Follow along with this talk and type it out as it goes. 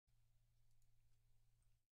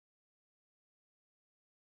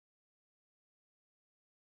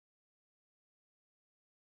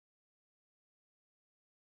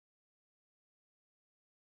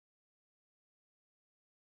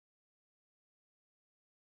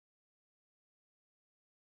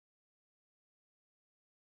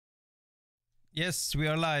Yes, we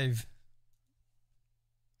are live.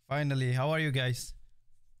 Finally, how are you guys?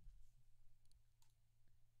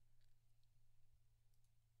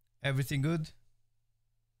 Everything good?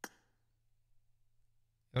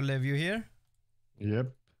 Yo, Lev, you here?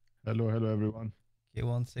 Yep. Hello, everyone. Okay,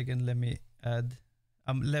 1 second. Let me add.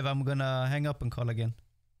 Lev, I'm gonna hang up and call again.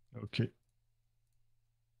 Okay.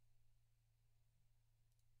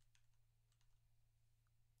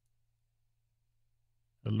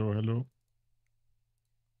 Hello.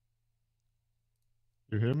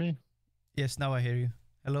 You hear me? Yes, now I hear you.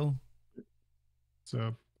 Hello. What's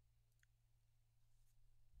up?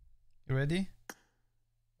 You ready?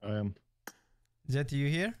 I am. Zeti, you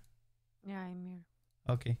here? Yeah, I'm here.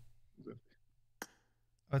 Okay.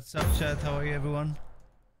 What's up, chat? How are you, everyone?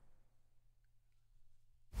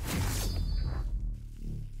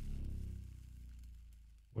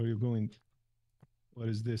 Where are you going? What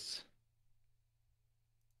is this?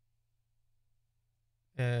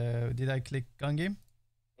 Did I click gun game?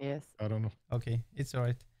 Yes. I don't know. Okay, it's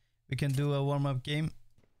alright. We can do a warm-up game.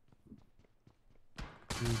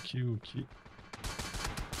 Okay.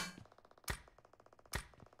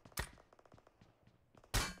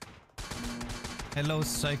 Hello,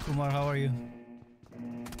 Sai Kumar. How are you?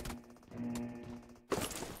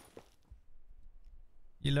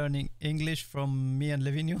 You learning English from me and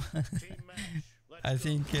Levinho? I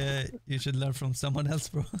think you should learn from someone else,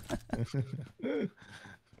 bro.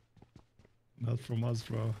 Not from us,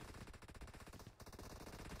 bro.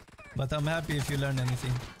 But I'm happy if you learn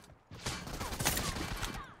anything.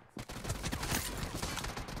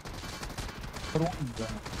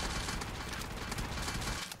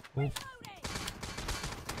 Oh.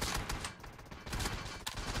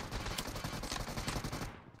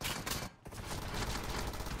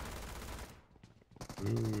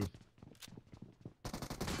 Ooh.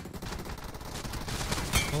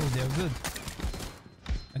 Oh, they're good.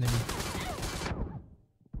 Enemy.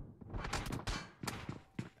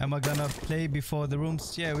 Am I gonna play before the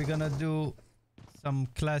rooms? Yeah, we're gonna do some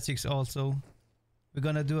classics also. We're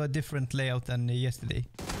gonna do a different layout than yesterday.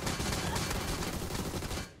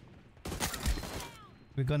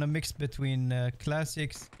 We're gonna mix between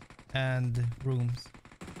classics and rooms.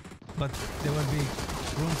 But there will be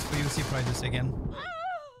rooms for UC prizes again.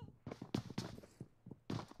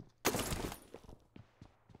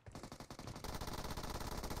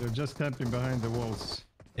 They're just camping behind the walls.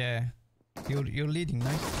 Yeah. You're leading,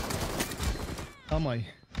 nice. Am I?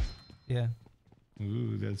 Yeah.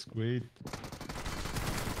 Ooh, that's great.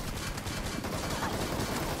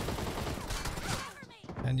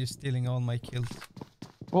 And you're stealing all my kills.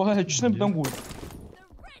 والله شنو بدنا نقول؟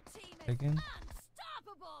 Again.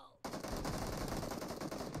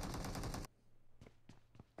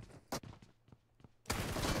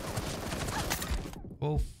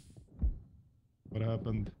 Oh, What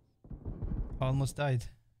happened? almost died.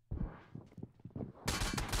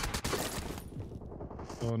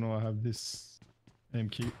 Oh no, I have this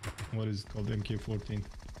MK. What is it called? MK14.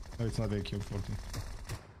 No, it's not MK14.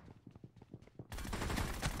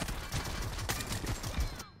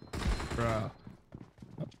 Bruh.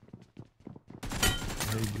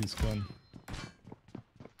 I hate this gun.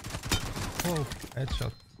 Oh,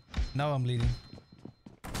 headshot. Now I'm leading.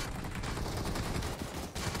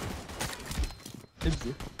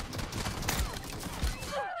 ابزي.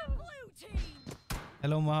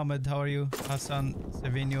 Hello, Mohammed. How are you? Hassan,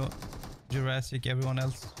 Sevou, Jurassic, everyone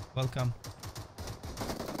else. Welcome.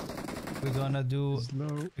 We're gonna do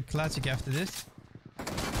Slow. a classic after this.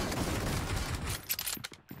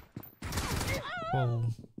 Whoa.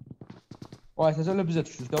 Vay sen öyle bize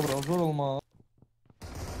düştü. Dobra zor olma.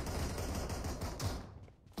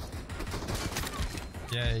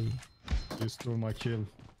 Yay. You stole my kill.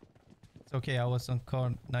 It's okay, I was on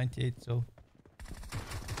car 98, so...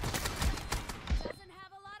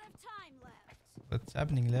 What's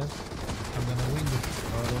happening, Lev? I'm gonna win this.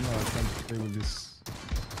 I don't know, I can't play with this.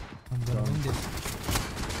 I'm gonna win this.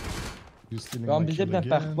 You stealing Şu an my bizde kill bir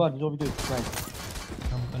tane again? var. Biz o videoyu tutmayız.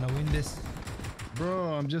 I'm gonna win this.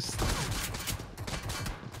 Bro, I'm just...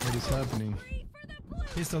 What is happening?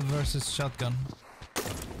 Pistol versus shotgun.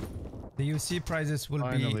 The UC prizes will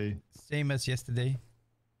Finally. be same as yesterday.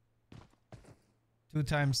 2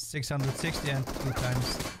 times 660 and 2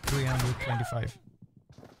 times 325.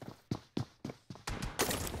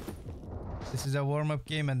 This is a warm-up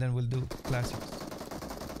game and then we'll do classics.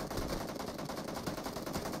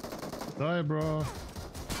 Die, bro.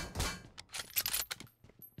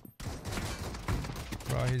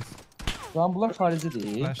 Bro, he's Şu an bunlar harici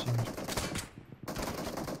değil. flashing.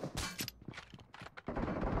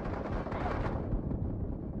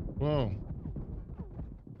 Whoa.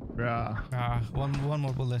 Bruh. Ah. Ah, one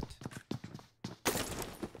more bullet.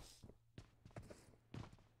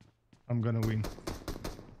 I'm gonna win.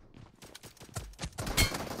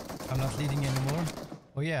 I'm not leading anymore.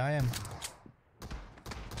 Oh yeah, I am.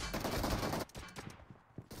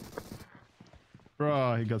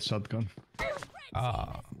 Bruh, he got shotgun.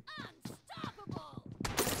 Ah.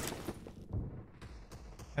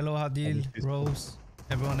 Hello Hadil, Rose,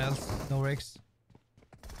 everyone else, no Rex.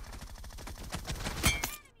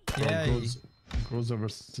 Yeah. Groza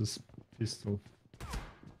versus pistol.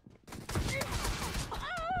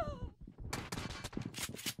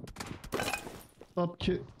 Stop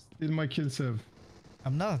steal my kill, Sev.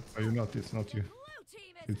 I'm not. Oh, you're not. It's not you.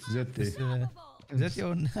 It's Zeti. Is that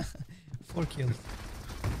your 4 kills?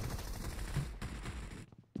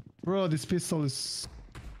 Bro, this pistol is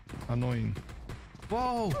annoying.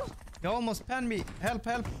 Whoa! You almost panned me. Help,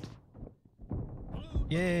 help.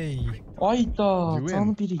 Yay. Ayda You win.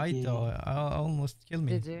 canı biriydi. Aito, almost killed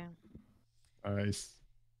me. GG. Nice.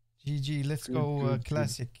 GG, let's Good, go good, good.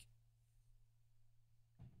 classic.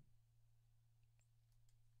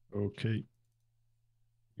 Okay.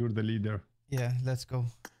 You're the leader. Yeah, let's go.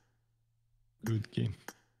 Good game.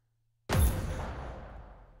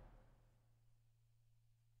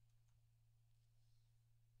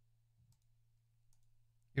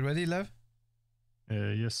 You ready, Lev?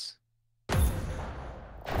 Yes.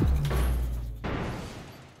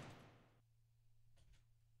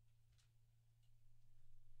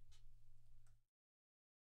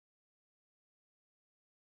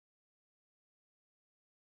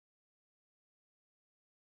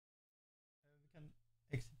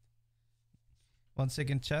 Exit. 1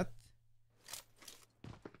 second, chat.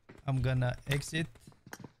 I'm gonna exit.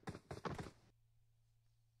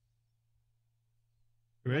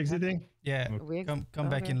 You're exiting? Yeah, Okay. come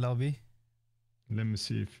back in lobby. Let me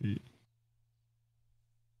see if he...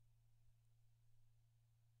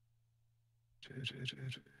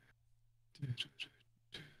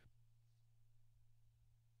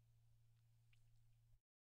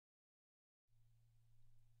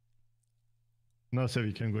 No, sir,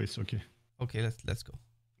 we can go. It's okay. Okay, let's go.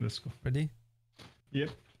 Let's go. Ready? Yep.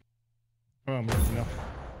 Oh, I'm ready now.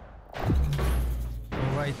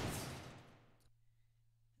 All right.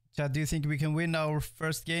 Chat, do you think we can win our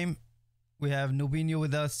first game? We have Nubinho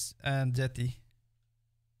with us and Jetty.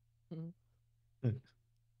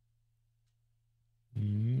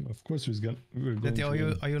 Of course, we're going Jetty,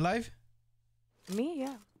 to are you live? Me,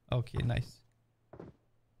 yeah. Okay, nice.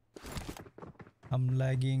 I'm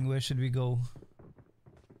lagging. Where should we go?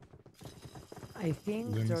 I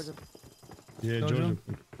think Let me Georgia. Yeah, Georgia? Georgia.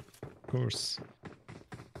 Of course.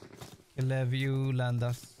 Lev, you land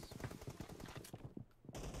us.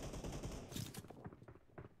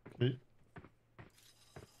 Okay.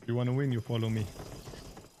 If you want to win, you follow me.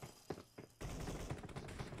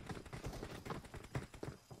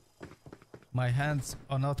 My hands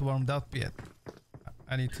are not warmed up yet.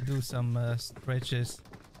 I need to do some stretches.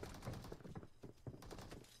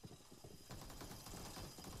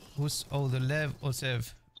 Who's older, Lev or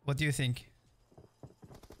Sev? What do you think?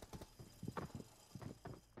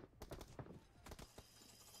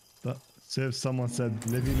 Someone said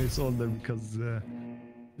Levin is older because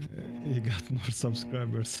he got more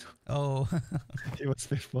subscribers. Oh, He was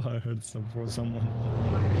before I heard from someone.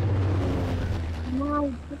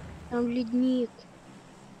 Мал, там ледник.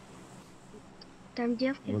 Там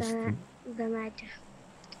девка Was- донатит.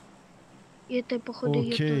 И это, походу,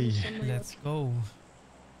 её Okay, тоже самолёт. let's go.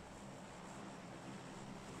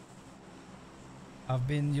 I've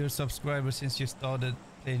been your subscriber since you started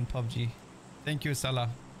playing PUBG. Thank you, Salah.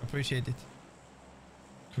 Appreciate it.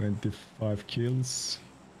 25 kills.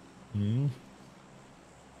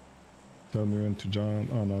 Tell me when to jump.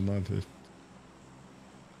 Oh, no, not it.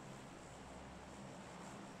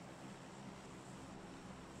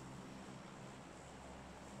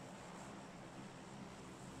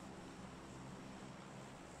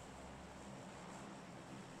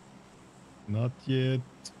 Not yet.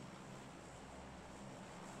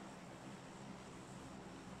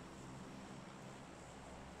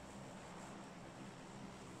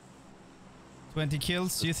 $20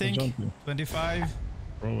 kills, you Stop think? jumping. 25?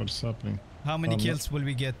 Bro, what's happening? How many I'm not- kills will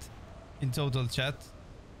we get in total, chat?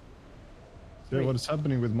 Yeah, what is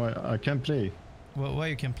happening with my... I can't play. Why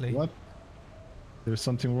you can play? What? There's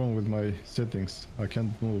something wrong with my settings. I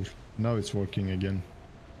can't move. Now it's working again.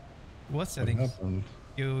 What What settings? happened?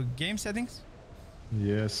 Your game settings?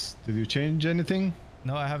 Yes. Did you change anything?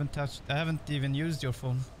 No, I haven't touched. I haven't even used your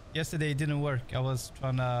phone. Yesterday it didn't work. I was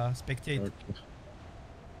trying to spectate. Okay.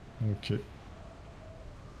 Okay.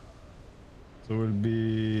 So we'll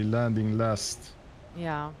be landing last.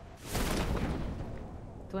 Yeah.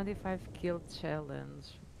 25 kill challenge.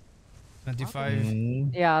 25.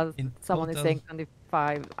 Mm. Yeah, In someone is total. saying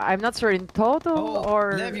 25. I'm not sure in total Oh,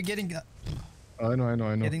 or. Lev, you're getting I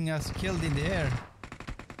know. getting us killed in the air.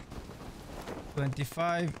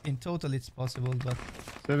 25 in total, it's possible, but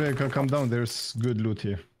Sevou, come down. There's good loot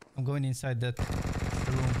here. I'm going inside that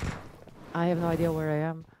room. I have no idea where I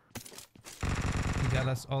am. He got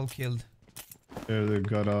us all killed. There they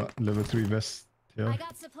got a level 3 vest here. I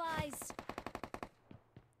got supplies.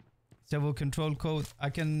 Sevou control code. I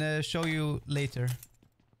can show you later.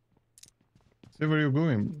 Say where you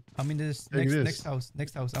going? I'm in this Take this. next house.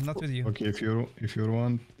 Next house. I'm not with you. Okay, if you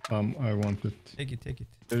want, I want it. Take it. Take it.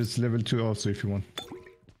 There's level 2 also if you want.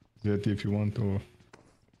 That if you want or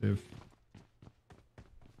if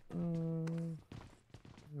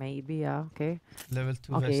Maybe, yeah, okay. Level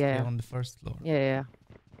 2 Okay, vest yeah, here yeah. on the first floor. Yeah.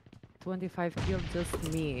 25 killed,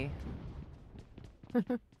 just me.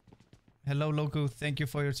 Hello, Loco. Thank you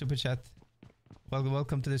for your super chat.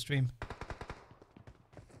 Welcome to the stream.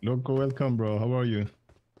 Loco, welcome, bro. How are you?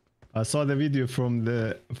 I saw the video from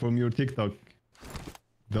your TikTok.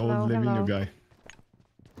 The Hello, old Levinho hello. guy.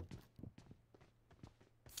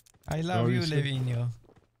 I love are you, you, sir? Levinho.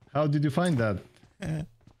 How did you find that?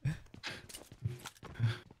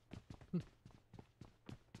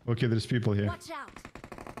 Okay, there's people here. Watch out.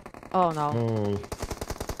 Oh no, Oh,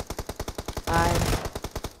 I'm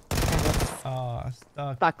kind of Ah,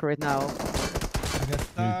 stuck. stuck right now. I got me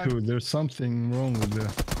stuck. too. There's something wrong with the.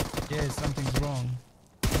 Yeah, something's wrong.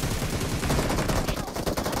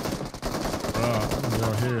 Ah, they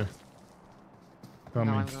are here. No,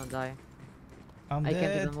 Coming. I'm gonna die. I'm I can't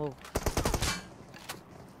dead. even move.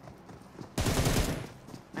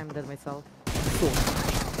 I'm dead myself.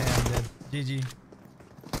 Yeah, I'm dead. GG.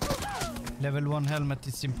 Level 1 helmet,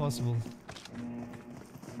 it's impossible.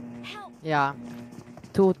 Help. Yeah,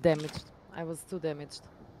 too damaged. I was too damaged.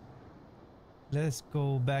 Let's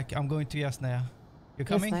go back. I'm going to Yasnaya. You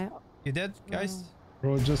coming? Yes, You dead, guys?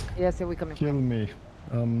 Bro, just yes, yeah, we coming. kill me.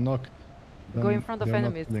 I'm knocked. Go in front of They're not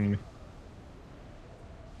enemies. killing me.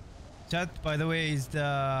 Chat, by the way, is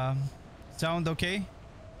the sound okay?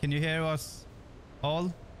 Can you hear us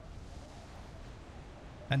all?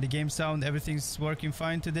 And the game sound, everything's working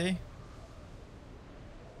fine today?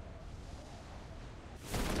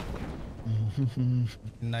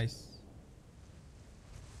 Nice.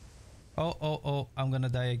 Oh, I'm gonna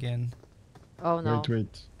die again. Oh no.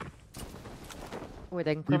 Wait. Wait,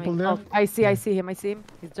 I'm People coming. there? Oh, I see him. I see him.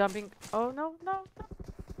 He's jumping. Oh no.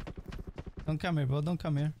 Don't come here, bro. Don't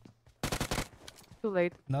come here. Too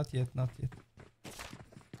late. Not yet.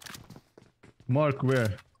 Mark,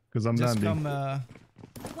 where? Because I'm Just landing.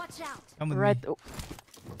 Watch out. come with Right me.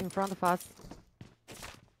 in front of us.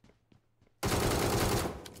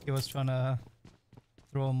 He was trying to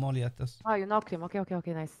throw a molly at us. Oh, you knocked him.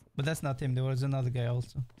 Okay, nice. But that's not him. There was another guy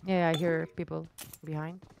also. Yeah, I hear people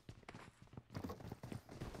behind.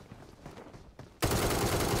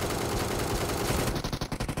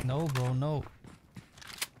 No, bro, no.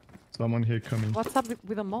 Someone here coming. What's up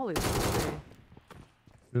with the mollies today?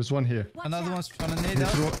 There's one here. Watch Another out. one's trying to nade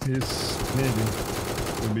out. He's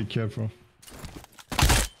nading. So be careful.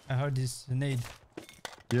 I heard this nade.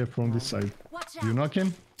 Yeah, from this side. Watch You out. knock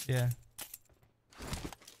him? Yeah.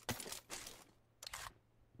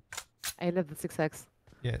 I left the 6x.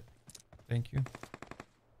 Yeah. Thank you.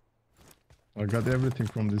 I got everything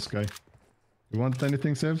from this guy. You want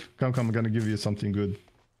anything, Sev? Come, I'm gonna give you something good.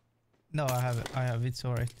 No, I have it. It's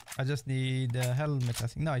alright. I just need a helmet, I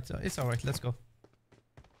think. No, it's alright. Let's go.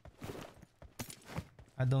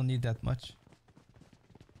 I don't need that much.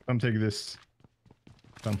 Come take this.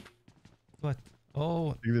 Come, What?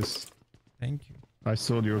 Oh, take this. thank you. I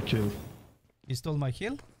stole your kill. You stole my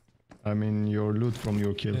kill? I mean your loot from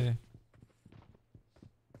your kill. Yeah.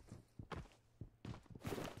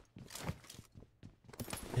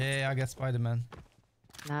 Yeah, I got Spider-Man.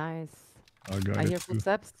 Nice. I got I it hear too.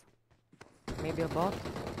 footsteps. Maybe a bot.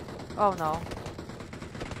 Oh no.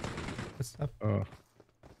 What's up?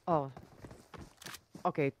 Oh.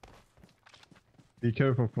 Okay. Be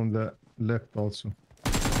careful from the left also.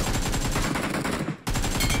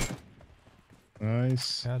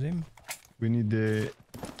 Nice. Got him. We need the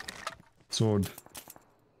sword.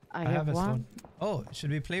 I have a one. sword. Oh, should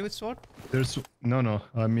we play with sword? There's no.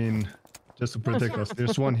 I mean, just to protect us.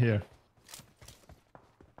 There's one here.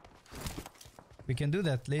 We can do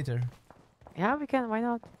that later. Yeah, we can. Why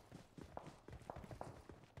not?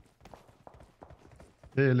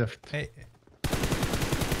 Hey, left. Hey,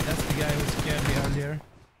 that's the guy who scared me earlier.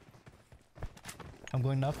 I'm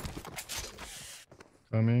going up.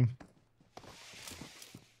 Coming.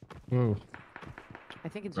 Whoa. I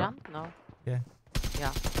think it jumped. No. Yeah.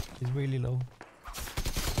 Yeah. He's really low.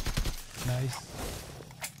 Nice.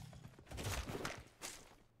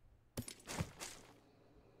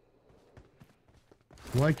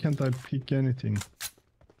 Why can't I pick anything?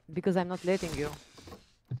 Because I'm not letting you.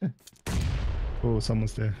 Oh,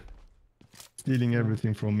 someone's there. Stealing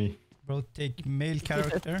everything from me. Bro, take male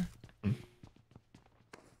character.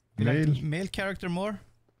 You Male? like male character more?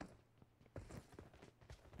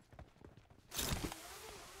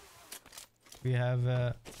 We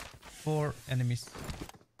have 4 enemies.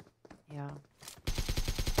 Yeah.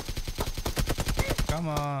 Come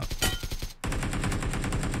on.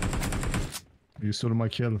 You stole my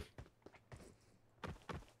kill.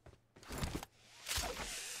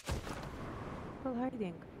 People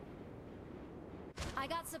hiding. I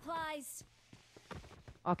got supplies.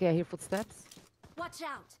 Okay, I hear footsteps. Watch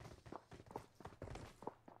out.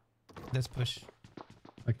 Let's push.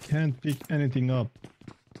 I can't pick anything up.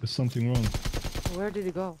 There's something wrong. Where did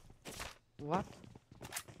he go? What?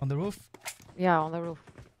 On the roof? Yeah, on the roof.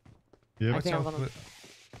 Yep. I think I'm out gonna...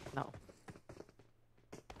 with- No.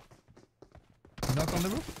 Knock on the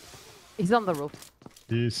roof? He's on the roof.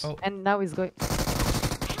 Yes. Oh. And now he's going...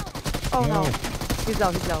 Oh no. He's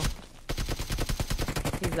down, he's down.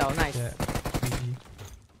 He's down, nice. Yeah.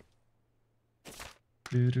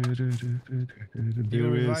 GG. There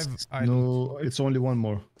revive is Island. no. It's only one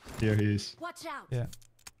more. Here he is. Watch out. Yeah.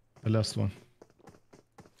 The last one.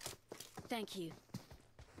 Thank you.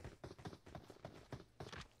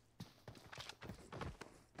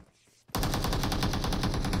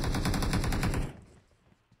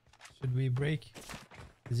 Should we break?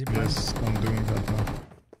 Is he Yes, I'm doing that now.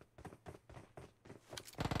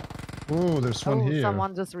 Oh, there's one Oh, here.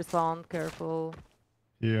 someone just respawned, careful.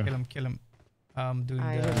 Here. Kill him, kill him. I'm doing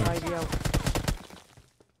I have no the... idea.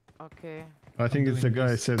 Okay. I think it's the doing guy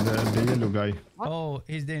I this. said, the yellow guy. What? Oh,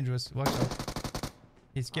 he's dangerous. Watch out.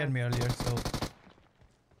 He scared me earlier, so...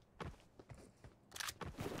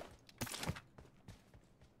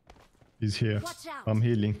 He's here. Watch out. I'm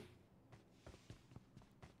healing.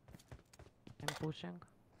 I'm pushing.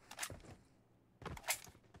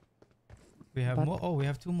 We have But- more. Oh, we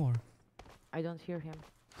have 2 more. I don't hear him.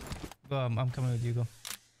 Go, I'm coming with you. Go.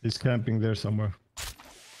 He's camping there somewhere.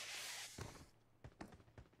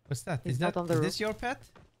 What's that? He's Is not that? on the Is roof. this your pet?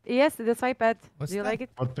 Yes, that's my pet. What's Do you that? like it?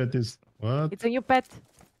 What pet is? What? It's a new pet.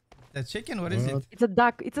 The chicken? What is it? What? It's a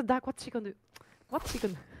duck. It's a duck. What chicken do? What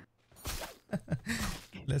chicken?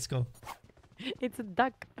 Let's go. It's a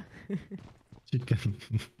duck. Chicken.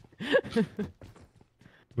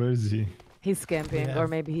 Where is he? He's camping, Yeah. or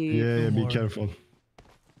maybe he... Yeah, be more. careful.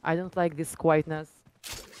 I don't like this quietness.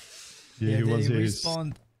 Yeah, he they was here.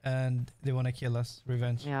 respawned and they want to kill us.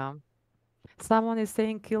 Revenge. Yeah. Someone is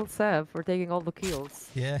saying kill Sev for taking all the kills.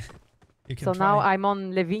 Yeah. You can So try. now I'm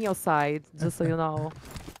on Levinho's side, just so you know.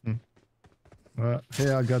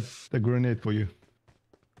 Hey, I got the grenade for you.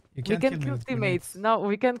 You We can't can me kill with teammates. grenades. No,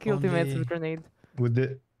 we can kill teammates Only- with grenade. With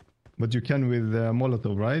the, but you can with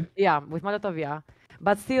Molotov, right? Yeah, with Molotov, yeah.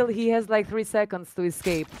 But still, he has like 3 seconds to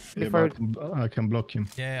escape Yeah, before... but I can block him.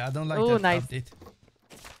 Yeah, I don't like Oh, that nice. update.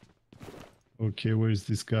 Okay, where is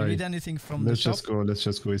this Do you guy? need anything from Let's the shop? just go. Let's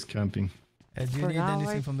just go. He's camping. Do you For need now,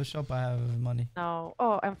 anything I- from the shop? I have money. No.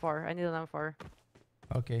 Oh, M4. I need an M4.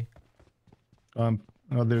 Okay. Oh,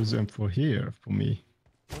 there's M4 here for me.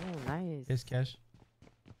 Oh, nice. Here's cash.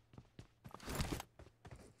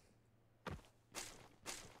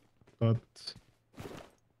 But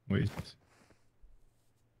wait,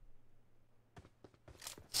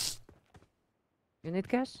 You need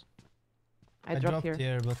cash? I I dropped dropped here.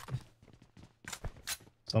 here, but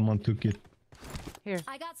someone took it.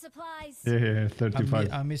 I got supplies. Yeah,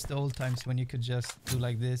 35. I miss the old times when you could just do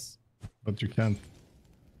like this. But you can't.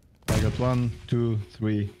 I got 1, 2,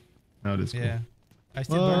 3. Now let's Yeah. go. I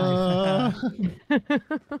still burn Ah! you.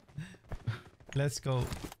 Let's go.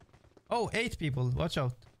 Oh, 8 people. Watch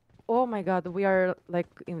out. Oh my god, we are like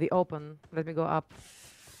in the open. Let me go up.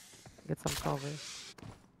 Get some cover.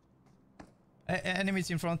 Enemies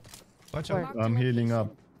in front. Watch Where? out. I'm healing up.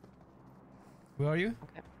 Where are you?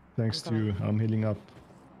 Thanks I'm to you. I'm healing up.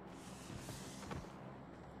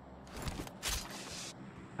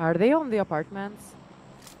 Are they on the apartments?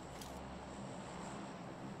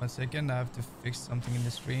 1 second. I have to fix something in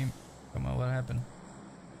the stream. Come on, what happened?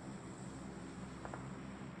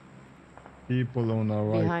 People on our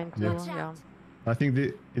right. Behind Yeah. you, Watch yeah. out. I think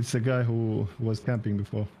it's the guy who was camping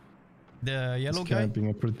before. The He's yellow guy? camping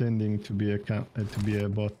and pretending to be a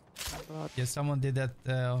bot. But Yeah, someone did that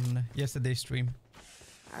on yesterday's stream.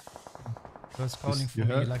 He was calling for you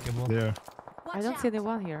me heard? like a bot. There. Watch I don't out. see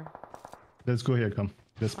anyone here. Let's go here. Come.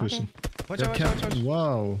 Let's push Okay. him. Watch They're out, watch out, watch out.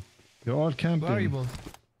 Wow. They're all camping. Where are you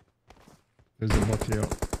both? There's a bot here.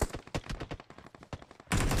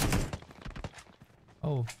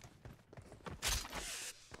 Oh.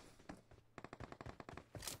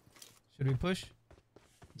 Should we push?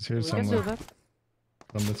 It's here We can do somewhere. that.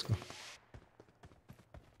 Come, let's go.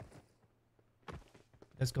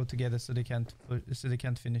 Let's go together so they can't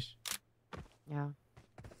finish. Yeah.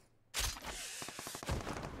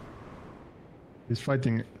 He's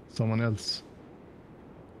fighting someone else.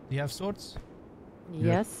 Do you have swords?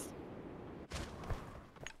 Yes.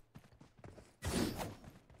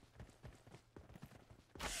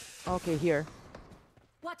 Okay, here.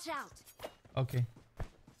 Watch out. Okay.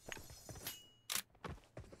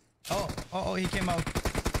 Oh, he came out.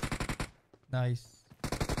 Nice.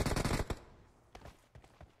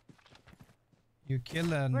 You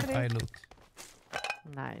kill and Where are they? I loot.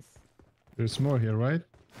 Nice. There's more here, right?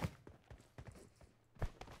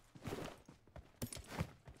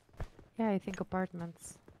 Yeah, I think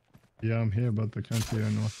apartments. Yeah, I'm here, but I can't hear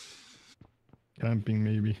anyone. Camping,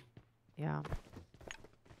 maybe. Yeah.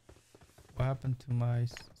 What happened to my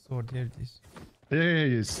sword? Here it is. Yeah,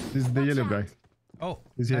 yes. This is the yellow guy. Oh,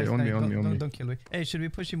 He's here, on me, on me, on me. Don't kill me. Hey, should we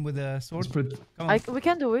push him with a sword? Let's put, Come on. We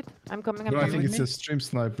can do it. I'm coming. I'm bro, I coming. think with it's me? a stream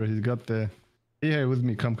sniper. He's got the... Here with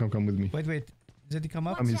me. Come with me. Wait. Did he come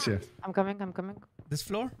up? He's here. I'm coming. I'm coming. This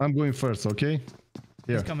floor? I'm going first, okay?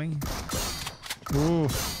 Here. He's coming. Ooh.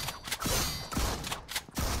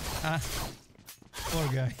 Ah, poor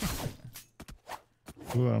guy.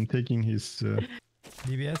 Ooh, I'm taking his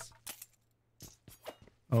DBS?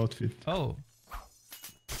 outfit. Oh,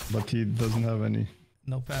 But he doesn't have any.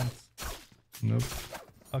 no pants. Nope.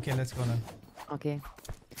 Okay, let's go now. Okay.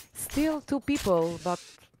 Still 2 people, but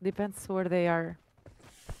depends where they are.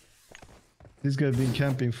 This guy's been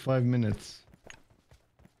camping 5 minutes.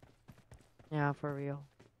 Yeah, for real.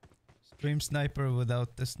 Stream sniper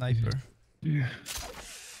without the sniper. Yeah.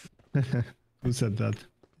 Who said that?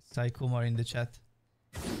 Psychomar in the chat.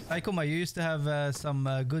 Psychomar, you used to have some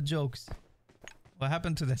good jokes. What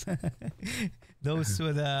happened to them? Those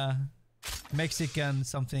with Mexican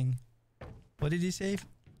something. What did he say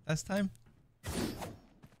last time?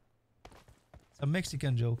 Some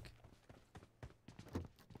Mexican joke.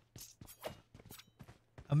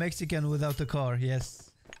 A Mexican without a car,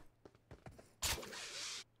 yes.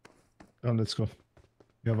 Come, let's go.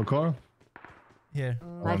 You have a car? Here.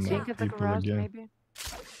 I no, think at the people garage, again. maybe.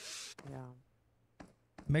 Yeah.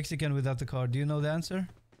 Mexican without a car. Do you know the answer?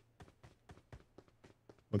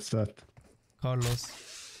 What's that? Carlos.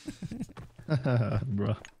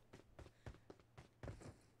 Bruh.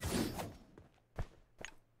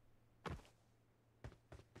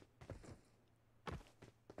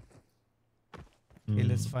 Okay,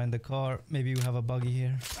 let's find the car. Maybe we have a buggy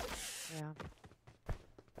here. Yeah.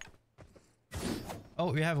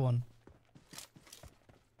 Oh, we have one.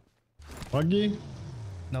 Buggy?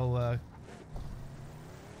 No, well,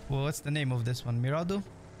 what's the name of this one? Mirado?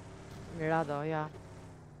 Mirado, yeah.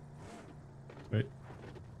 Wait.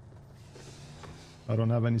 I don't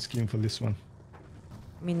have any skin for this one.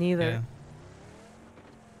 Me neither. Yeah.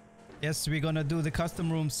 Yes, we're gonna do the custom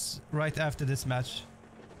rooms right after this match.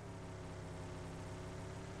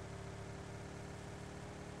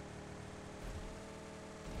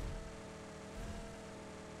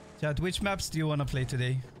 Chat, which maps do you want to play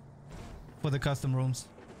today for the custom rooms?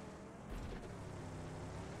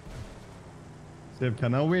 Seb,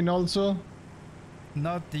 can I win also?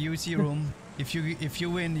 Not the UC room. If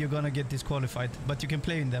you win, you're gonna get disqualified, but you can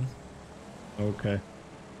play in them. Okay.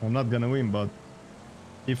 I'm not gonna win, but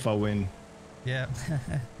if I win. Yeah.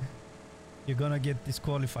 You're gonna get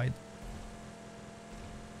disqualified.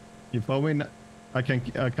 If I win, I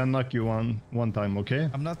can knock you one time, okay?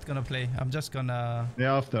 I'm not gonna play. I'm just gonna.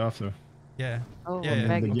 Yeah, after. Yeah. Oh, Yeah, In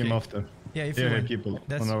back. the game okay. after. Yeah. If Here, you win. people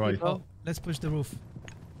That's on the right. Oh, let's push the roof.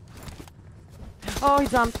 Oh, he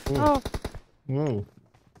jumped. Oh. Oh, Whoa.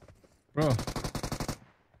 Bro.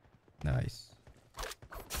 Nice.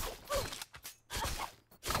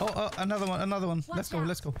 Oh, another one. Let's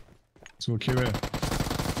go. So Kira.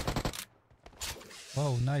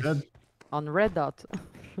 Oh, nice. Dead. on red dot.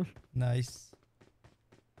 Nice.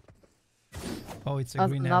 Oh, it's a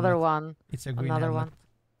green Another helmet. one. It's a green Another helmet.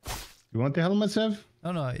 one. You want the helmet, Sev?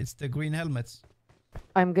 No, it's the green helmets.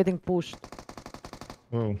 I'm getting pushed.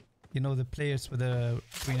 Whoa. You know the players with the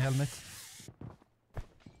green helmets?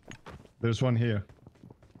 There's one here.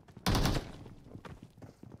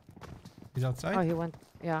 He's outside? Oh, he went.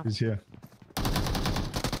 Yeah. He's here.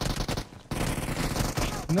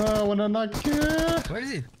 No, I wanna knock you. Where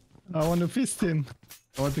is he? I wanna fist him.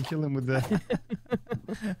 I want to kill him with the...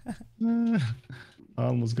 I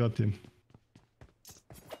almost got him.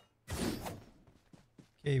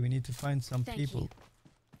 Okay, we need to find some Thank people. you.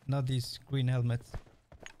 Not these green helmets.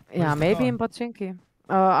 Yeah, the maybe car? in Pochinki.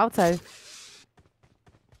 Outside.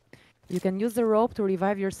 You can use the rope to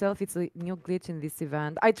revive yourself. It's a new glitch in this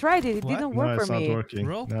event. I tried it. It What? didn't No, work for it's not me. working.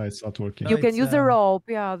 Rope? No, it's not working. You No, can it's, use the rope.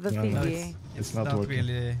 Yeah, the No, no, No, thingy. it's not not working.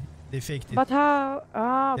 really. They faked it. But how?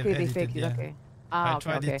 Ah, They've okay, they edited, faked it. yeah. Okay. I Ah, okay,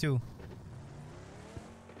 tried okay. it too.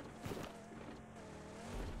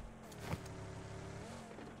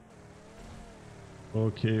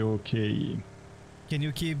 Okay, okay. Can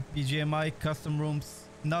you keep BGMI custom rooms?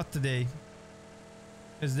 Not today.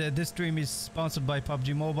 Because this stream is sponsored by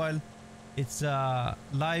PUBG Mobile. It's a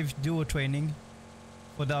live duo training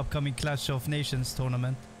for the upcoming Clash of Nations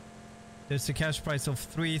tournament. There's a cash prize of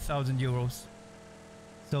 3,000 euros.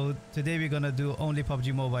 So today we're gonna do only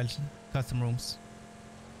PUBG Mobile custom rooms.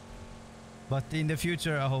 But in the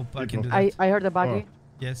future, I hope I can do that. I heard the buggy.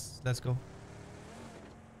 Yes, let's go.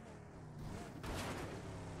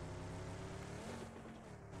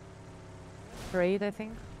 Parade, I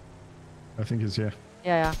think. I think it's here.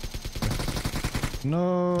 Yeah, yeah.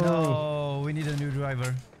 No. No, we need a new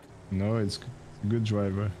driver. No, it's a good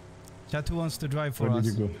driver. Chat, who wants to drive for Where us?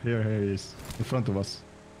 did you go? Here he is. In front of us.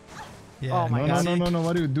 Yeah. Oh my No, God. no, no, no, no.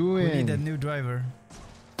 What are you doing? We need a new driver.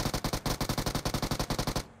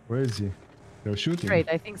 Where is he? They're shooting. Straight.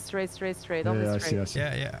 I think straight. Yeah, Only yeah, I straight. see.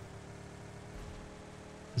 Yeah, yeah.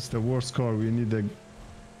 It's the worst car. We need a...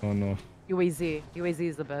 Oh, no. UAZ. UAZ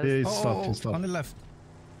is the best. Yeah, he's Oh, stopped. He's on stopped. the left.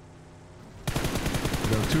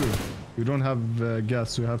 There are two. We don't have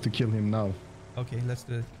gas, so we have to kill him now. Okay, let's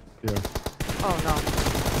do it. Here. Oh no.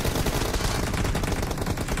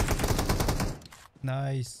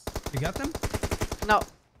 Nice. You got them? No.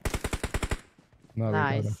 Now we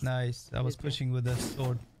got him. Nice. Nice. I was Easy. pushing with the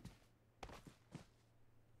sword.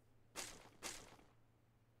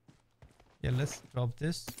 Yeah, let's drop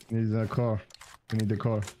this. Need a car. We need a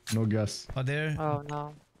car. No gas. Oh, there. Oh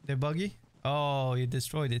no. The buggy. Oh, you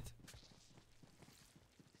destroyed it.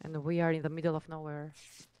 And we are in the middle of nowhere.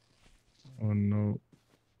 Oh no.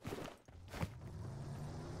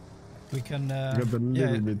 We can. Got a little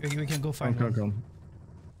Yeah, bit. we can go find Come, one. come.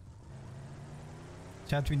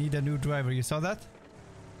 Chat, we need a new driver. You saw that?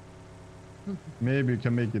 Maybe you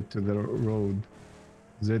can make it to the road.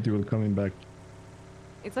 Zeti will coming back.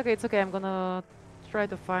 It's okay. It's okay. I'm gonna try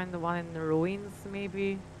to find the one in the ruins,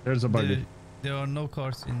 maybe. There's a buggy. There are no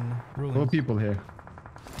cars in ruins. No people here.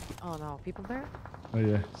 Oh no, people there? Oh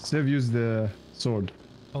yeah. Sev used the sword.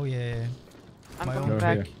 Oh yeah, yeah, yeah. I'm My coming They're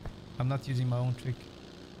back. here. I'm not using my own trick.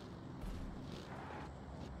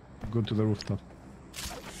 Go to the rooftop.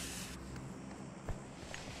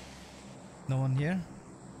 No one here.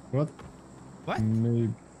 What? What? Maybe.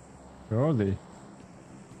 Where are they?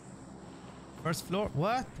 First floor.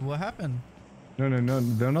 What? What happened? No, no, no.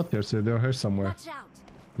 They're not there. So they're here somewhere. Watch out.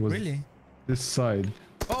 It was Really? this side.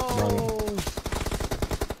 Oh,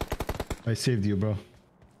 I saved you, bro.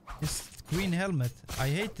 this green helmet. I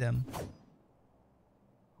hate them.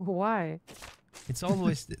 Why? It's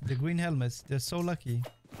always the green helmets. They're so lucky.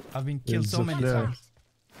 I've been killed There's so a many flare. times.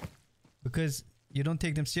 Because you don't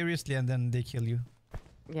take them seriously and then they kill you.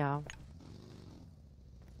 Yeah.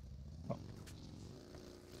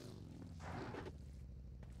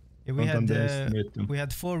 Yeah, Don't underestimate them. we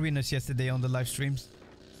had 4 winners yesterday on the live streams.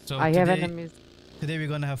 So I have today, enemies. today we're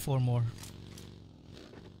gonna have 4 more.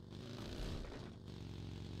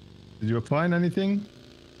 Did you find anything?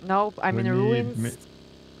 Nope, I'm We in need ruins.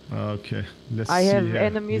 Okay, let's I see have here.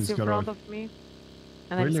 enemies He's in got front our- of me.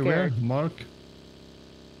 And Really, I'm where? scared. Mark?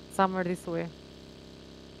 Somewhere this way.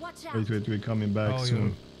 Watch out. Wait, wait, we're coming back Oh, soon.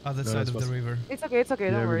 you're other No, side it's of the possible. river. It's okay, it's okay,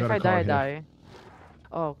 Yeah, don't we worry. If got a I die, I car here. die.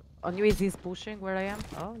 Oh, on you is he's pushing where I am?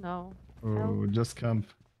 Oh no. Oh, just camp.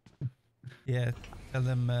 Yeah, tell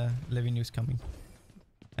them Levinho's coming.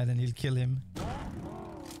 And then he'll kill him.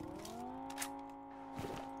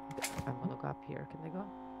 I'm gonna go up here. Can I go?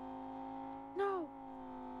 No!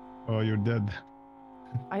 Oh, you're dead.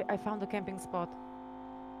 I found a camping spot.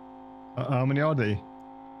 How many are they?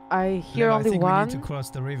 I hear Leva, only I think one. we need to cross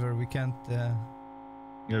the river. We can't... Yeah,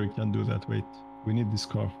 we can't do that. Wait, we need this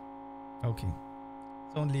car. Okay.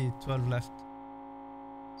 It's only 12 left.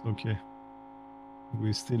 It's okay.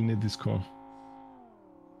 We still need this car.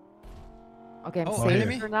 Okay, I'm Oh, safe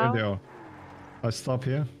enemy? for There now. they are. I stop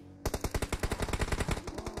here.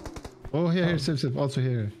 Oh, here, here, safe. Also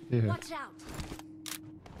here, here. Watch out.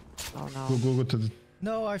 Oh no. Go to the...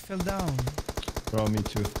 No, I fell down. Oh, me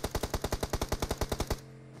too.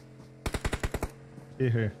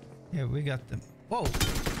 Here. Yeah, we got them. Whoa!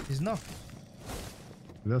 He's knocked.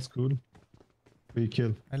 That's cool. We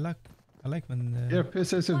kill. I like when... Here,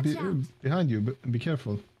 safe, Watch be, out. behind you. Be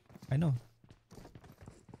careful. I know.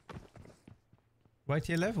 Right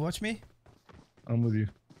here, left. Watch me. I'm with you.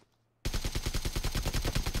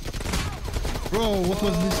 Bro, what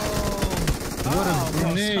was this? What a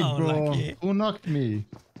grenade, so bro. lucky. Who knocked me?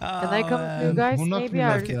 Can I come to you man. guys? Who knocked Maybe me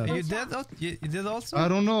I'll like that? You did? You did also? I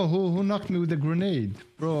don't know. Who knocked me with a grenade?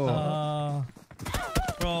 Bro.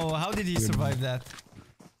 Bro, how did he survive that?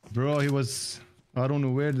 Bro, he was... I don't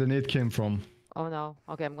know where the nade came from. Oh no.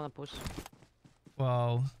 Okay, I'm gonna push.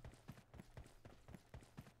 Wow.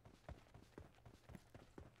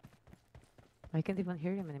 I can't even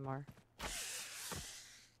hear him anymore.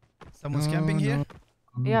 Someone's camping here?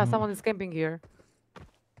 Yeah, someone is camping here.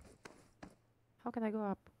 How can I go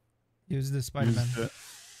up? Use the Spider-Man. Use the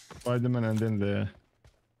Spider-Man and then the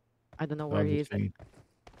I don't know where he other is. thing.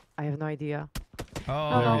 I have no idea.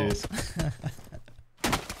 Oh. There he is.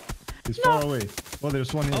 He's far away. Oh,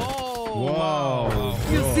 there's one here. Oh, Wow.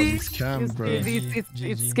 You Bro, see? this camp, It's, bro. it's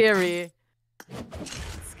GG. scary.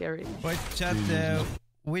 It's scary. Right, chat,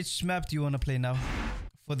 which map do you want to play now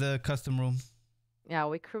for the custom room? Yeah,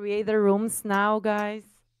 we create the rooms now, guys.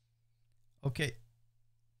 Okay.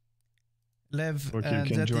 Lev Okay, you and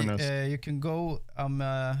can join Zeti, you can go. I'm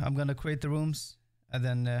gonna create the rooms, and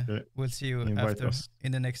then Okay. we'll see you Invite after us.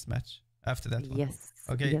 in the next match. After that one. Yes.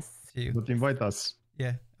 Okay. Yes. See you. But invite us.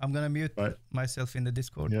 Yeah, I'm gonna mute Bye. myself in the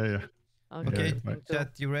Discord. Yeah, yeah. Okay, Yeah, bye.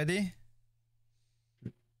 chat, you ready?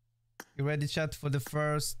 You ready, chat, for the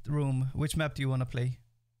first room? Which map do you want to play?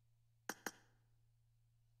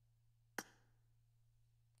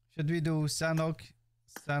 Should we do Sanok?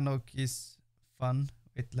 Sanok is fun.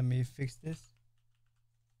 Wait, let me fix this.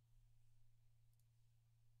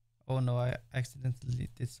 Oh no, I accidentally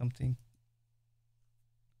did something.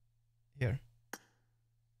 Here.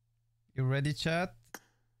 You ready, chat?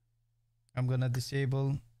 I'm gonna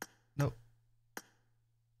disable. No.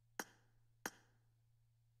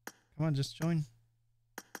 Come on, just join.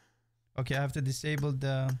 Okay, I have to disable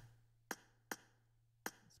the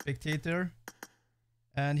spectator.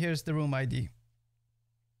 And here's the room ID.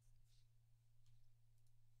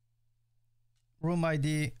 Room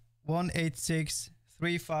ID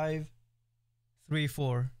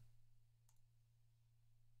 1863534.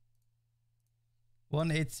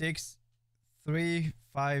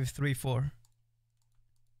 1863534.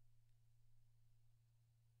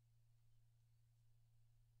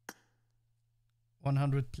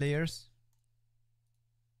 $100 players.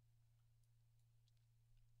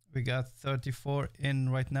 We got 34 in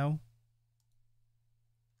right now.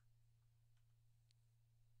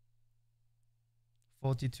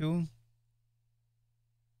 $42.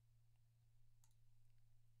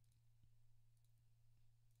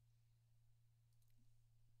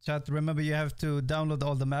 Chat, remember you have to download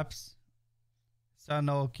all the maps.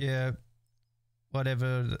 Sanok,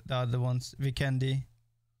 whatever the other ones, Vikendi.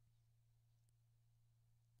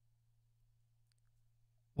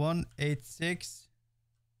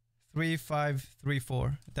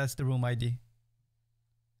 1863534. That's the room ID.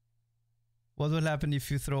 What will happen if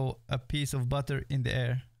you throw a piece of butter in the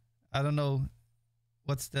air? I don't know.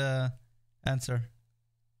 What's the answer?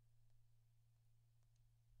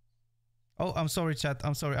 Oh, I'm sorry, chat.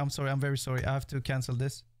 I'm sorry. I'm very sorry. I have to cancel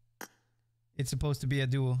this. It's supposed to be a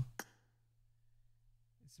duo.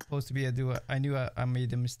 It's supposed to be a duo. I knew I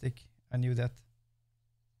made a mistake. I knew that.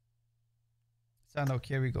 Sanok,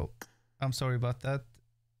 here we go. I'm sorry about that.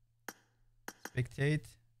 Spectate.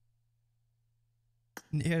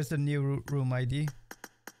 Here's the new room ID.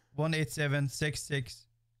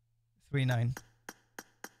 1876639.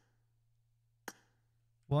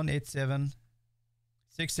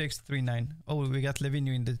 1876639. Oh, we got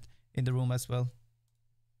Levinho in the room as well.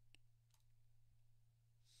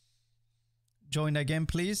 Join again,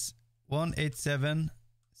 please.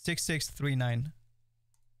 1876639.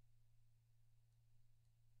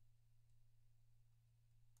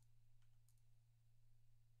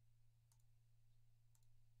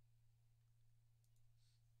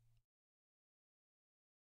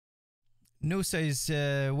 Nusa is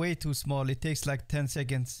way too small. It takes like 10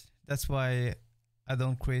 seconds. That's why I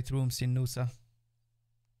don't create rooms in Nusa.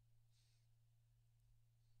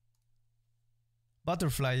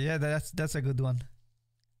 Butterfly, yeah, that's a good one.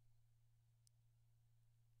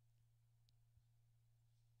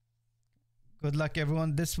 Good luck,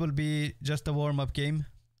 everyone. This will be just a warm-up game.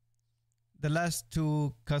 The last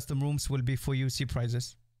two custom rooms will be for UC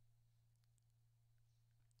prizes.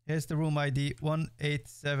 Here's the room ID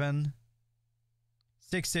 1876639.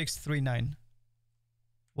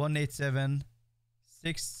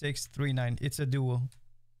 1876639. It's a duo.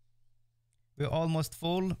 We're almost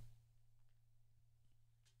full.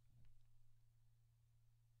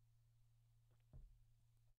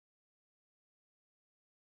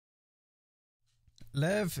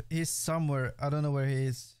 Lev, he's somewhere. I don't know where he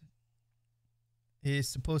is. He's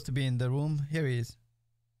supposed to be in the room. Here he is.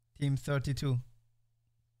 Team 32.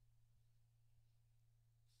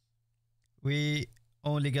 We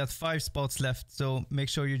only got 5 spots left, so make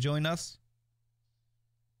sure you join us.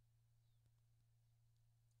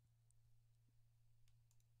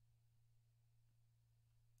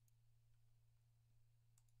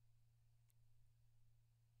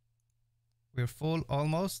 We're full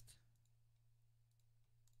almost.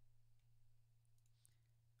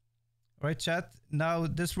 Right, chat. Now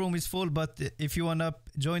this room is full, but if you wanna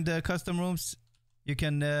join the custom rooms, you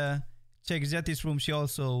can check Zeti's room. She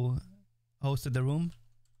also hosted the room.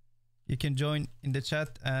 You can join in the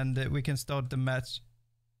chat, and we can start the match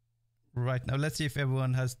right now. Let's see if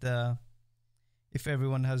everyone has the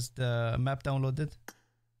map downloaded.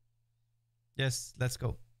 Yes, let's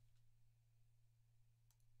go.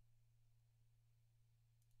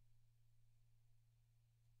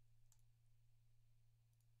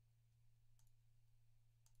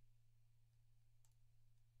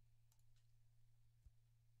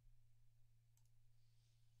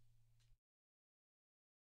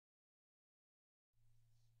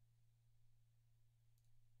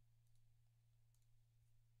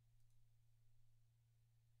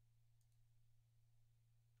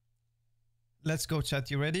 Let's go,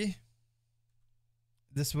 chat. You ready?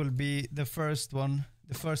 This will be the first one,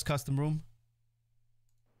 the first custom room.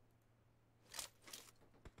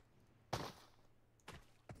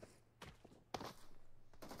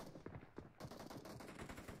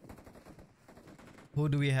 Who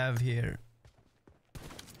do we have here?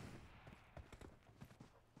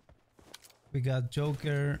 We got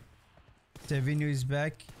Joker. Sevou is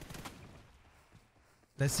back.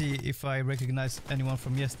 Let's see if I recognize anyone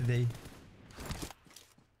from yesterday.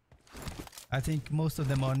 I think most of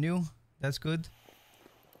them are new. That's good.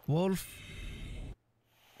 Wolf.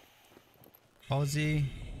 Ozzy.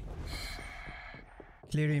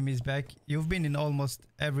 Clearim is back. You've been in almost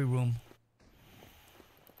every room.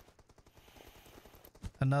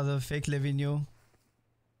 Another fake Levinho.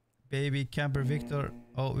 Baby camper Victor.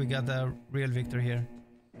 Oh, we got a real Victor here.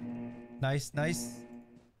 Nice, nice.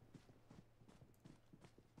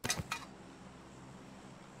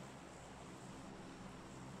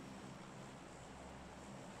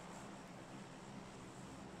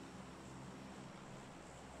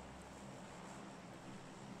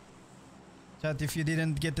 Chat, if you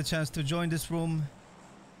didn't get the chance to join this room,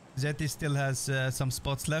 Zeti still has some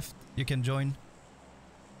spots left. You can join.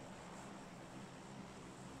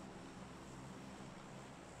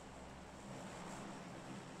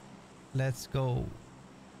 Let's go.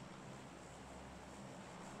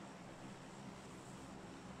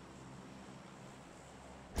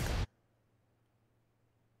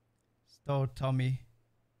 Start Tommy.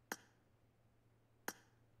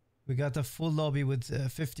 We got a full lobby with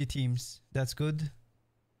 50 teams. That's good.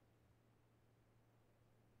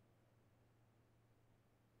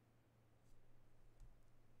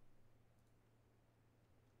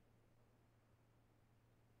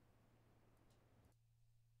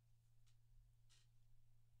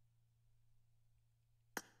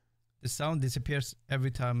 The sound disappears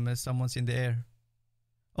every time someone's in the air.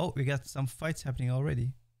 Oh, we got some fights happening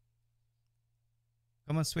already.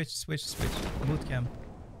 Come on, switch. Boot camp.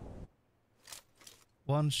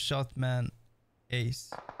 One shot man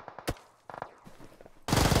ace.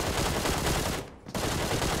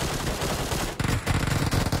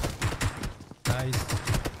 Nice.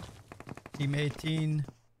 Team 18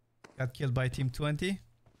 got killed by team 20.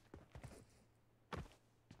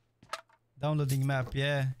 Downloading map,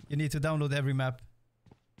 yeah. You need to download every map.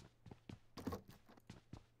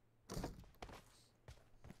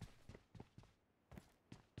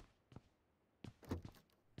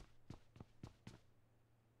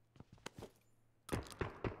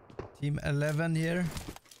 Team 11 here.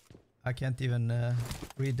 I can't even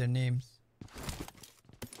read their names.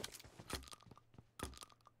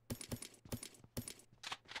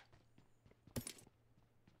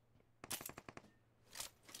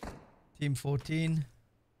 Team 14.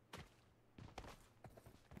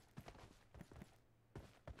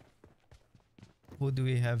 Who do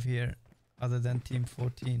we have here other than team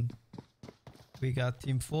 14? We got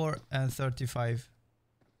team 4 and 35.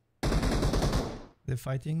 They're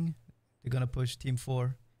fighting. They're gonna push team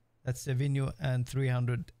 4. That's Sevou and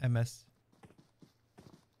 300 MS.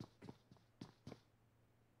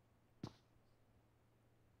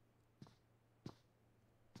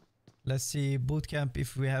 Let's see bootcamp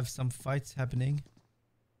if we have some fights happening.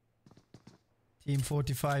 Team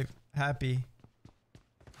 45, Happy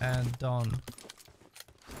and Dawn.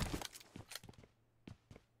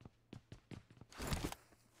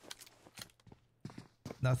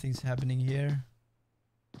 Nothing's happening here.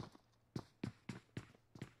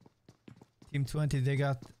 Team 20, they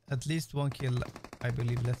got at least one kill, I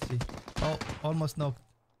believe. Let's see. Oh, almost knocked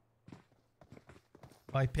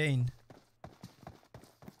by Pain.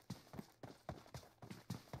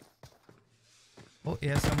 Oh, he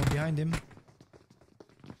has someone behind him.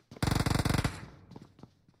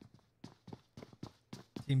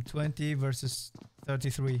 Team 20 versus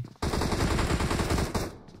 33.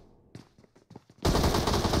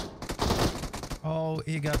 Oh,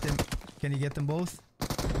 he got them. Can he get them both?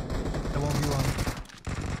 The 1v1.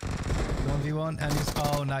 1v1 and he's...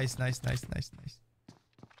 Oh, nice.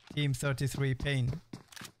 Team 33, Pain.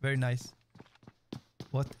 Very nice.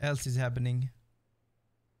 What else is happening?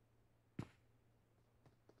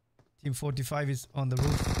 Team 45 is on the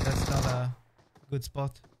roof. That's not a good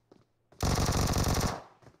spot.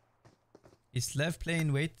 Is Lev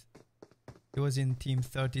playing? Wait. He was in team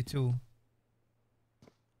 32.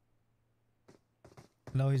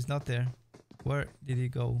 No, he's not there. Where did he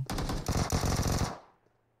go?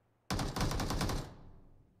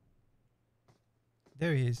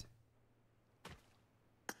 There he is.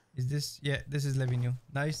 Is this? Yeah, this is Levinho.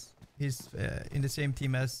 Nice. He's in the same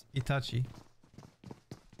team as Itachi.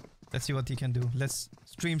 Let's see what he can do. Let's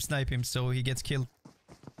stream snipe him so he gets killed.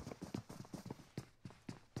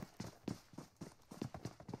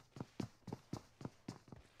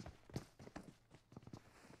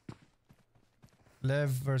 Lev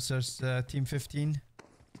versus team 15.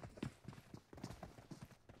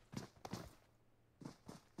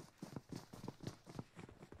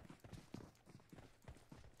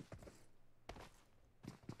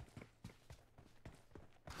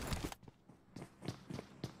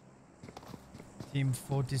 Team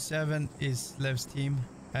 47 is Lev's team,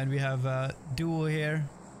 and we have a duo here,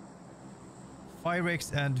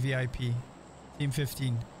 Firex and VIP, team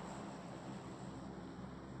 15.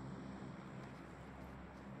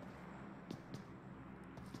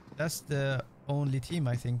 That's the only team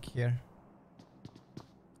I think here.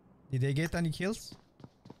 Did they get any kills?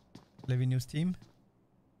 Levinho's team?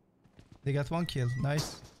 They got one kill,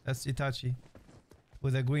 nice. That's Itachi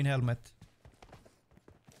with a green helmet.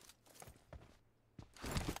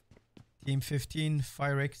 Team 15,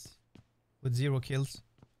 Firex with 0 kills.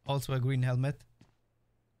 Also a green helmet.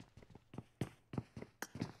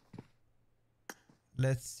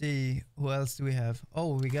 Let's see, who else do we have?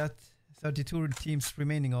 Oh, we got 32 teams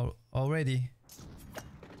remaining already.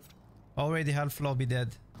 Already half lobby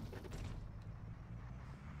dead.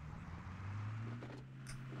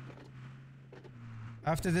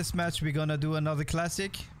 After this match we're gonna do another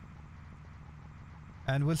classic.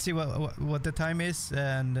 And we'll see what the time is,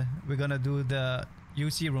 and we're gonna do the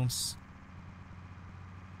UC rooms.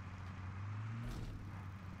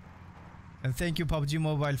 And thank you PUBG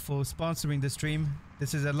Mobile for sponsoring the stream.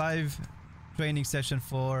 This is a live training session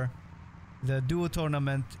for the duo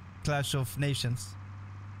tournament Clash of Nations.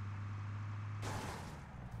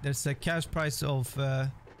 There's a cash prize of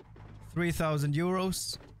 3,000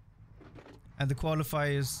 euros, and the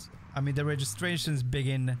qualifiers, I mean the registrations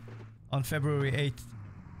begin on February 8th.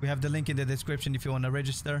 We have the link in the description if you want to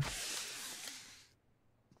register.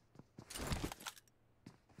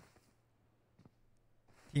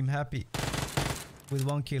 Team Happy with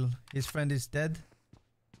 1 kill. His friend is dead.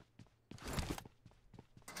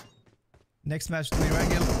 Next match, do we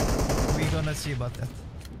wrangle? We're gonna see about that.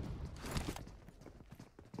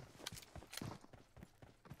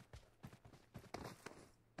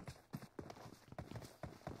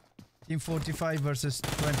 Team 45 versus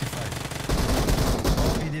 25.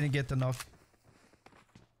 Oh, he didn't get the knock.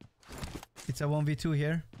 It's a 1v2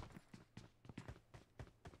 here.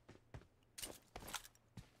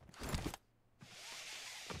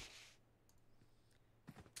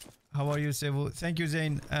 How are you, Sevou? Thank you,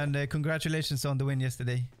 Zane, and congratulations on the win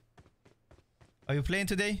yesterday. Are you playing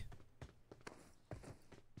today?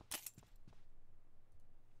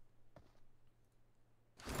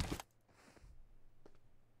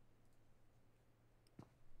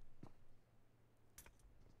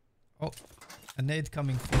 Oh, a nade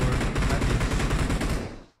coming for Matty.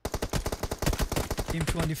 Team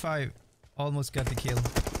 25 almost got the kill.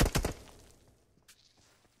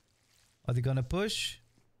 Are they gonna push?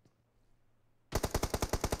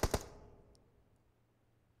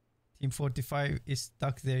 Team 45 is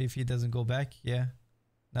stuck there if he doesn't go back. Yeah,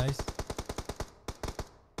 nice.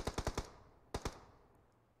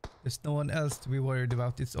 There's no one else to be worried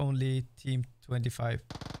about. It's only Team 25.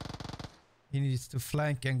 He needs to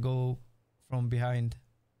flank and go from behind.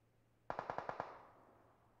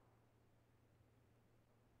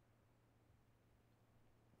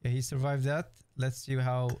 Yeah, he survived that. Let's see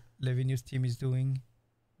how Levinho's team is doing.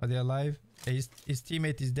 Are they alive? His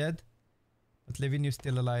teammate is dead, but Levinho is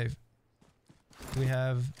still alive. We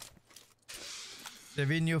have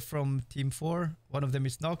Levinho from Team 4. One of them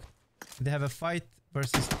is knocked. They have a fight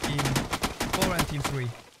versus Team 4 and Team 3.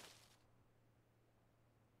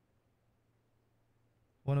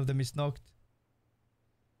 One of them is knocked.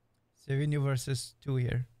 Levinho versus 2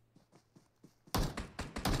 here.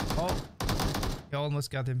 Oh, he almost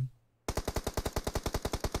got him.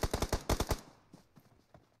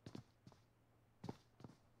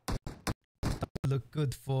 Look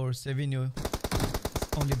good for Levinho.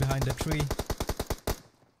 Only behind the tree.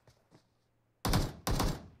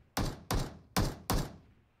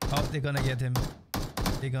 Oh, they're gonna get him.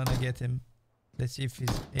 They're gonna get him. Let's see if his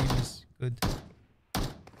aim is good.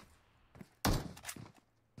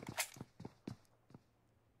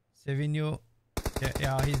 Levinho.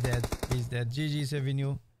 Yeah, he's dead. He's dead. GG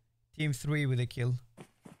Levinho. Team 3 with a kill.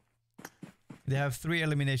 They have 3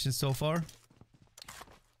 eliminations so far.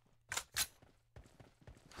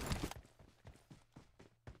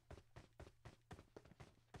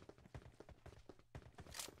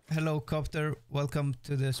 Hello Copter, welcome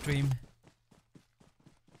to the stream.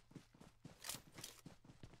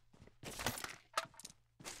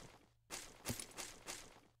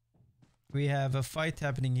 We have a fight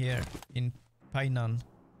happening here in Painan.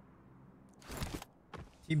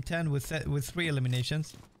 Team 10 with 3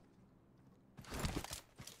 eliminations.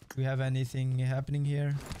 Do we have anything happening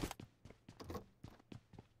here?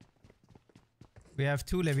 We have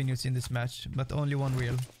 2 Levinhos in this match, but only 1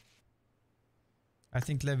 real. I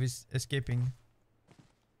think Lev is escaping.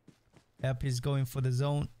 Yep, he's going for the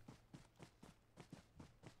zone.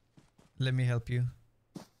 Let me help you.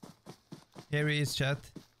 Here he is, chat.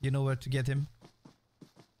 You know where to get him.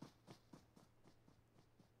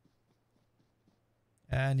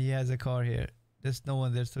 And he has a car here. There's no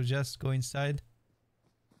one there, so just go inside.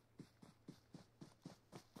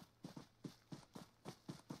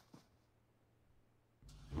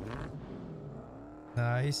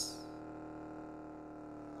 Nice.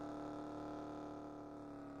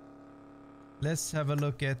 Let's have a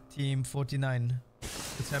look at Team 49.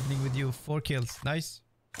 What's happening with you? 4 kills. Nice.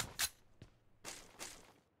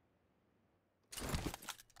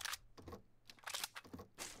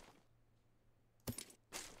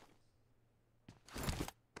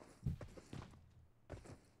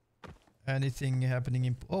 Anything happening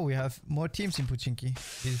in... Oh, we have more teams in Pochinki.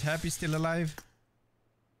 Is Happy still alive?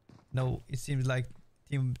 No, it seems like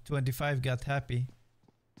Team 25 got Happy.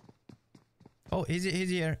 Oh, he's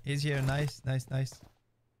here. He's here. Nice, nice, nice.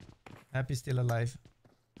 Happy still alive.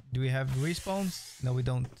 Do we have respawns? No, we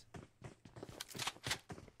don't.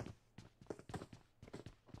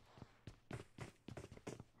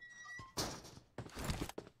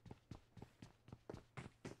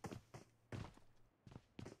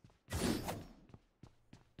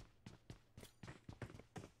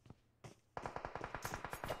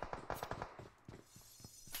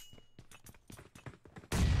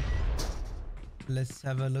 Let's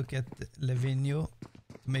have a look at Levinho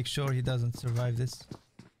to make sure he doesn't survive this.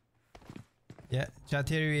 Yeah, chat,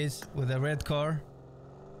 here he is with a red car.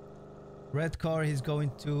 Red car, he's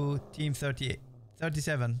going to Team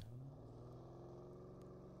 37.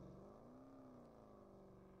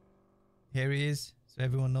 Here he is, so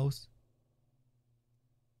everyone knows.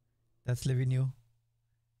 That's Levinho.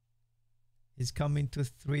 He's coming to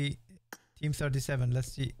Team 37.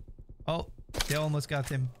 Let's see. Oh, they almost got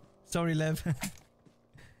him. Sorry, Lev.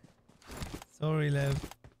 Sorry, Lev.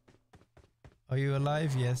 Are you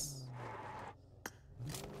alive? Yes.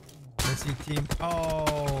 Let's see team...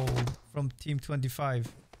 Oh! From Team 25.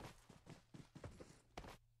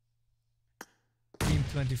 Team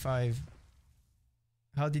 25.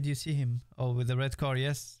 How did you see him? Oh, with the red car,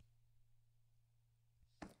 yes.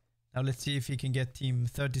 Now let's see if he can get Team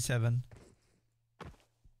 37.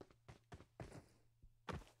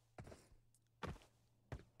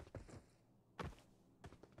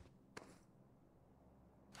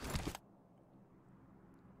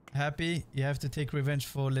 Happy, you have to take revenge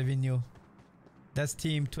for Levinho. That's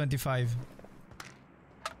Team 25.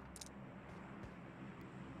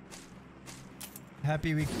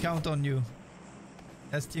 Happy, we count on you.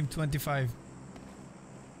 That's Team 25.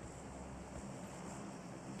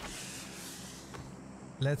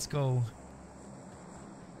 Let's go.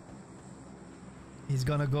 He's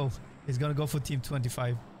gonna go. He's gonna go for Team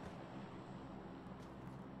 25.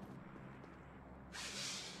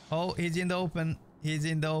 Oh, he's in the open. He's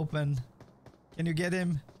in the open. Can you get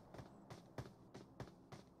him?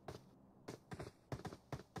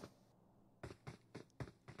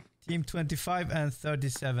 Team 25 and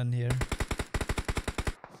 37 here.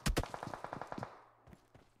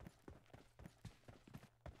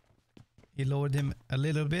 He lowered him a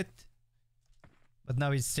little bit. But now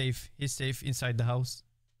he's safe. He's safe inside the house.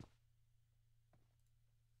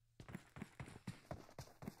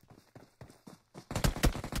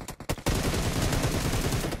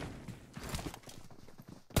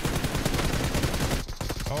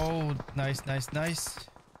 Oh, nice, nice, nice.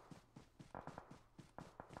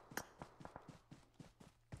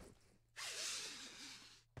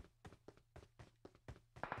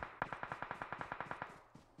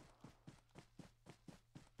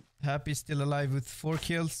 Happy still alive with 4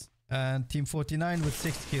 kills. And Team 49 with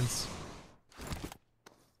 6 kills.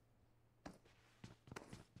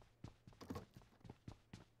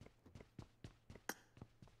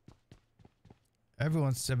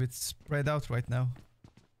 Everyone's a bit spread out right now.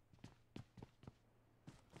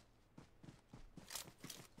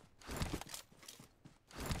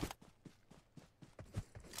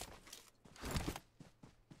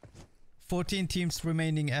 "14 teams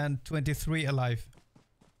remaining and 23 alive."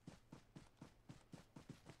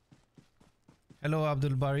 Hello,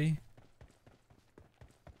 Abdul Bari.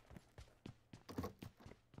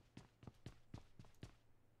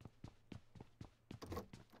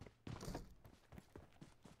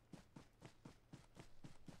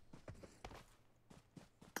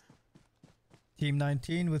 Team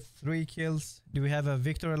 19 with 3 kills. Do we have a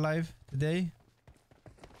Victor alive today?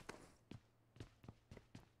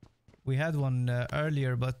 We had one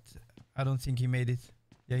earlier, but I don't think he made it.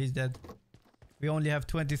 Yeah, he's dead. We only have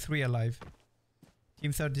 23 alive.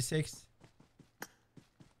 Team 36.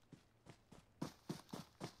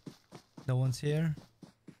 No one's here.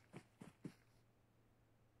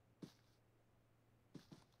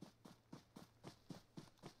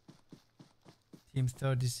 Team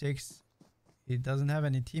 36. He doesn't have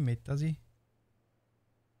any teammate, does he?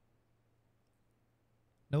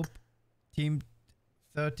 Nope. Team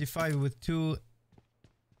 35 with two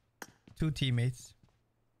teammates.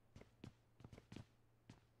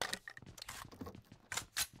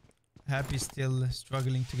 Happy still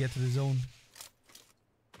struggling to get to the zone.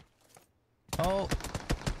 Oh.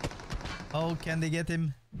 Oh, can they get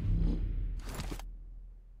him?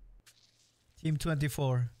 Team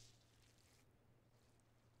 24.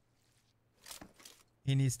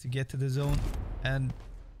 He needs to get to the zone and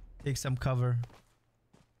take some cover.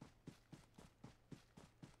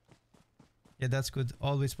 Yeah, that's good.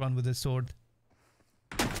 Always run with the sword.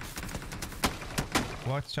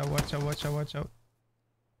 Watch out, watch out, watch out, watch out.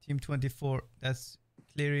 Team 24. That's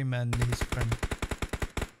Clearim and his friend.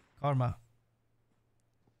 Karma.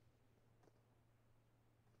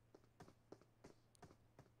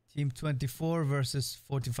 Team 24 versus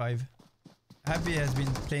 45. Happy has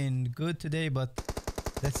been playing good today, but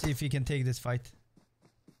let's see if he can take this fight.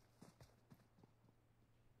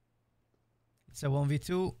 It's a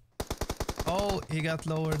 1v2. Oh, he got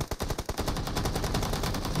lowered.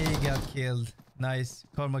 He got killed. Nice.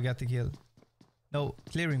 Karma got the kill. No,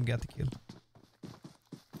 Clearim got the kill.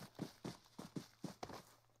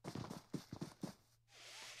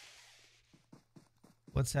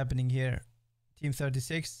 What's happening here? Team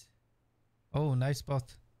 36. Oh, nice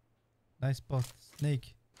spot. Nice spot.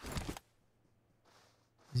 Snake.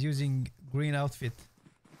 He's using green outfit.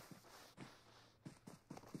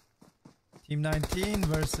 Team 19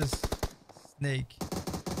 versus Snake.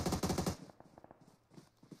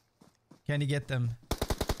 Can he get them?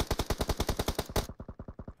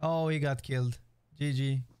 Oh, he got killed.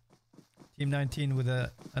 GG. Team 19 with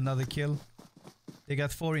another kill. They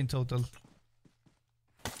got 4 in total.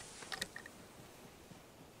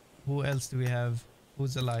 Who else do we have?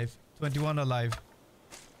 Who's alive? 21 alive.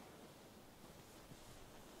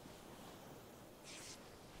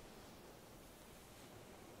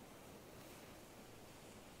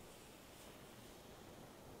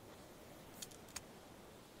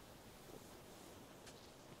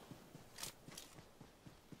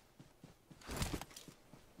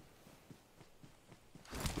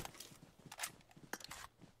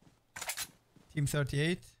 Team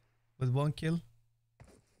 38 with 1 kill.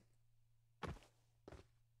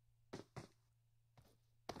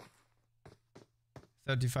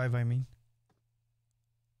 $35, I mean.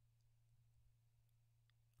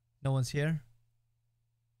 No one's here.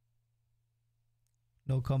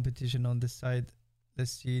 No competition on this side.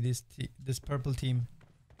 Let's see this purple team.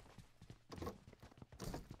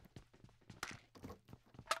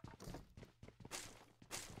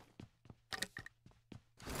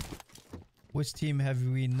 Which team have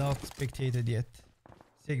we not spectated yet?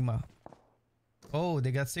 Sigma. Oh,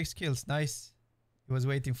 they got 6 kills. Nice. He was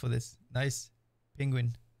waiting for this. Nice.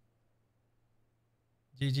 Penguin.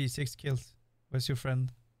 GG, 6 kills. Where's your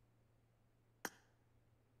friend?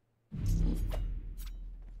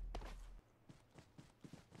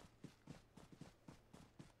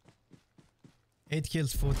 8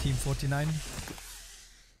 kills for team 49.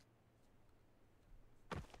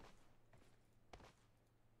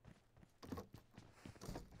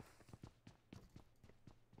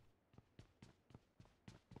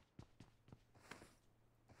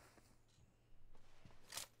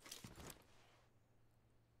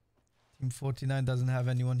 Team 49 doesn't have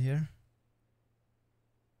anyone here.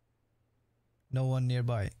 No one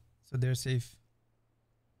nearby, so they're safe.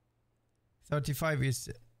 35 is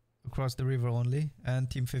across the river only, and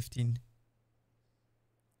team 15.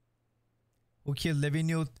 Who killed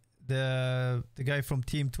Levinho? The guy from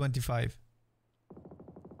team 25.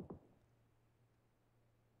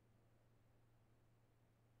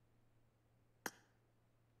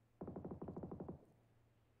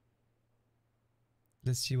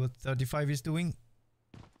 Let's see what 35 is doing.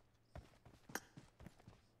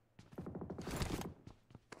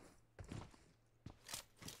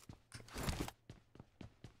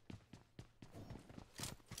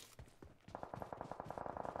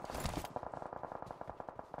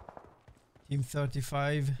 Team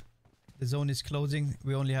 35. The zone is closing.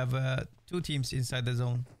 We only have 2 teams inside the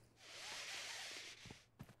zone.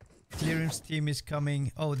 Clearance team is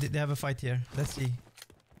coming. Oh, they have a fight here. Let's see.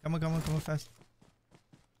 Come on, come on, come on, fast.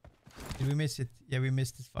 Did we miss it? Yeah, we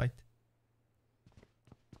missed this fight.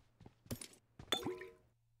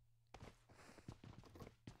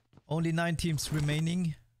 Only 9 teams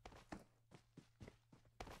remaining.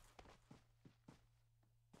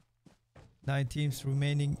 Nine teams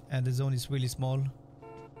remaining, and the zone is really small.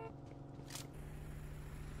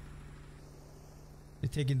 They're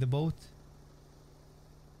taking the boat.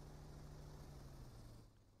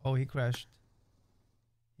 Oh, he crashed.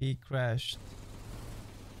 He crashed.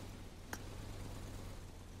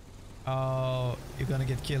 Oh, you're gonna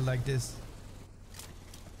get killed like this.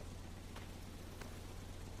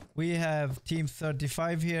 We have team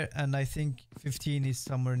 35 here, and I think 15 is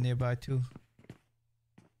somewhere nearby too.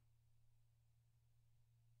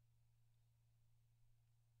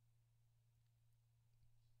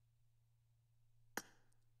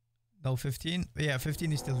 No, 15. Yeah,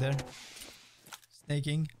 15 is still there.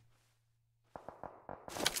 Snaking.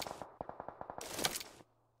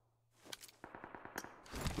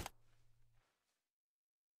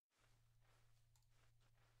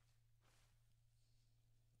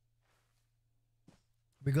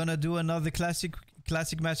 We're gonna do another classic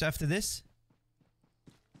match after this,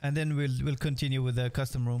 and then we'll continue with the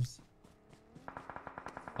custom rooms.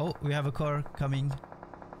 Oh, we have a car coming.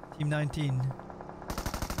 Team 19.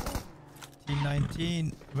 Team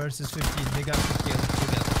 19 versus 15. They got the kill. They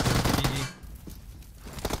got the kill. GG.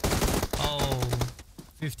 Oh,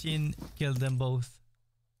 15 killed them both.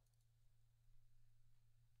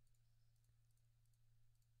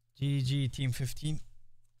 GG, team 15.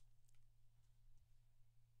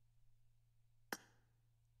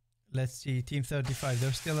 Let's see, team 35.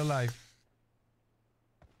 They're still alive.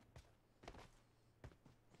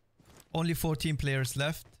 Only 14 players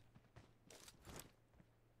left.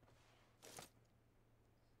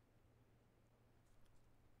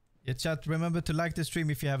 Yeah, chat, remember to like the stream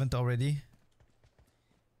if you haven't already.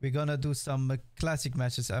 We're gonna do some classic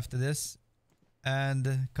matches after this,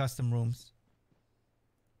 and custom rooms.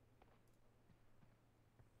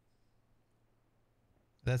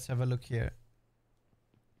 Let's have a look here.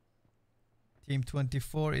 Team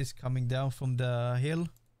 24 is coming down from the hill.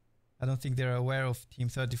 I don't think they're aware of team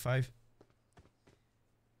 35.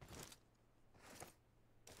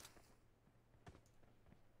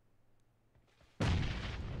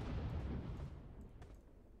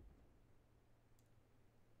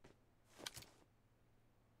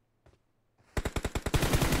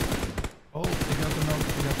 Oh, they got them out.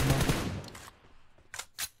 They got them out.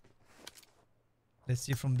 Let's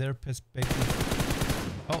see from their perspective.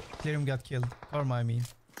 Oh, Clearum got killed. Karma, I mean.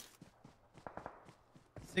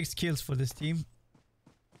 6 kills for this team.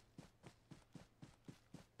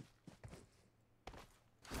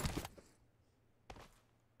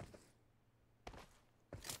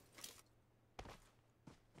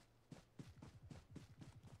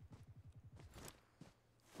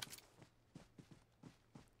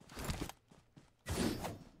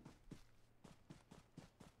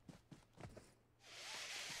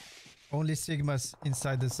 Only Sigma's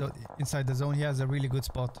inside the zone. He has a really good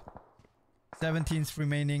spot. 17's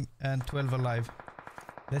remaining and 12 alive.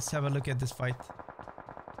 Let's have a look at this fight.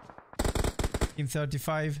 Team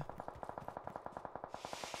 35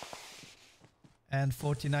 and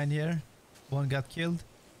 49 here. One got killed.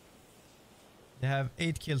 They have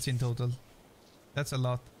 8 kills in total. That's a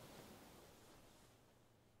lot.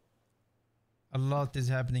 A lot is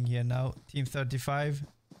happening here now. Team 35,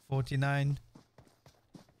 49.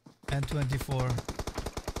 and 24.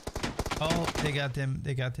 Oh, they got him.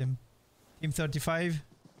 They got him. Team 35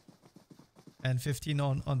 and 15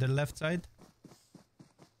 on the left side.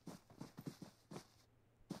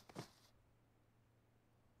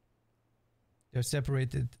 They're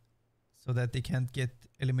separated so that they can't get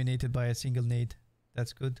eliminated by a single nade.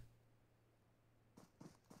 That's good.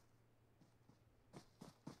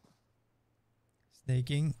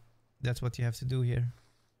 Snaking. That's what you have to do here.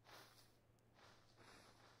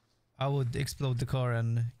 I would explode the car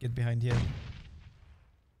and get behind here.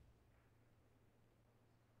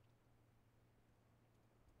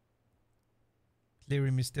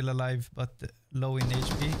 Clearim is still alive but low in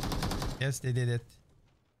HP. Yes, they did it.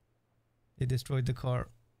 They destroyed the car.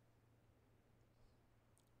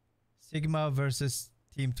 Sigma versus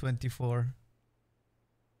Team 24.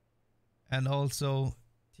 And also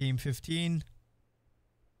Team 15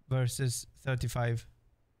 versus 35.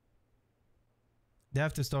 They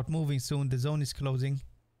have to start moving soon. The zone is closing.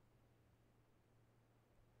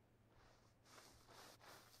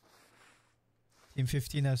 Team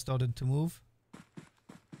 15 has started to move.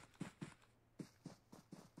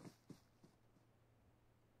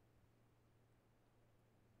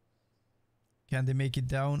 Can they make it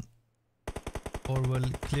down? Or will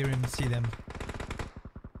Clearim see them?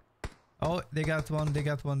 Oh, they got one, they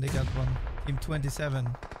got one, they got one. Team 27.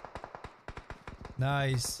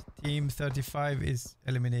 Nice. Team 35 is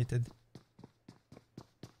eliminated.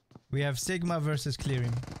 We have Sigma versus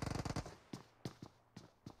Clearim.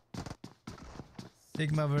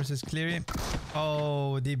 Sigma versus Clearim.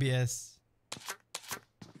 Oh, DBS.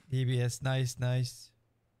 DBS, nice, nice.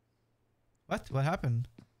 What? What happened?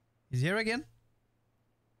 He's here again?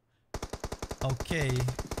 Okay,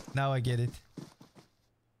 now I get it.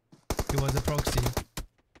 It was a proxy,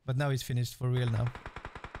 but now he's finished for real now.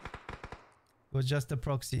 It was just a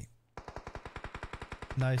proxy.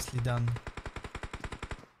 Nicely done.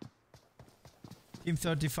 Team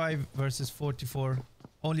 35 versus 44.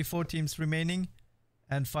 Only 4 teams remaining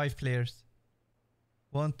and 5 players.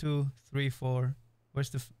 1, 2, 3, 4.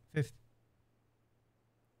 Where's the 5th?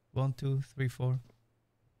 1, 2, 3, 4.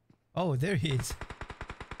 Oh, there he is.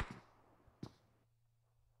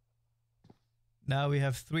 Now we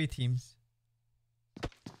have 3 teams.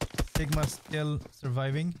 Sigma still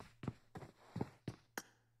surviving.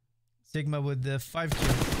 Sigma with the 5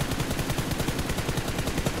 kills.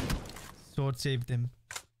 Sword saved him.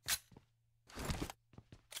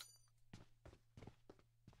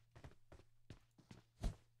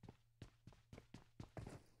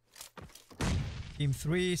 Team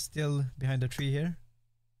 3 still behind the tree here.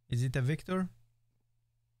 Is it a victor?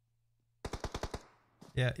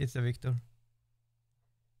 Yeah, it's a victor.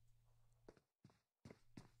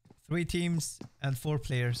 3 teams and 4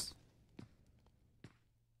 players.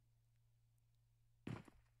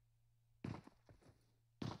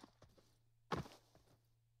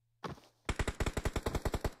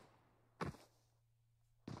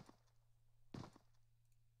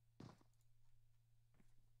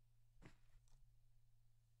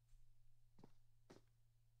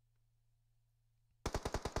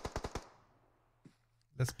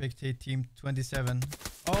 Let's spectate team 27.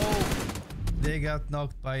 Oh! They got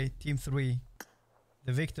knocked by team 3.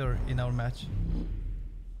 The victor in our match.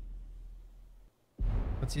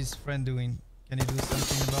 What's his friend doing? Can he do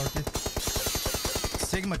something about it?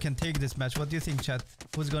 Sigma can take this match. What do you think, chat?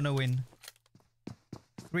 Who's gonna win?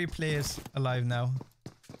 3 players alive now.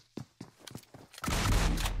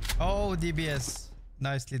 Oh, DBS.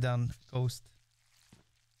 Nicely done, Ghost.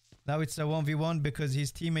 Now it's a 1v1 because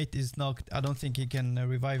his teammate is knocked. I don't think he can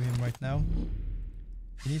revive him right now.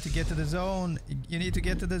 You need to get to the zone. You need to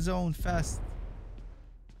get to the zone fast.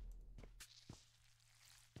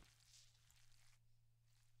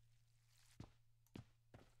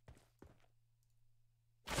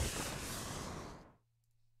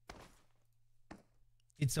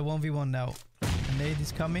 It's a 1v1 now. A nade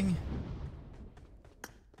is coming.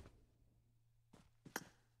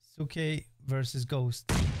 Suke versus Ghost.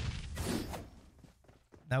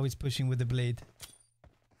 Now he's pushing with the blade.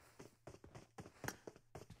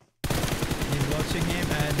 He's watching him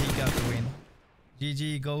and he got the win.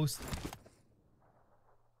 GG Ghost.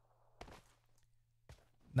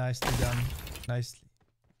 Nicely done. Nicely.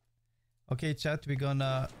 Okay, chat, we're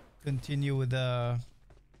gonna continue with the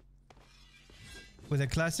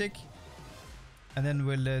classic, and then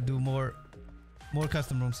we'll do more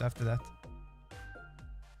custom rooms after that.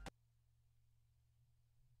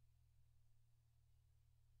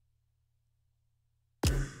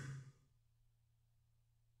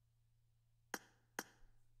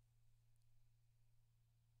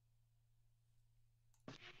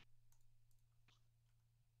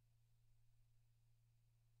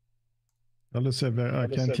 Hello, Sev. I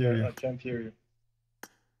can't hear you. I can't hear you.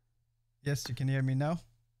 Yes, you can hear me now.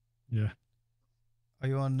 Yeah. Are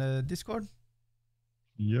you on Discord?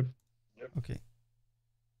 Yep. Okay.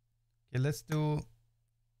 Okay, let's do.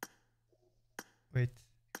 Wait.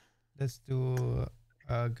 Let's do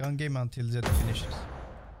a gun game until Zeta finishes.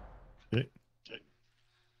 Okay.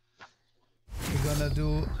 We're gonna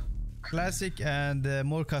do classic and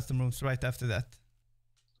more custom rooms right after that.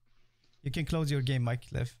 You can close your game, Mike,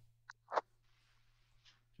 Lev.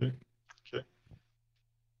 Okay.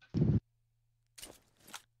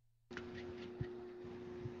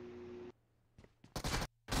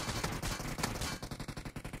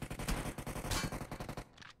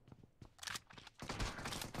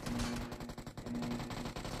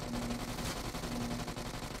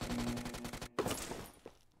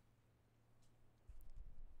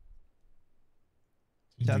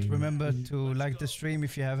 Chat, remember to like the stream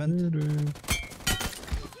if you haven't.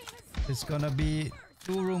 There's gonna be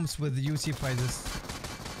 2 rooms with UC prizes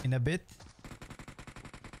in a bit.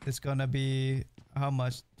 It's gonna be how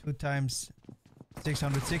much? 2 times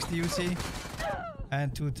 660 UC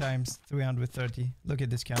and 2 times 330. Look at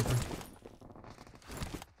this camper.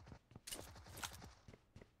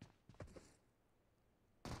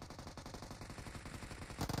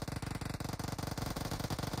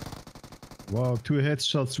 Wow, 2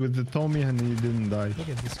 headshots with the Tommy and he didn't die. Look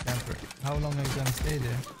at this camper. How long are you gonna stay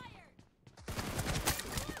there?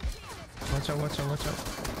 Watch out, watch out, watch out.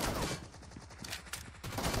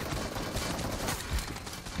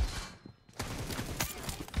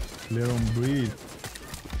 Let them breathe.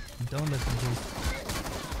 Don't let them breathe.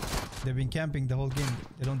 They've been camping the whole game.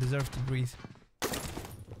 They don't deserve to breathe.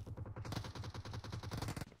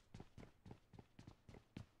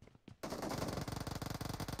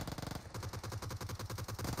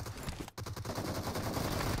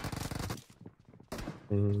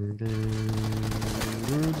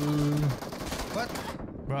 What?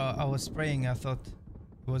 Bro, I was spraying. I thought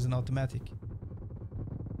it was an automatic.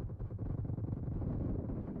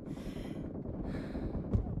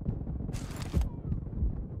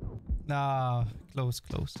 Nah, close.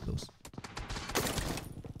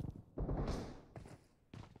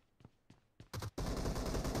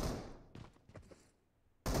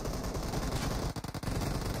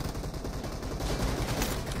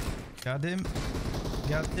 Got him.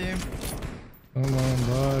 Come on,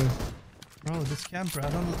 die. Bro, this camper, I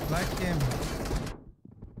don't like him.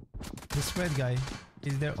 This red guy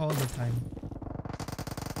is there all the time.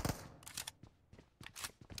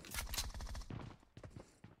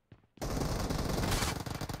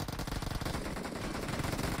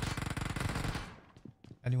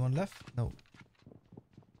 Anyone left? No.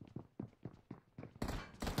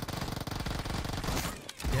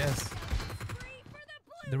 Yes.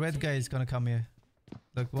 The red guy is gonna come here.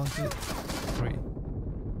 Look, 1, 2, 3.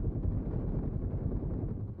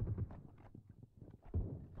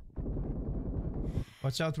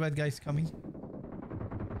 Watch out, red guy's coming.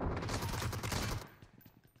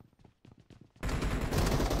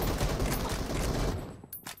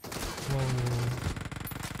 Whoa.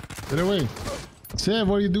 Get away. Sev,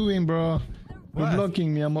 what are you doing, bro? You're What?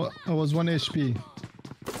 blocking me. I was 1 HP.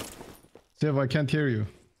 Sev, I can't hear you.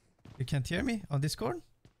 You can't hear me on Discord?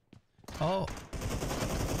 Oh.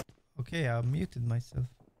 Okay, I muted myself.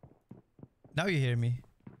 Now you hear me.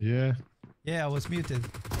 Yeah. Yeah, I was muted.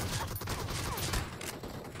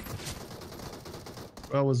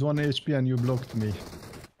 I was 1 HP and you blocked me.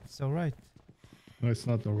 It's alright. No, it's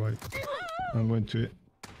not alright. I'm going to it.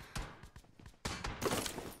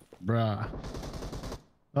 Bruh.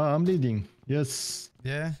 Ah, I'm leading. Yes.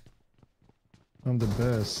 Yeah. I'm the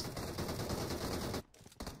best.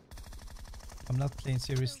 I'm not playing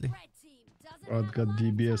seriously. I've got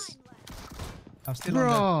DBS. I'm still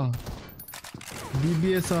on Bruh.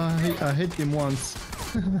 DBS, I hit him once.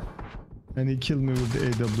 And he killed me with the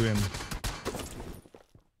AWM.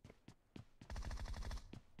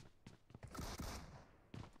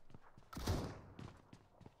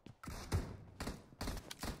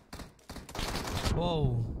 that.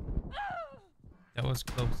 Whoa. That was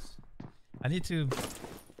close. I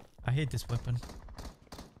hate this weapon.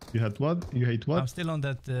 You had what? You hate what? I'm still on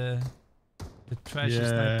that the trash yeah,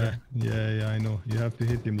 sniper. yeah, I know. You have to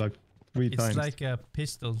hit him like 3 It's times. like a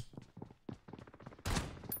pistol.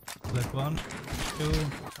 Like 1, 2,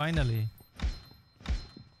 finally.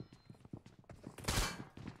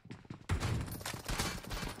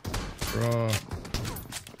 Bro.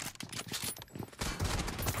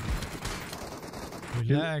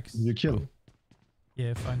 Relax. You kill.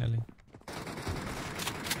 Yeah, finally.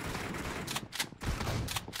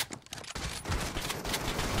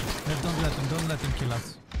 Don't let him kill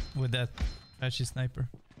us with that. Flashy sniper.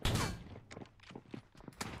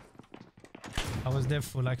 I was there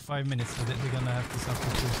for like 5 minutes, so they're gonna have to suffer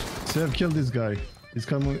too. Sev, kill this guy. He's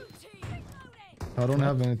coming. I don't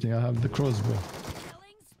have anything. I have the crossbow.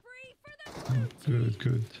 Good,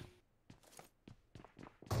 good.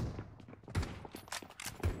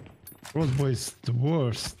 Crossbow is the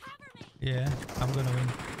worst. Yeah, I'm gonna win.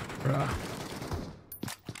 Bruh.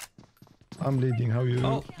 I'm leading. How you?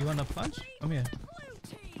 Oh, you wanna punch? Come here.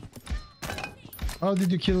 How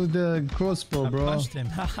did you kill the crossbow, I bro? punched him.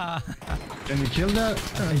 Haha. Can you kill that?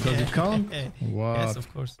 Does it count? Wow. Yes,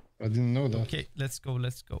 of course. I didn't know that. Okay, let's go.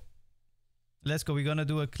 Let's go. Let's go. We're gonna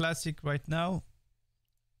do a classic right now.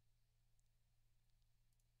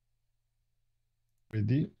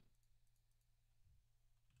 Ready?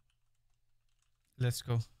 Let's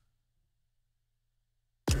go.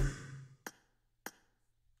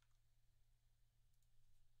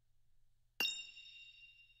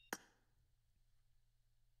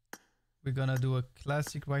 We're gonna do a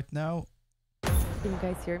classic right now. Can you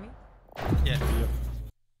guys hear me? Yeah.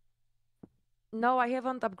 No, I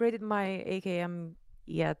haven't upgraded my AKM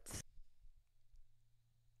yet.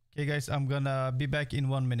 Okay, guys, I'm gonna be back in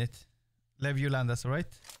 1 minute. Lev, you land us, alright?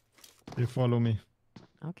 You follow me.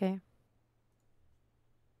 Okay.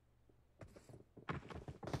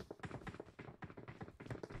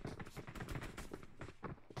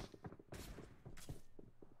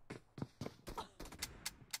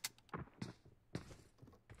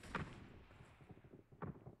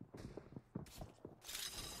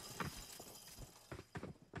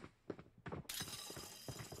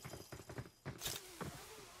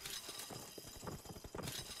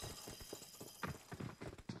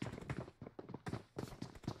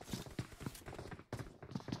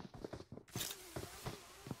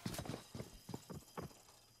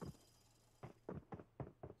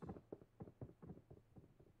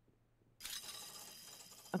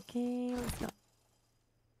 Okay, let's go.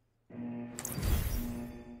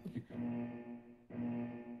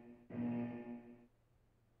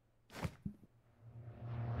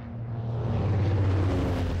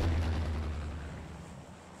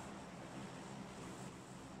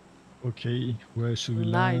 Okay, where should we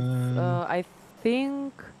Nice. land? I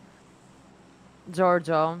think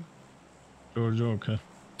Georgia. Georgia, okay.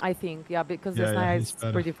 I think, yeah, because Yeah, this yeah, night it's is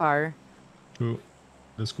better. pretty far. True.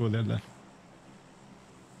 Let's go there then.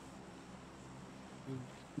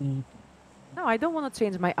 No, I don't want to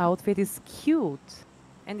change my outfit. It's cute.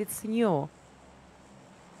 And it's new.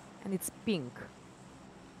 And it's pink.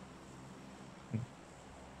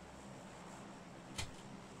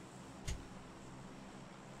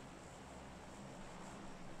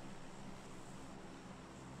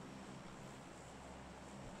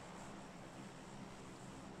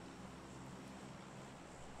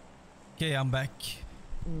 Okay, I'm back.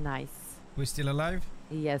 Nice. We're still alive?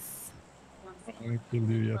 Yes. I haven't killed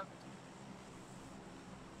you yet.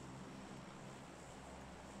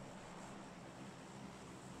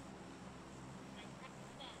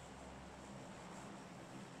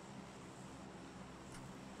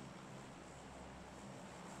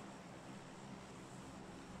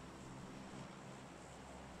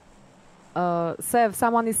 Sev,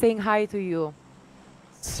 someone is saying hi to you.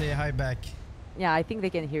 Say hi back. Yeah, I think they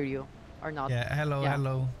can hear you. Or not. Yeah, hello, Yeah.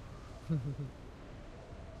 hello.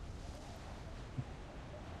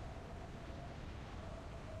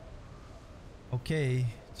 Okay,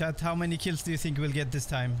 chat, how many kills do you think we'll get this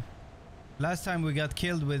time? Last time we got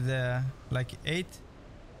killed with like 8.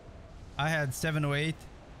 I had 7 or 8.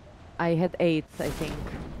 I had 8, I think.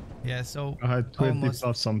 Yeah, so I had 20 almost.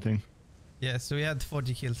 plus something. Yeah, so we had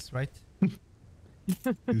 40 kills, right?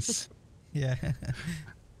 It's, Yeah. got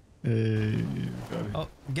it. Oh,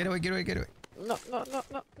 get away, get away, get away. No.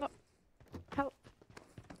 Help.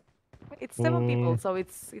 It's 7 people, Oh. so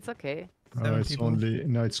it's okay. Seven It's people. only,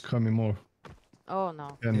 now it's coming more. Oh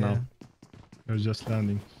no. 10 Yeah. now. They're just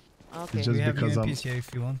landing. Okay. It's just We have because I'm, UMPs here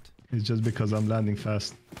if you want. it's just because I'm landing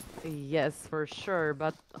fast. Yes, for sure,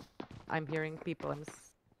 but I'm hearing people.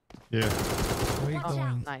 Yeah. Where are you Oh,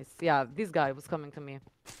 going? nice. Yeah, this guy was coming to me.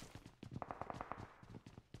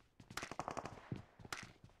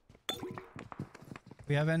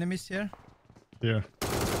 We have enemies here? Yeah.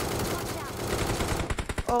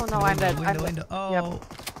 Oh no, I'm dead. I'm dead. Window. Oh, Yep.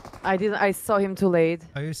 I didn't. I saw him too late.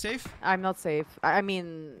 are you safe? I'm not safe. I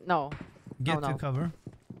mean, no. Get no. to cover.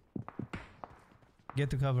 Get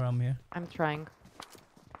to cover, I'm here. I'm trying.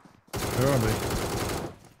 Where are they?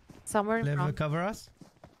 Somewhere in Level front. cover us.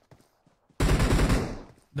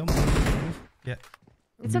 Don't move. Yeah.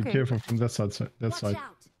 It's Be okay. careful from that side. That Watch side.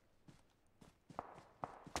 out.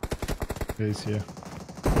 He's here.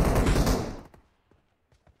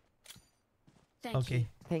 Thank Okay. you.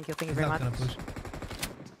 Thank you He's very not much. gonna push.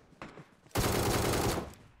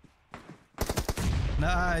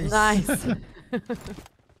 Nice. Nice.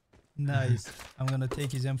 Nice. I'm gonna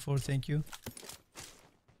take his M4. Thank you.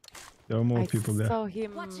 There are more I people there. saw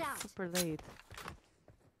him Watch out. super late.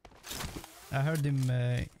 I heard him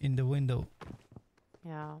in the window.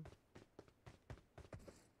 Yeah.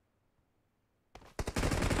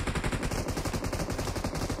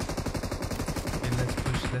 Okay, let's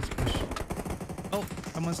push. Let's push. Oh,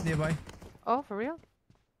 someone's nearby. Oh, for real?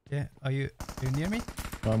 Yeah. Are you near me?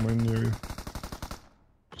 I'm in near you.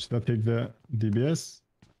 Should I take the DBS?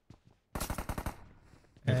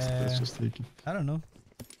 Let's just take it. I don't know.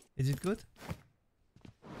 Is it good?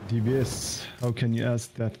 DBS. How can you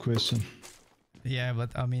ask that question? Yeah, but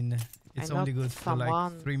I mean, it's I know only good for like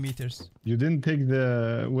someone- 3 meters. You didn't take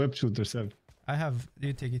the web shooter, Sev. I have.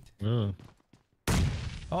 You take it. Oh.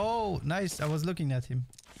 Oh, nice. I was looking at him.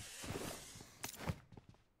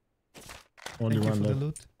 Only Thank you one for the left.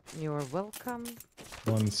 loot. You're welcome.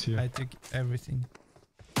 One's here. I took everything.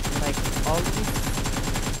 Like always.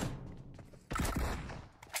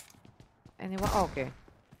 Anyone? Oh, okay.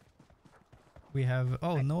 We have.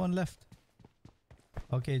 Oh, no one left.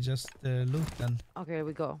 Okay, just loot then. Okay,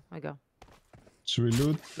 we go. I go. Should we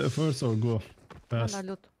loot first or go No, fast? no,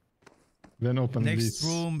 loot. Then open Next these.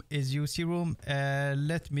 room is UC room.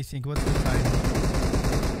 Let me think. What's the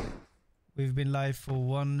time? We've been live for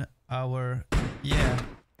 1 hour.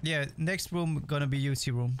 Yeah. Next room gonna be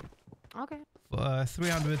UC room. Okay.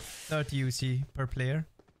 330 UC per player.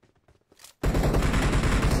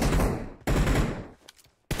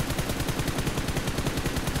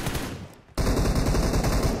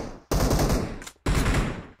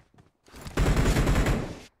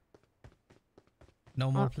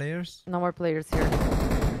 No more players. No more players here.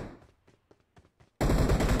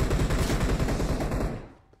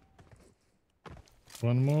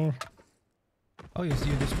 One more. Oh, you're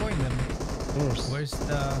destroying them. Of course.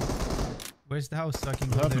 Where's the house so I can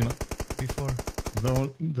What go there happened? before?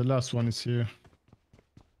 The last one is here.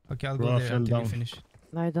 Okay, I'll Bro, go I there fell until down. you finish.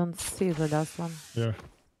 I don't see the last one. Here.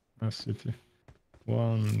 Nice city.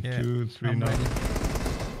 1, Yeah, 2, 3 I'm now. ready.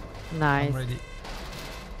 Nice. I'm ready.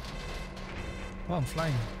 Oh, I'm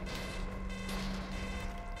flying.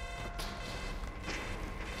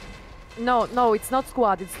 No, it's not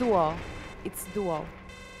squad. It's duo. It's duo.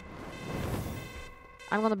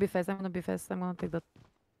 I'm gonna be fast. I'm gonna take that.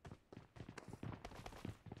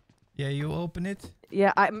 Yeah, you open it.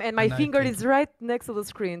 Yeah, and my And I finger take is right next to the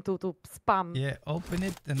screen to spam. Yeah, open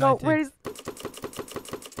it and I No, take. where is?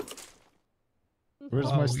 Where's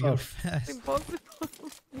Wow, my you're stuff? fast. Impossible.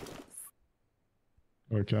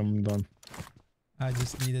 Okay, I'm done. I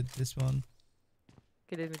just needed this one.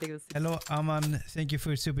 Okay, let me take this. Hello, Aman. Thank you for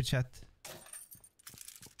your super chat.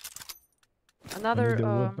 I Another. need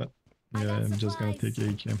a weapon. I Yeah, got I'm just gonna take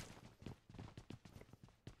supplies. AKM.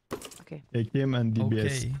 Okay. AKM and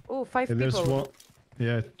DBS. Okay, Oh, 5 Okay, there's people. one.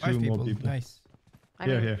 Yeah, 2 5 more people. people. Nice. I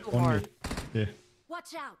Here, mean, here, 2 on more. me. Yeah.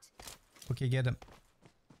 Watch out. Okay, get them.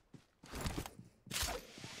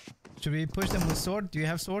 Should we push them with sword? Do you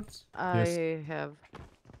have swords? I have.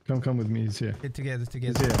 Come with me. He's here. Get together, He's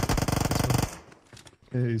together. here. Let's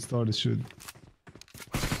go. Yeah, he started shooting.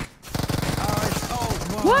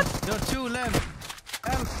 Wow. What? There are 2 left.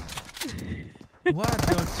 Help. What?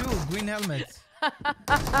 There are 2 green helmets.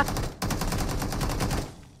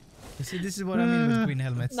 You see, this is what I mean with green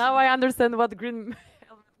helmets. Now I understand what green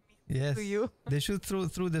helmet means Yes. to you. They shoot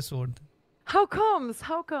through the sword. How comes?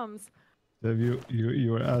 How comes? Have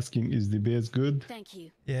you were asking, is DBS good? Thank you.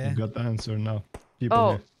 Yeah. You got the answer now. People Oh.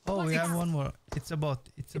 here. Oh, we have one more. It's a bot.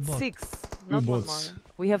 It's a It's bot. 6, not 1 more. bots.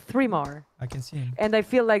 We have 3 more. I can see him. And I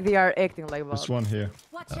feel like they are acting like There's bots. one here.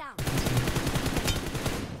 Watch Oh. out.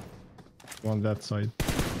 One that side.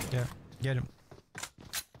 Yeah, get him.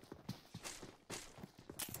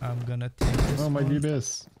 I'm gonna take this Oh, my one.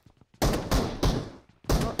 DBS.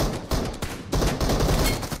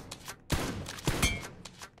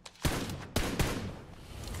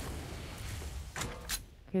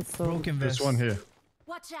 Okay, so Broken vest. There's one here.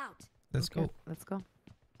 Watch out. Let's okay, go. Let's go.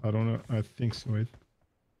 I don't know. I think so. Wait.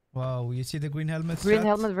 Wow, you see the green helmets? Green chat?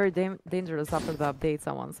 helmet very dangerous after the update.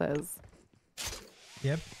 Someone says.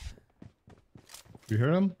 Yep. You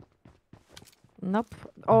hear him? Nope.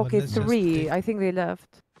 but Okay, let's just 3. take- I think they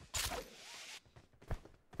left.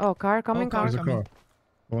 Oh, car coming, car There's a coming. car.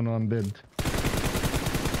 Oh no, I'm dead.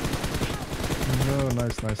 No,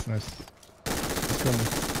 nice. He's coming.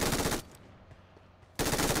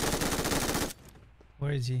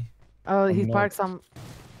 Where is he? Oh, he I'm parked not. some.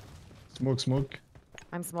 Smoke.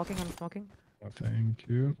 I'm smoking. Oh, thank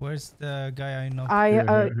you. Where's the guy I know?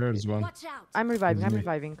 Here's one. Watch out. I'm reviving. It's I'm me.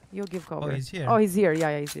 reviving. You give cover. Oh, he's here. Oh, he's here.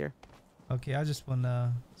 Yeah, he's here. Okay, I just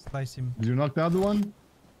wanna slice him. Did you knock the other one?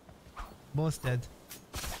 Both dead.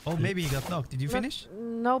 Oh, maybe he got knocked. Did you finish?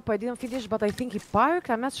 Nope, I didn't finish, but I think he parked.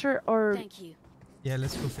 I'm not sure. Or Thank you. Yeah,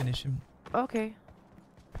 let's go finish him. okay.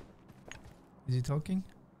 Is he talking?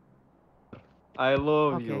 I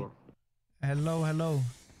love Okay. you. Hello, hello.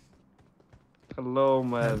 Hello,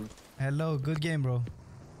 man. Hello, good game, bro.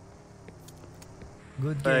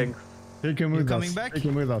 Good game. Thanks. Take him You with coming us. back? Take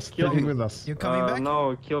him with us. Kill Take him me. with us. You coming back?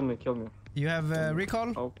 No, kill me. You have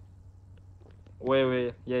recall? Oh.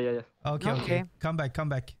 Wait. Yeah. Okay, okay. Okay. Come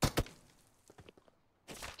back.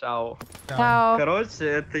 Ciao. Ciao. Короче,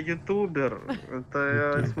 это ютубер.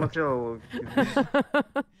 Это я смотрел.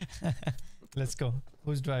 Let's go.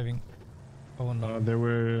 Who's driving? Oh no. They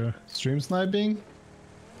were stream sniping.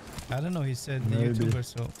 I don't know. He said the Maybe. YouTuber,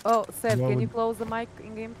 so. Oh, Seb, What can you would- close the mic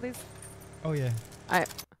in game, please? Oh yeah.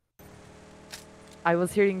 I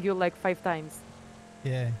was hearing you like 5 times.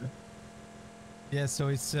 Yeah. Yeah, so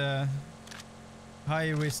it's high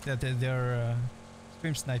risk that they're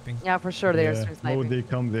stream sniping. Yeah, for sure they are stream Oh, sniping. they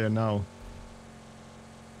come there now.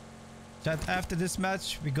 Chat, after this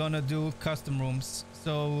match, we're gonna do custom rooms.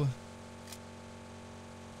 So,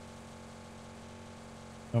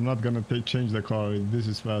 I'm not gonna change the car. This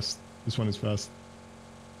is fast. This one is fast.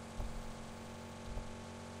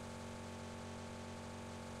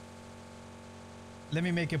 let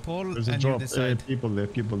me make a poll There's a and you drop. decide. People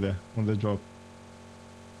there on the drop.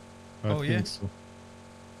 I Oh, think yeah? so.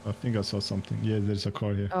 I think I saw something. Yeah, there's a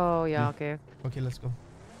car here. Oh, yeah, Yeah. okay. Okay, let's go.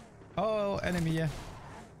 Oh, enemy, yeah.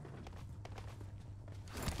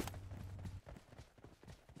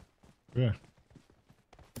 Yeah.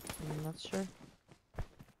 I'm not sure.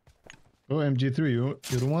 Oh, MG3, you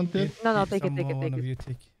don't want it? No, If take it, take it, someone take of it. you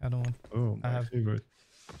take. I don't want. Oh, I my have- favorite.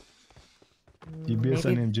 DBS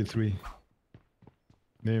Maybe, and MG3.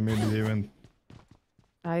 Maybe they went.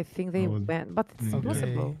 I think they Oh, went, but it's okay.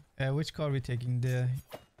 possible. Which car are we taking?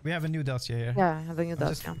 We have a new Dacia here. Yeah, the new I'm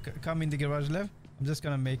does. just come in the garage, Lev. I'm just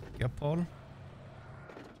gonna make a poll.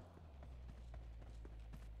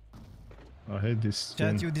 I hate this.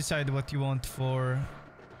 Chat, thing. you decide what you want for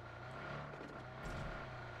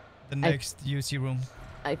the next UC room.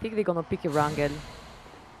 I think they're gonna pick a Rangel.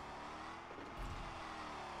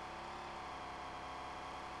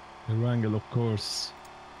 Wrangle, of course.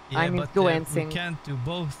 I'm but influencing. we can't do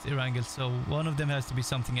both Erangel, so one of them has to be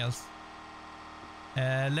something else.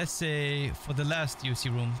 Let's say for the last UC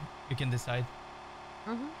room, you can decide.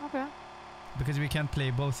 Okay. Because we can't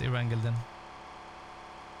play both Erangel then.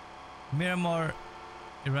 Miramar,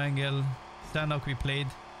 Erangel, Stanok we played.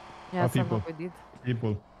 Yeah, some people. of we did.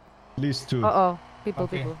 People. At least two. Oh, people,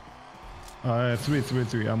 Okay. people.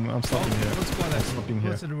 Three. I'm stopping here. Let's go I'm stopping Go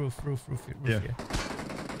here. to the roof Yeah. here.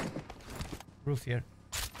 Roof here.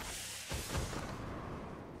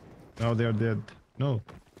 Now they are dead. No.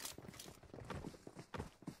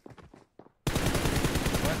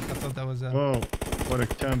 What? I thought that was a... Oh, what a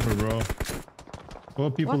camper, bro. Oh,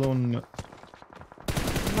 people What? on. No.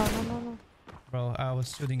 Bro, I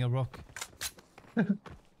was shooting a rock.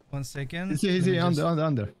 1 second. He's Let me here, just-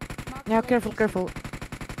 under. Yeah, careful.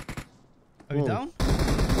 Are you Whoa. down?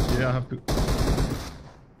 Yeah, I have to.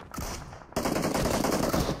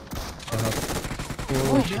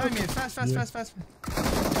 Oh, Oh, behind me! Fast! Yeah.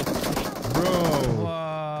 Bro! bro.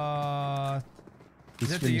 What? Is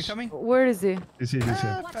that you finished. coming? Where is he? He's here.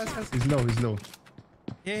 Fast! He's low.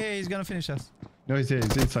 Yeah, he's gonna finish us. No, he's here.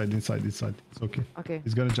 He's inside. It's okay. Okay.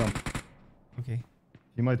 He's gonna jump. Okay.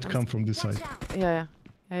 He might come from this Watch side. out.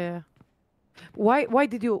 Yeah. Why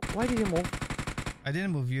did you move? I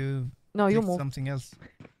didn't move you. No, you clicked moved. something else.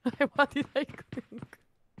 What did I think?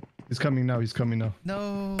 He's coming now.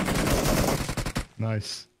 No.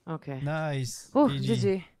 Nice. Okay. Nice. Oh, GG.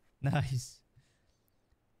 GG. Nice.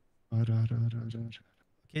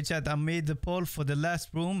 Okay, chat. I made the poll for the last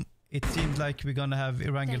room. It seems like we're gonna have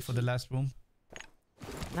Erangel Thank for the you. last room.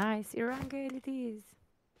 Nice, Erangel it is.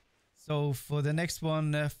 So for the next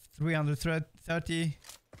one, 330,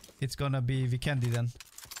 it's gonna be Vikendi then.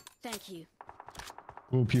 Thank you.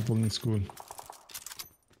 Oh, people in school.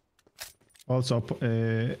 Also,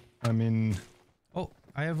 I mean, Oh,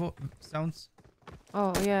 I have sounds.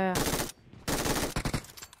 Oh, yeah.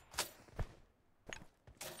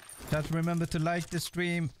 Chat, remember to like the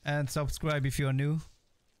stream and subscribe if you are new.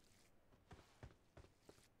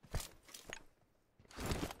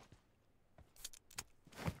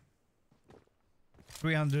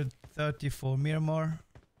 $330 for Miramar.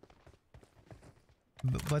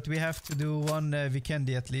 But we have to do one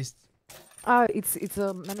Vikendi at least. It's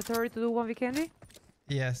mandatory to do one weekendy?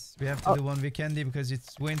 Yes, we have to Oh. do one weekendy because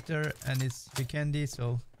it's winter and it's weekendy.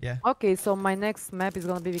 So yeah, Okay, so my next map is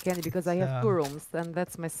gonna be weekendy because I have 2 Um, rooms, and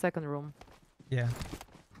that's my second room. yeah.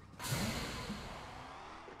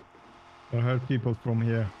 I heard people from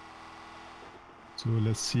here. So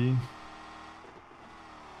let's see.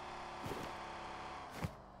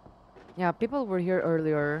 Yeah, people were here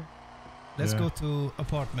earlier. Let's Yeah. go to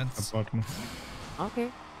apartments. Apartment. Okay.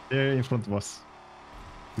 There in front of us.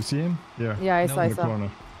 You see him? Yeah. Yeah, I No, saw, In I the saw.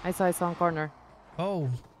 corner. I saw on corner. Oh,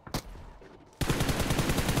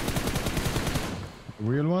 The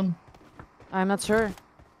real one? I'm not sure.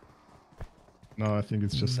 No, I think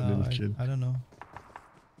it's just a no, little kid. I don't know.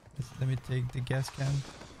 Let me take the gas can.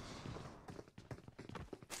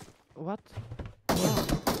 What?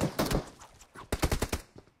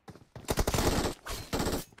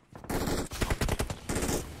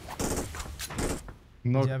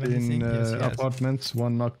 Knocked have in anything? Yes, he has. apartments.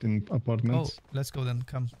 One knocked in Oh, apartments. let's go then.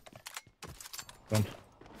 Come. Done.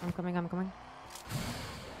 I'm coming, I'm coming.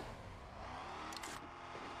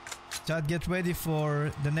 Chad, get ready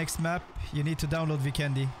for the next map. You need to download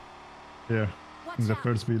Weekendy. Here, Watch in the out.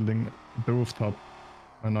 first building, the rooftop.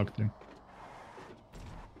 I knocked him.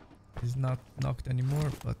 He's not knocked anymore,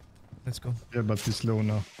 but let's go. Yeah, but he's low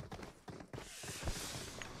now.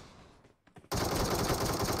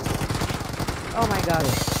 Oh my god,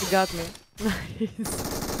 he got me.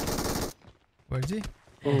 Nice. Where is he?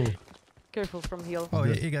 Oh, Careful from hill. Oh,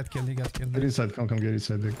 Yeah. he got killed. He got killed. get inside. Come, get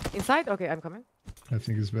inside. Vic. Inside? Okay, I'm coming. I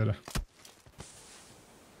think it's better.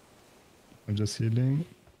 I'm just healing.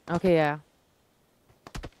 Okay, yeah.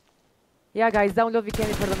 Yeah, guys, download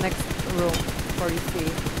Weekendy for the next room for you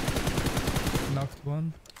see. Knocked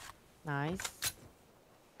one. Nice.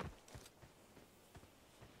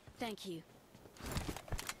 Thank you.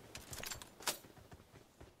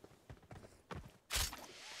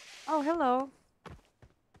 Oh, hello.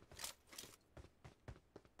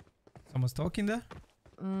 Someone's talking there?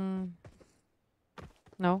 Mm.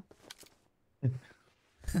 No.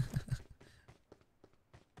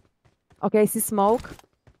 Okay, I see smoke.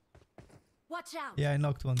 Watch out. Yeah, I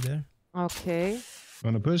knocked one there. Okay.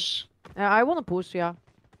 Wanna push? I want to push, yeah.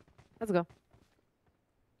 Let's go.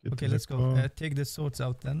 Get Okay, to the let's go. car. Take the swords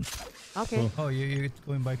out then. Okay. Oh. Oh, you're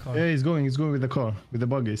going by car. Yeah, he's going with the car, with the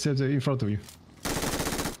buggy. He's in front of you.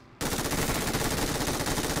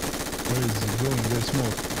 Where is he going? There's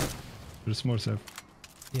smoke. There's more stuff.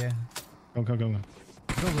 Yeah. Come. Go, go.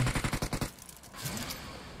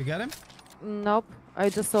 You got him? Nope. I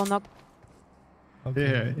just saw knock.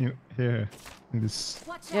 Okay. Here. In this.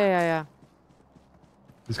 Watch out. Yeah.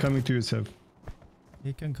 He's coming to yourself.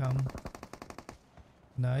 He can come.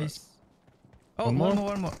 Nice. Oh, One one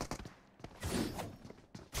more? more.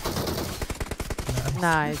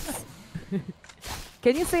 Nice.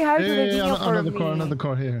 Can you say hi to Levinho for me? Another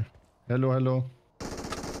car here. Hello.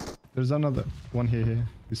 There's another one here.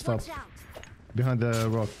 We stopped Watch out. behind the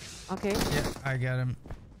rock. Okay. Yeah, I got him.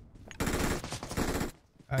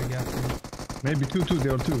 I got him. Maybe two.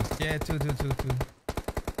 There are two. Yeah, two.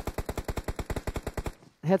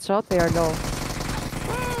 Headshot, they are low.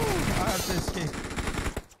 I have to escape.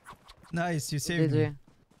 Nice, you saved me.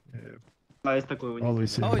 GG. А есть такой у них.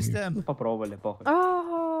 Always Oh, it's saving you. them. Попробовали, похуй.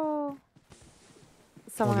 Oh.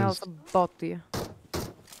 Someone Oh, else bought you.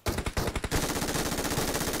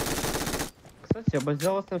 Кстати, я бы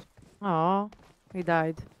сделал с ним Oh, he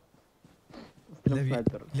died.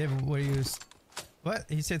 стрим-снайпер. Lev, were you... What?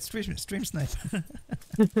 He said stream sniper.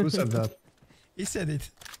 Who said that? He said it.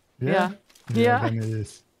 Yeah. Then it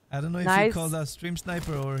is. I don't know if he Nice. called us stream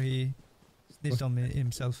sniper or he snitched on me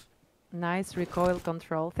himself. Nice recoil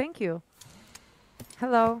control. Thank you.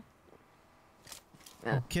 Hello.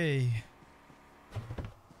 Yeah. Okay.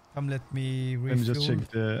 Come, let me Let me just refuel.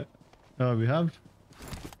 check the. We have.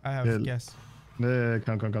 I have Yeah. gas.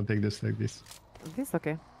 Come take this like this. This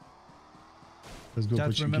okay. Let's go Just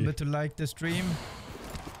pushing remember key. to like the stream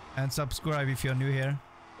and subscribe if you're new here.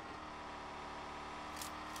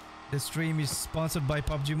 The stream is sponsored by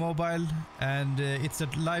PUBG Mobile and it's a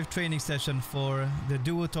live training session for the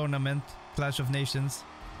duo tournament Clash of Nations.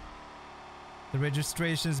 The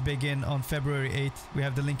registrations begin on February 8th. We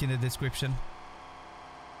have the link in the description.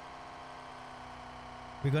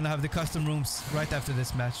 We're gonna have the custom rooms right after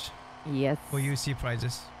this match Yes. for UC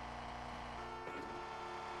prizes.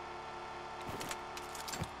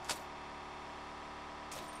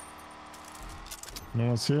 No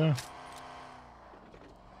one's here.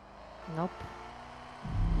 Nope.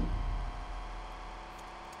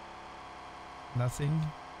 Nothing.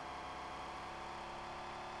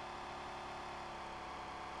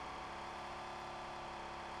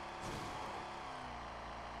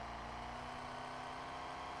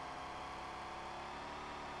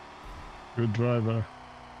 Good driver.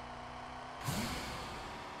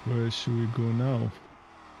 Where should we go now?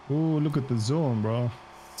 Oh, look at the zone, bro.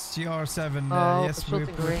 CR7, Oh, yes, we're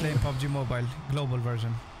shooting playing range. PUBG Mobile, global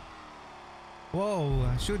version. Whoa,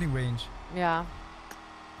 shooting range. Yeah.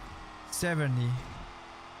 70.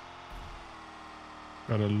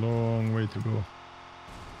 Got a long way to go.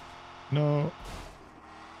 No.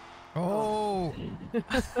 Oh!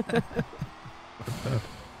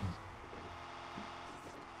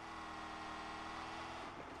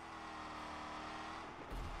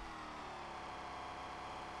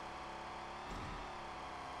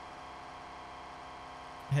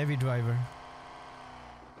 Heavy driver.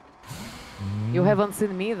 You haven't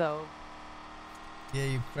seen me though. Yeah,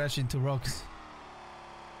 you crash into rocks.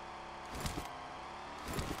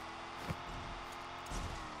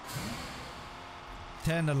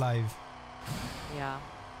 Ten alive. Yeah.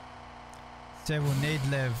 Sevou nade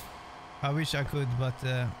lev. I wish I could, but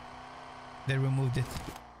they removed it.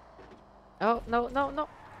 Oh, no, no, no.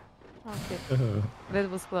 Okay. That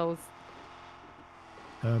was close.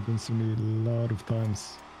 Happens to me a lot of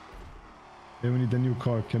times. Hey, we need a new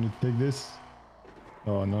car. Can you take this?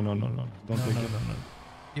 Oh, no, no, no, no. Don't No, take no, it. no, no.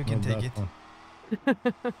 You can Not take that it.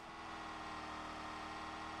 one.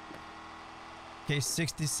 Okay,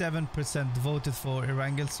 67% voted for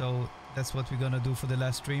Erangel, so that's what we're gonna do for the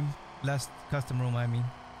last stream. Last custom room, I mean.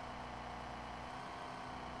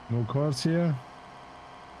 No cars here?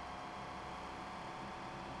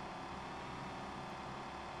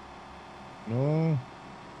 No.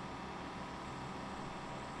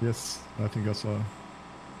 Yes, I think I saw.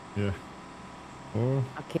 Yeah. Or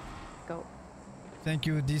Okay. Go. Thank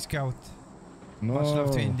you, D-Scout. no. Much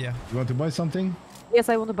love to India. You want to buy something? Yes,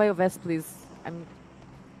 I want to buy a vest, please.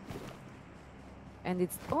 And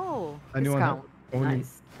it's Anyone discount. only-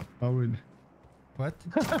 Nice. I will. What?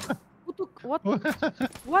 Who took what?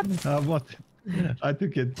 What? What? I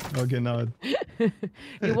took it. Okay, now.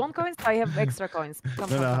 You want coins? I have extra coins. Come,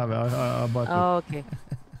 No, come, no, I come. have it. I bought Oh, okay. it.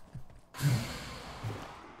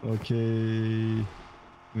 Okay.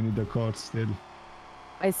 We need the card still.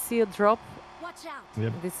 I see a drop Watch out.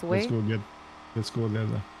 Yep. this Let's way. go get. Let's go there.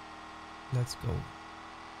 Let's go.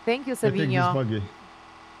 Thank you, I take this Sevigno. buggy.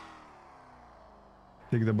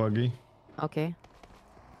 Take the buggy. Okay.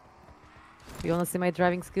 You wanna see my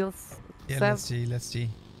driving skills? Yeah, Sev? let's see, let's see.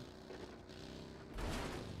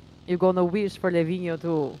 You're gonna wish for Levinho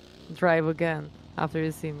to drive again after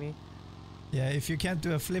you see me. Yeah, if you can't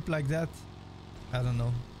do a flip like that, I don't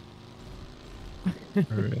know.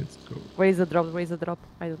 Alright, let's go. Where is the drop? Where is the drop?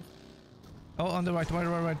 I don't. Oh, on the right.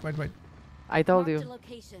 I told Marked you. a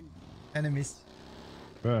location. Enemies.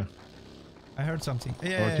 Where? I heard something.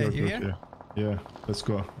 Yeah, Okay, you okay, hear? okay. Yeah, let's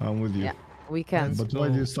go. I'm with you. Yeah, we can. Let's But why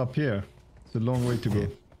do go. you stop here? It's a long way to go.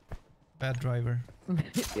 Bad driver.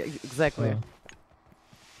 Yeah, exactly.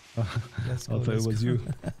 Let's go. I thought it let's was go. you.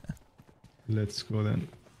 Let's go then.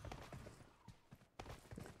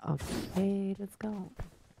 Okay, let's go.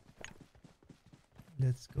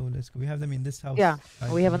 Let's go. We have them in this house. Yeah,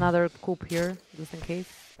 I we have believe. another coupe here, just in case.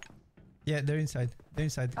 Yeah, they're inside.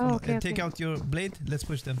 Oh, Come on, okay, take okay. out your blade. Let's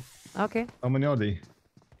push them. Okay. How many are they?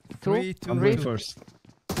 Two. Three, two, I'm Three. going first.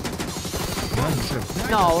 Nice, yeah.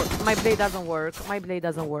 No, my blade doesn't work. My blade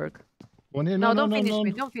doesn't work. One here? No, No, don't finish no.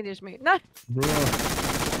 me. Don't finish me. No. Bro,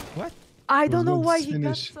 What? I Was don't know going to why he got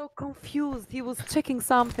finish. so confused. He was checking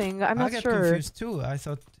something. I'm I not got sure. confused too. I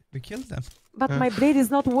thought we killed them. But my blade is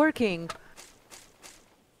not working.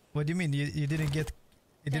 What do you mean? You didn't get?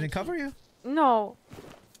 It didn't Thank you. cover you? No.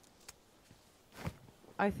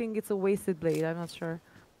 I think it's a wasted blade. I'm not sure.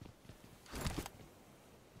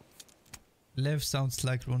 Lev sounds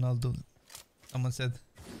like Ronaldo. Someone said.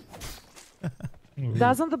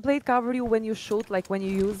 Doesn't the blade cover you when you shoot, like when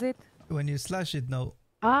you use it? When you slash it, no.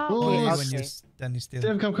 Ah, Oh, okay. Only yes. when you okay. stand still.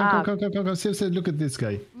 Sam, come. Sam, look at this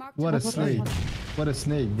guy. Marked What a location. snake. What a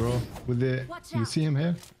snake, bro. With the, Watch you out. see him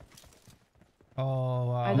here? Oh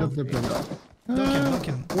wow. I don't- Look. Don't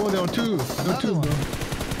kill him. Oh, there are two. There are Another two, one. bro.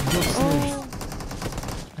 Both snakes. Oh,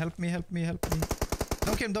 Help me.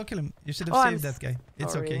 Don't kill him. You should have Oh, I'm saved that guy.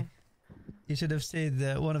 It's sorry. okay. You should have saved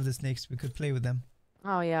one of the snakes. We could play with them.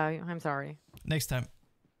 oh yeah, I'm sorry. Next time.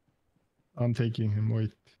 I'm taking him,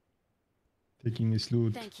 wait. Taking his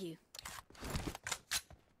loot. Thank you.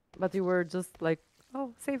 But you were just like,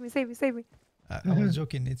 oh, save me, save me, save me. I was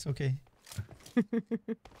joking. It's okay.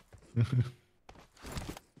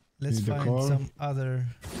 Let's Need the find car. some other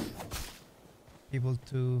people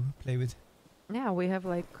to play with. Yeah, we have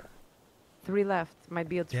like 3 left. Might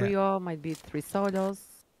be a Yeah. trio, might be 3 solos.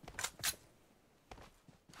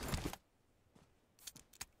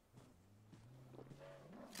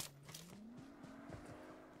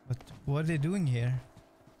 What What are they doing here?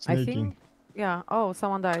 I Snaking. think. Yeah. Oh,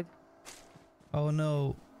 someone died. Oh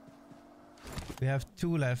no. We have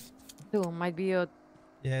 2 left. Two. Might be a.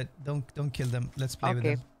 Yeah, don't kill them. Let's play with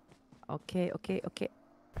Okay. them. Okay. Okay. Okay.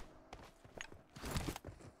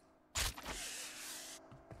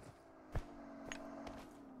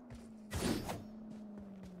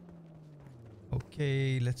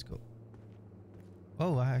 Okay, let's go.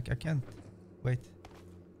 Oh, I can't. Wait.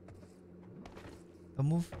 Don't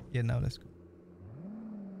move. Yeah, now let's go.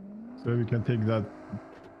 So we can take that.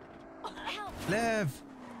 Lev!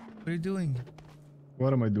 What are you doing?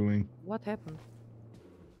 What am I doing? What happened?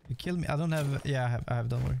 You killed me. I don't have. Yeah, I have.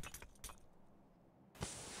 Don't worry.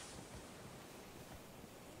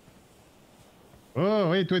 Oh,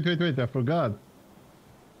 wait. I forgot.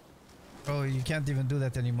 Oh, you can't even do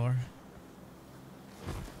that anymore.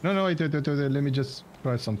 No, wait. Let me just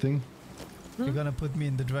try something. You're gonna put me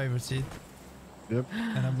in the driver's seat. Yep.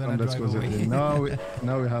 And I'm gonna Let's drive go away. Zed. Now we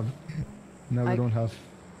have. Now we I- don't have.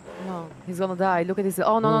 No, he's gonna die. Look at this.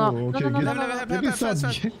 Oh no, no, Oh, no, okay, no, no, good. no, Lev, no, Lev, no. Lev, Maybe fast,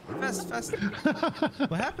 it's fast.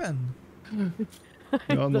 What happened?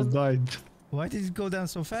 You almost died. Why did it go down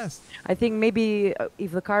so fast? I think maybe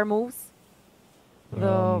if the car moves,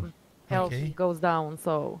 the health Okay. goes down,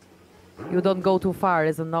 so you don't go too far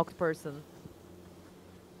as a knocked person.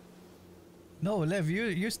 No, Lev,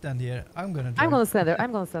 you stand here. I'm gonna drive. I'm gonna stand there.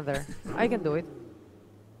 I'm gonna stand there. I can do it.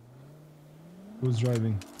 Who's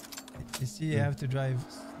driving? You see, I have to drive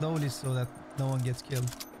slowly so that no one gets killed.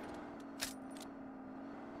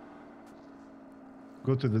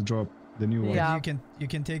 Go to the drop, the new one. Yeah. You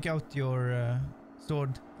can take out your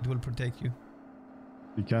sword. It will protect you.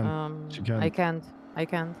 You can. She can. I can't. I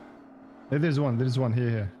can't. Hey, there's one.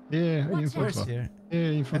 Here. Yeah, in Watch front Where's of her. here?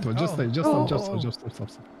 Yeah, in front of her. Just Oh. stay. Just Oh, stop. oh, oh. Just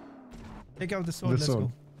stop. Take out the sword. The Let's sword.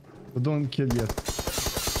 go. But don't kill yet.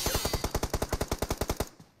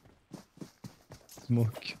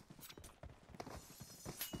 Smoke.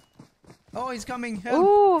 Oh, he's coming. Help!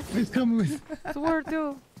 Ooh, He's coming with. sword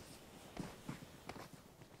too.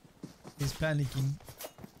 He's panicking.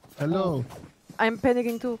 Hello. I'm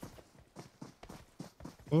panicking too.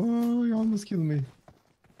 Oh, you almost killed me.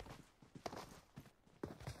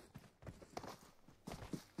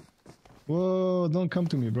 Whoa, don't come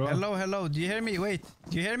to me, bro. Hello. Do you hear me? Wait.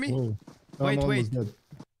 Do you hear me? Whoa. Wait, I'm wait. almost dead.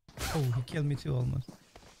 Oh, he killed me too almost.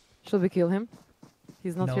 Should we kill him?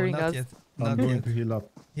 He's not no, hearing not us. yet. I'm Not going yet. to heal up.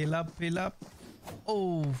 Heal up.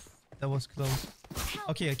 Oh, that was close.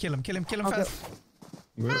 Okay, kill him Okay. fast.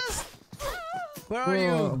 Where? Where are you?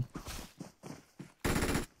 Whoa.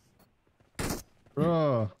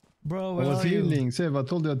 Bro, Bro, I where was are you? healing. Sev, I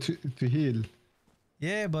told you to heal.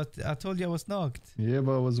 Yeah, but I told you I was knocked. Yeah,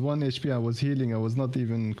 but I was 1 HP. I was healing. I was not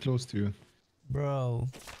even close to you. Bro,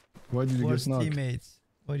 Why did you worst get knocked? teammates.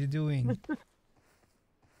 What are you doing?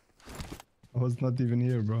 I was not even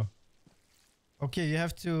here, bro. Okay, you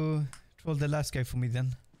have to troll the last guy for me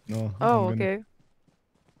then. No. Oh, I'm gonna- okay.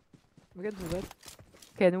 We can do that.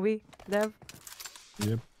 Can we, Dev?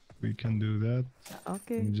 Yep, we can do that.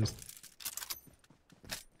 Okay. Let me just.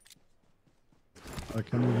 I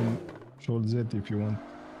can even troll Z if you want.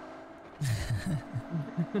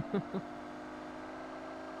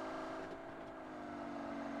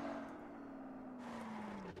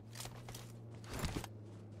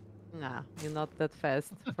 Nah, you're not that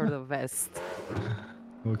fast for the vest.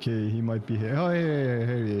 Okay, he might be here. Oh, yeah,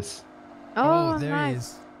 here he is. Oh, there nice. he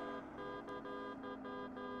is.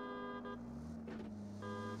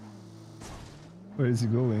 Where is he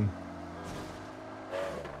going?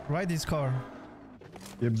 Ride his car.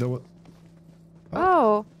 Yep, that was.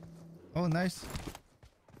 Oh, Oh, nice.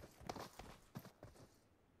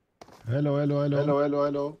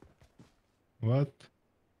 Hello. What?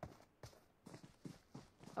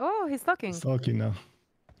 oh, he's talking. He's talking now.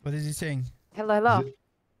 What is he saying? Hello, hello. Is it-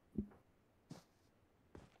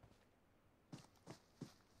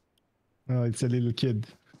 Oh, it's a little kid.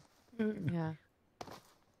 Yeah.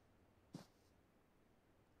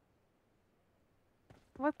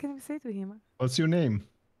 What can we say to him? What's your name?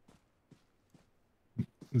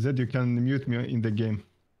 Zed, you can mute me in the game.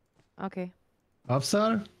 Okay.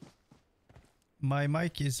 Afsar? My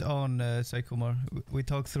mic is on, Psychomar. We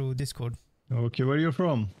talk through Discord. Okay, where are you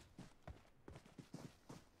from?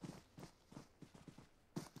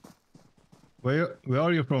 Where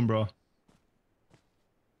are you from, bro?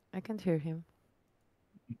 I can't hear him.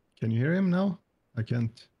 Can you hear him now? I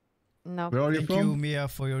can't. No. Where are you Thank from? you, Mia,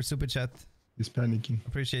 for your super chat. He's panicking.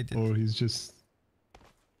 Appreciate it. Or he's just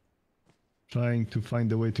trying to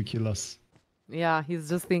find a way to kill us. Yeah, he's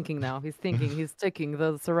just thinking now. He's thinking. He's checking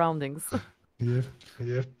the surroundings.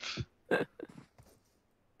 Yep.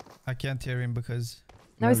 I can't hear him because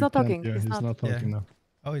No, he's we not can't talking. hear. He's He's not. not talking now.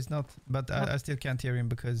 Oh, he's not. But I still can't hear him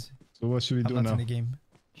because So what should we I'm do not now? in the game.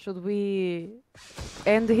 Should we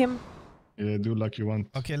end him? Yeah, do like you want.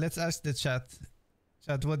 Okay, let's ask the chat.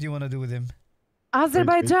 Chat, what do you want to do with him?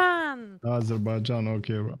 Azerbaijan! Azerbaijan,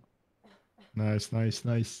 okay, bro. Nice, nice,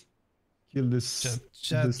 nice. Kill this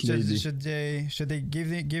Chat, this lady. should they give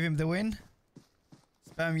him the win?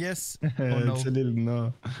 Spam yes or no? It's a little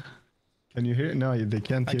no. Can you hear? No, they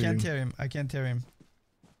can't I hear can't him. hear him. I can't hear him.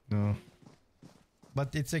 No.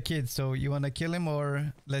 But it's a kid, so you wanna kill him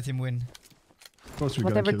or let him win? Of course we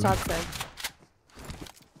Whatever gotta kill chat him. says.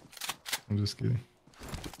 I'm just kidding.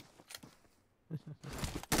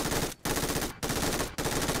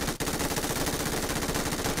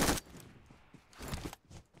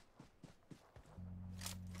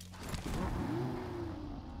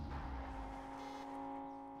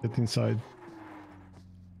 Get inside.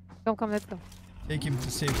 Come, let's go. Take him to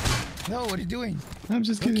safety. No, what are you doing? I'm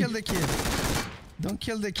just Don't kidding. kill the kid. Don't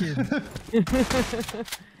kill the kid.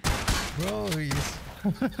 Bro, he's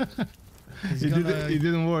It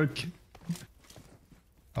didn't work.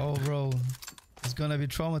 Oh, bro. He's gonna be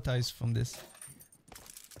traumatized from this.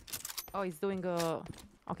 Oh, he's doing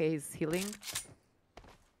okay, he's healing.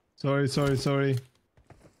 Sorry.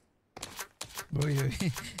 Bro, you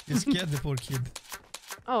scared the poor kid.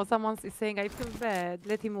 Oh, someone is saying I feel bad.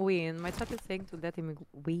 Let him win. My chat is saying to let him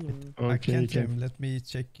win. I Okay, can't hear okay. him. Let me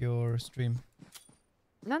check your stream.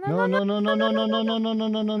 No. No.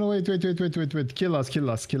 Wait. Kill us.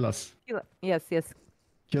 Yes.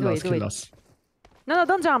 Kill Do us, it, do kill it. us. No,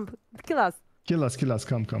 don't jump. Kill us. Kill us,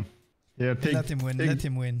 come. Here, Let him win. Let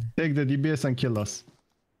him win. take the DBS and kill us.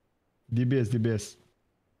 DBS.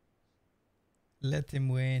 Let him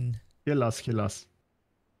win. Kill us.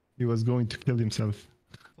 He was going to kill himself.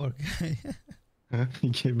 Poor guy. He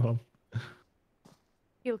gave up.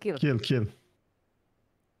 Kill. Kill.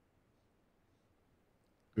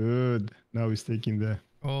 Good. Now he's taking the...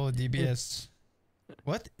 Oh, DBS.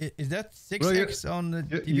 What? Is that Bro, 6x on the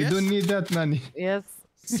DBS? you don't need that money. Yes.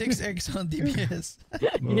 6x on DBS.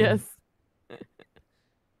 No. Yes.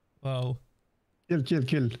 Wow.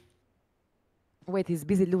 Kill. Wait, he's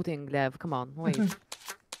busy looting, Lev. Come on, wait.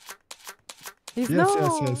 He's Yes.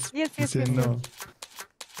 no. He Yes. said no.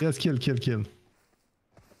 Yes, kill.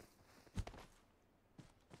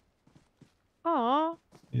 Aw.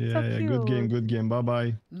 Yeah, good game.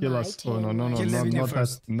 Bye. Kill My us. Oh, no, Kill Levinho not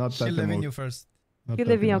first. that Kill emote. Levinho first. Not Kill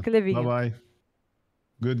that Levinho, emote. kill Levinho. Bye.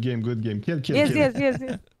 Good game. Kill.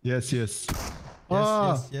 Yes. Yes.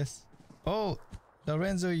 Ah, Yes. Oh,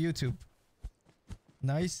 Lorenzo YouTube.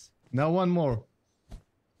 Nice. now one more.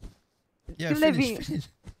 Yeah, Kill finish.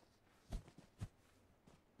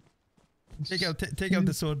 Take out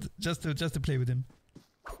the sword just to play with him.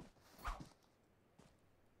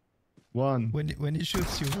 One. When he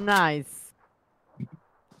shoots you. Nice.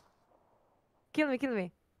 Kill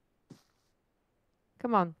me.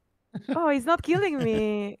 Come on. Oh, he's not killing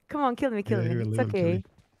me. Come on, kill me. Yeah, he will, It's he will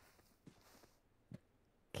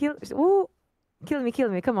kill okay. Ooh. Kill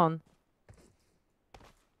me. Come on.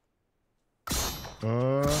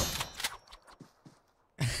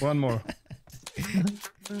 One more.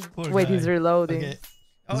 Poor Wait, guy. he's reloading. Okay.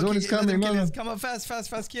 Zone is let him coming, kill no. us. Come on,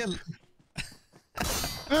 fast, kill.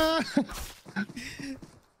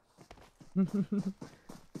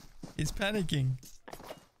 He's panicking.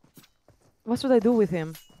 What should I do with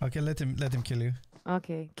him? Okay, let him kill you.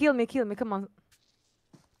 Okay. Kill me. Come on.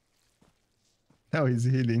 Now he's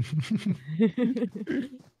healing.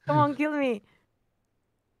 Come on, kill me.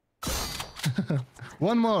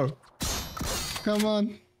 One more. Come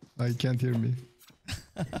on. Oh, he can't hear me.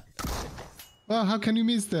 Wow, how can you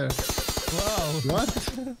miss there? Wow.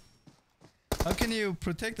 What? How can you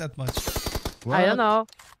protect that much? I don't know.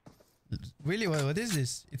 Really? What is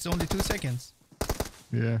this? It's only 2 seconds.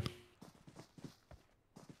 Yeah.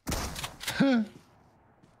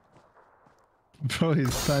 Bro, he's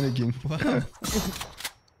panicking.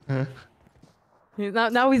 Wow.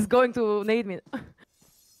 Now he's going to nade me.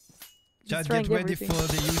 Chad, Destroying get ready everything. for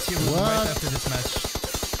the UC room What? right after this match.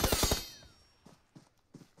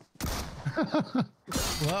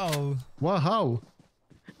 Wow. Wow, how?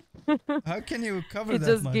 How can you cover He that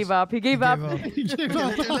just much? gave up. He gave up. He gave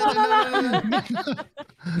Okay, up.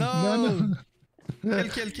 No. No.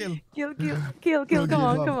 Kill. Kill. No, Come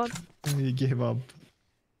on, give come up. on. He gave up.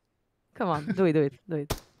 Come on. Do it.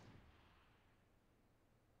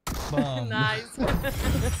 Bomb. Nice.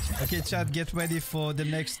 Okay, Chad, get ready for the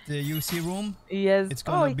next UC room. Yes. It's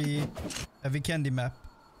gonna be a Vikendi map.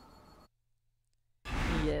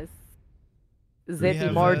 Yes. We Zep have,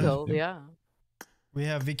 Immortal, yeah. We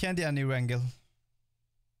have Vikendi and Erangel.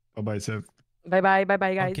 Bye-bye, Sev. Bye bye, bye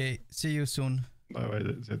bye, guys. Okay, see you soon. Bye bye.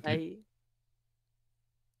 Zeti. Bye.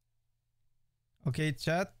 Okay,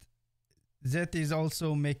 chat. Zet is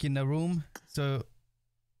also making a room, so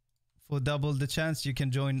for double the chance, you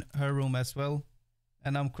can join her room as well.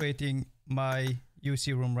 And I'm creating my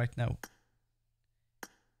UC room right now.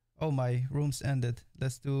 Oh, my room's ended.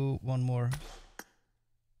 Let's do one more.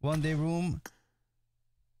 One day room.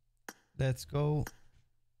 Let's go.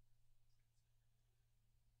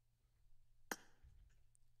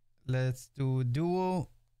 Let's do duo,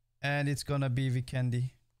 and it's gonna be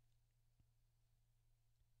Vikendi.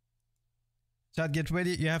 Chat, get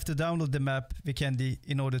ready. You have to download the map Vikendi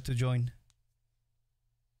in order to join.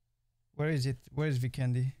 Where is it? Where is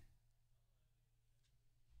Vikendi?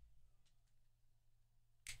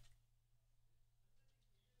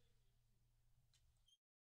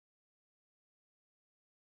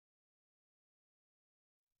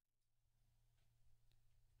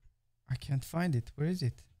 I can't find it. Where is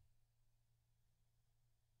it?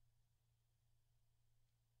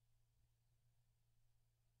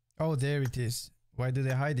 Oh, there it is. Why do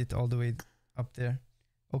they hide it all the way up there?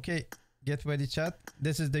 Okay, get ready, chat.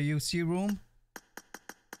 This is the UC room.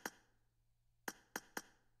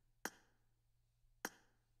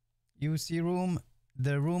 UC room.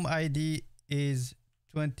 The room ID is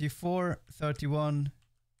 2431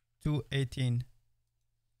 218.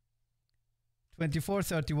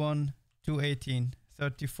 2431 218.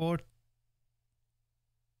 34.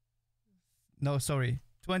 No, sorry.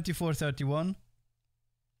 2431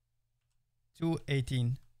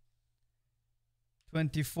 218.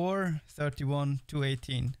 2431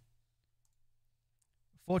 218.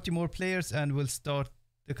 40 more players and we'll start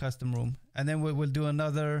the custom room, and then we'll do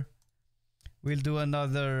another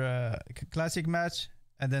classic match,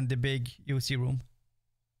 and then the big UC room.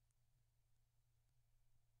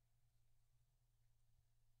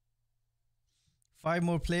 Five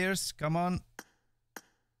more players, come on.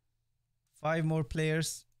 5 more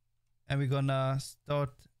players, and we're gonna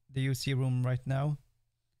start the UC room right now.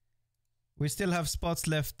 We still have spots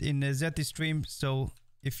left in Zeti stream, so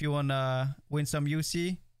if you wanna win some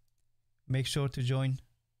UC, make sure to join.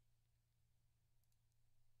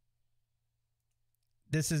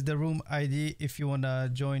 This is the room ID if you wanna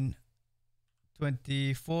join.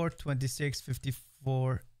 24 26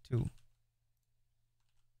 54 2.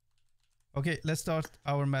 Okay, let's start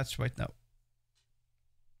our match right now.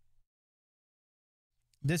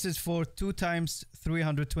 This is for 2 times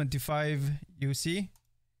 325 UC,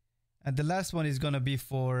 and the last one is gonna be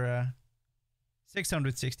for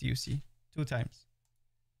 660 UC, 2 times.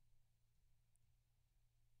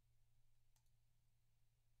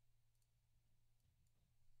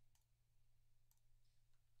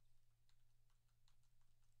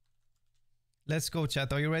 Let's go,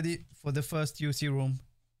 chat. Are you ready for the first UC room?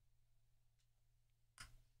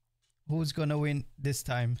 Who's gonna win this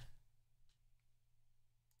time?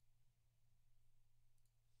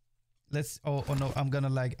 Let's, oh no, I'm gonna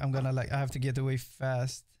lag. I have to get away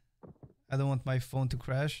fast. I don't want my phone to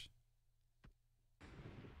crash.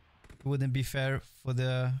 It wouldn't be fair for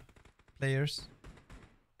the players.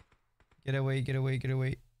 Get away, get away, get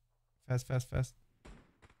away. Fast, fast, fast.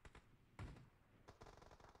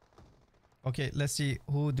 Okay, let's see.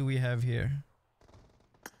 Who do we have here?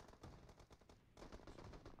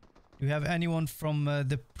 Do we have anyone from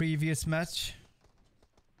the previous match?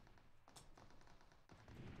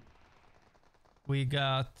 We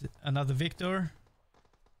got another Victor.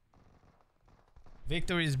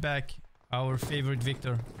 Victor is back. Our favorite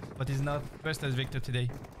Victor. But he's not dressed as Victor today.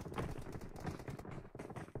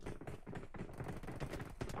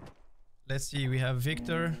 Let's see. We have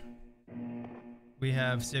Victor. We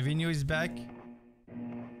have Sevou is back.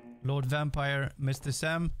 Lord Vampire, Mr.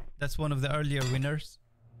 Sam. That's one of the earlier winners.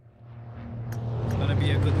 It's gonna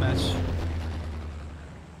be a good match.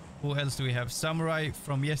 Who else do we have? Samurai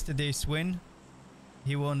from yesterday's win.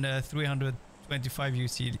 He won 325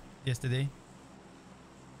 UC yesterday.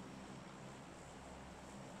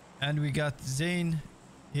 And we got Zane.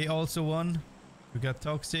 He also won. We got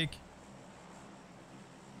Toxic.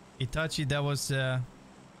 Itachi, that was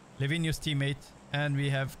Levinho's teammate. And we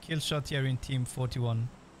have Killshot here in team 41.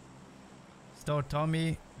 Star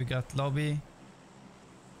Tommy. We got Lobby.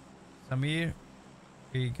 Samir.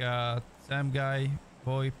 We got Sam Guy.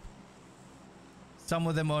 VoIP. Some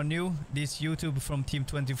of them are new. This YouTube from Team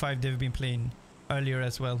 25, they've been playing earlier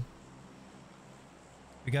as well.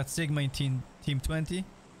 We got Sigma in Team 20.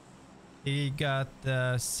 He got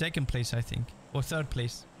 2nd place, I think. Or 3rd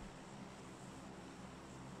place.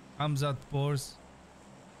 Hamzat Bors.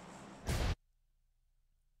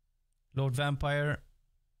 Lord Vampire.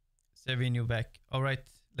 Sevou back. Alright,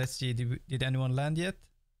 Let's see. Did anyone land yet?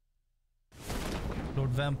 Lord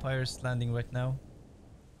Vampire's landing right now.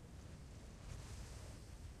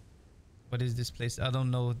 What is this place? I don't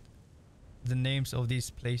know the names of these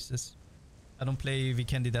places. I don't play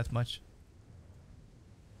Vikendi that much.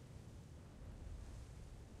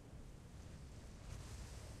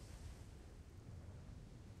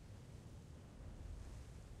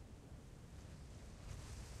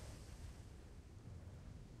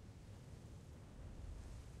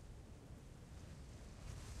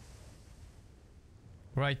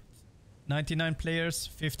 Right, 99 players,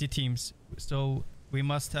 50 teams. So we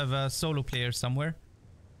must have a solo player somewhere.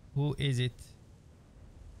 Who is it?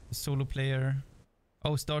 The solo player.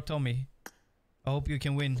 Oh, Star Tommy. I hope you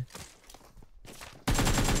can win.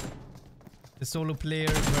 The solo player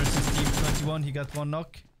versus Team 21. He got 1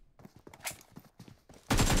 knock.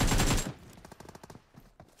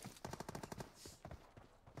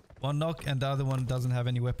 One knock and the other one doesn't have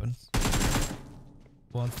any weapons.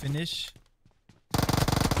 One finish.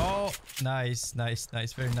 Oh, nice, nice,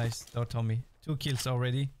 nice. Very nice, Star Tommy. 2 kills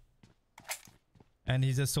already. And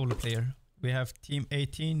he's a solo player. We have Team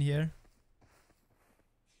 18 here.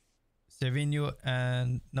 Sevou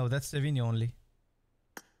and... No, that's Sevou only.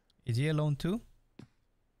 Is he alone too?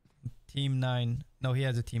 Team 9. No, he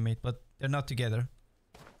has a teammate, but they're not together.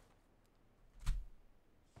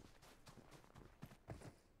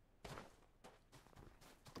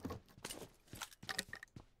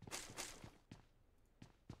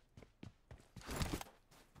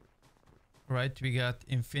 Right, we got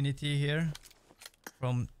Infinity here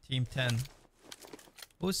from Team 10.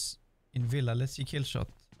 Who's in Villa? Let's see kill shot.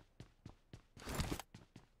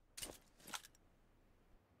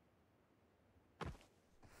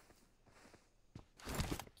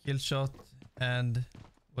 Kill shot and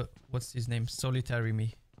what's his name? Solitary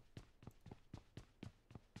Me.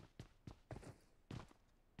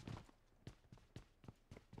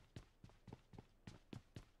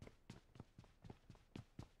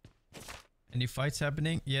 Any fights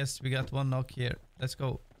happening? Yes, we got 1 knock here. Let's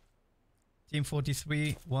go. Team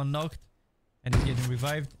 43, 1 knocked. And he's getting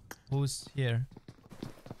revived. Who's here?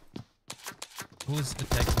 Who's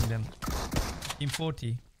attacking them? Team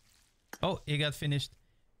 40. Oh, he got finished.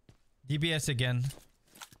 DBS again.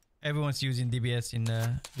 Everyone's using DBS in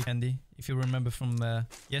Vikendi, if you remember from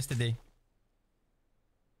yesterday.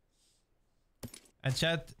 And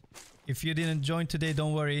chat, if you didn't join today,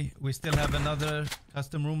 don't worry. We still have another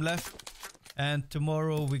custom room left. And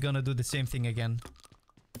tomorrow we're gonna do the same thing again.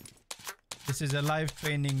 This is a live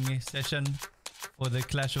training session for the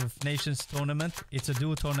Clash of Nations tournament. It's a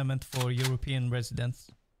duo tournament for European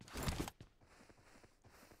residents.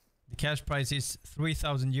 The cash prize is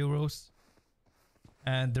 3,000 euros.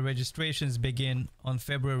 And the registrations begin on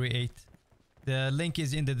February 8th. The link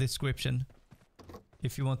is in the description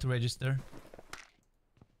if you want to register.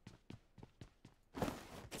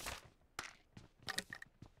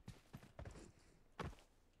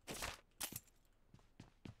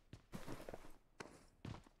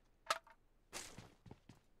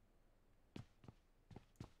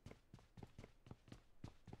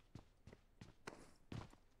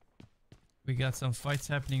 We got some fights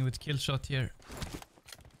happening with Killshot here.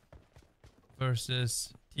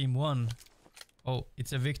 Versus Team 1. Oh,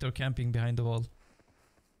 it's a Victor camping behind the wall.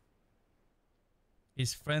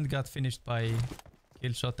 His friend got finished by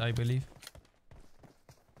Killshot, I believe.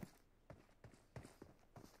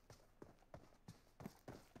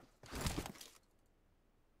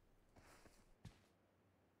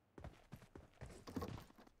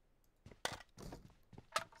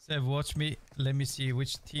 Sev, watch me. Let me see,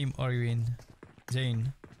 which team are you in?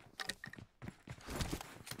 Jane.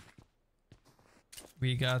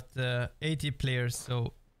 We got 80 players,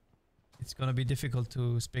 so it's gonna be difficult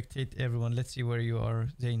to spectate everyone. Let's see where you are,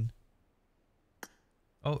 Zane.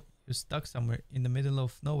 Oh, you're stuck somewhere in the middle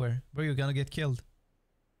of nowhere. Bro, you're gonna get killed.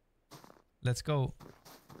 Let's go.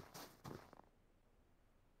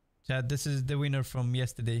 Chad, this is the winner from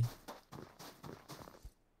yesterday.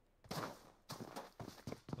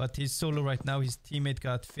 But he's solo right now. His teammate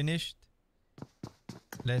got finished.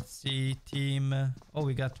 Let's see, team... oh,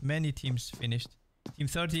 we got many teams finished. Team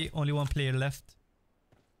 30, only 1 player left.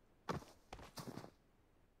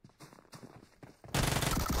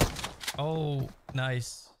 Oh,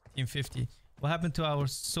 nice. Team 50. What happened to our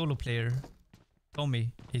solo player?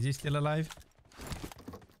 Tommy, is he still alive?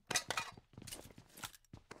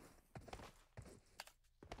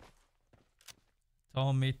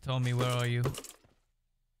 Tommy, where are you?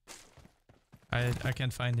 I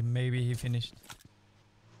can't find him. Maybe he finished.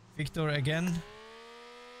 Victor again.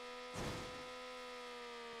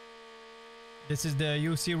 This is the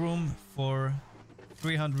UC room for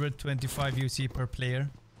 325 UC per player.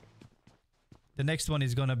 The next one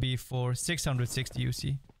is gonna be for 660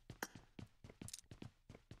 UC.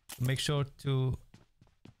 Make sure to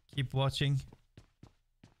keep watching.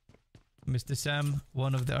 Mr. Sam,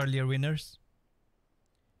 one of the earlier winners.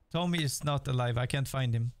 Tommy is not alive. I can't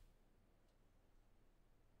find him.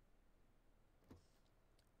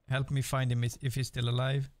 Help me find him if he's still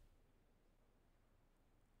alive.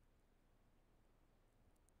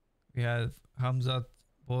 We have Hamzat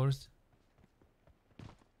Bors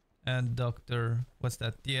and Dr. What's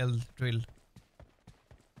that? DL Drill.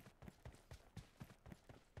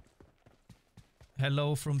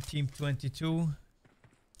 Hello from Team 22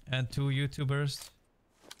 and 2 YouTubers.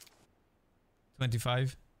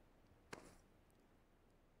 25.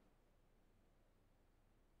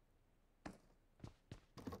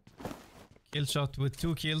 Kill shot with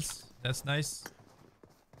 2 kills. That's nice.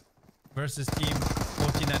 Versus team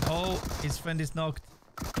 49. Oh, his friend is knocked.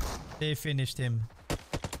 They finished him.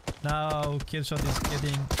 Now Killshot is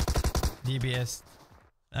getting DBS.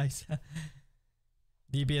 Nice.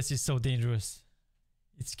 DBS is so dangerous.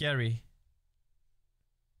 It's scary.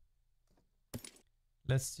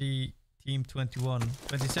 Let's see team 21.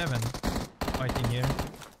 27 fighting here.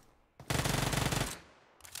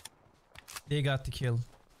 They got the kill.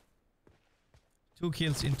 2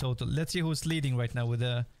 kills in total. Let's see who's leading right now with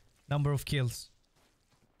the number of kills.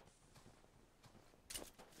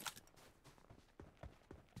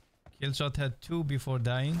 Killshot had 2 before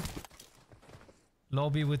dying.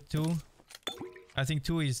 Lobby with 2. I think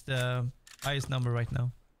 2 is the highest number right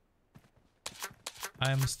now.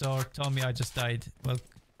 I am Star. Tommy, I just died. Well,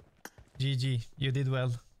 GG. You did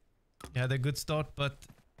well. You had a good start, but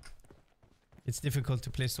it's difficult to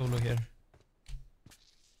play solo here.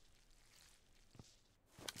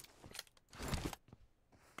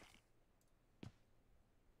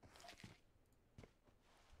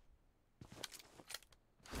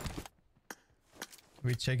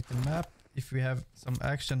 We check the map if we have some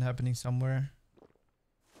action happening somewhere.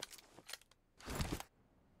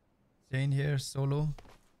 Zane here, solo.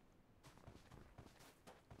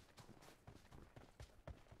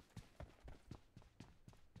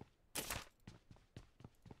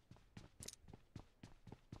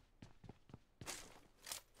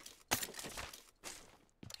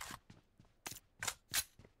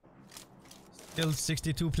 Still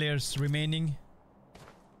 62 players remaining.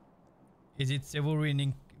 Is it Sevou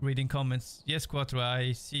reading comments? Yes, Quattro,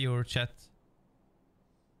 I see your chat.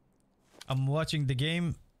 I'm watching the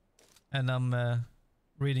game and I'm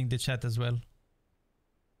reading the chat as well.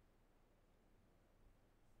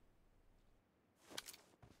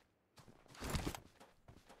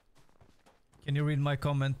 Can you read my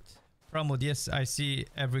comment? Pramod, yes, I see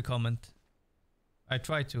every comment. I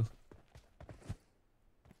try to.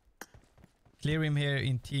 Clear him here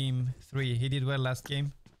in team 3. He did well last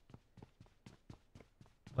game.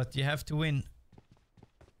 But you have to win.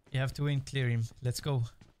 You have to win, clear him. Let's go.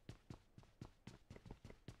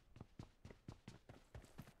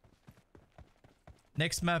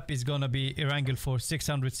 Next map is gonna be Erangel for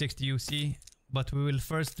 660 UC. But we will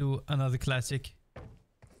first do another classic.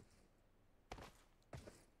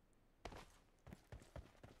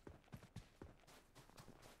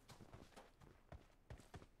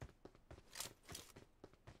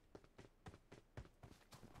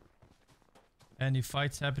 Any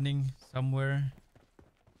fights happening somewhere?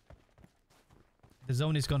 The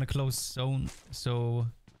zone is gonna close zone, so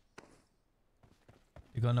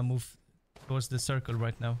you're gonna move towards the circle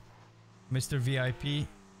right now. Mr. VIP.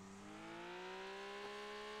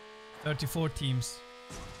 34 teams.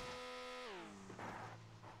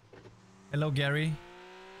 Hello, Gary.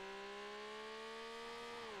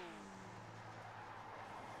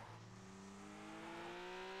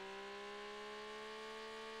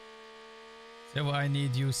 So I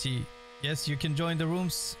need UC. Yes, you can join the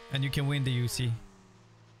rooms and you can win the UC.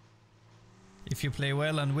 If you play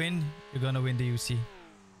well and win, you're gonna win the UC.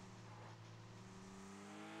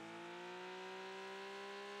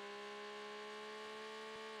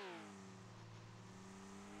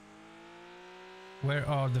 Where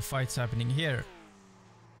are the fights happening? Here.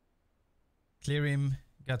 Clear him,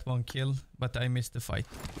 got 1 kill, but I missed the fight.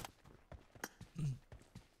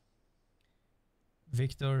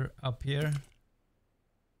 Victor up here.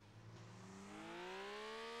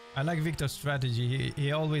 I like Victor's strategy.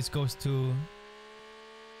 He always goes to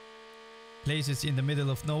places in the middle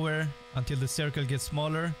of nowhere until the circle gets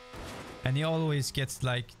smaller, and he always gets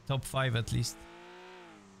like top 5 at least.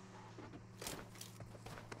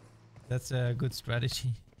 That's a good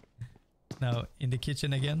strategy. Now in the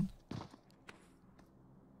kitchen again.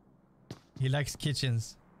 He likes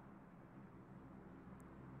kitchens.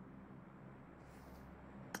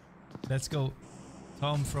 Let's go.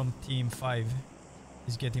 Tom from team 5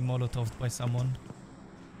 is getting molotoved by someone.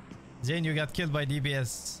 Zane, you got killed by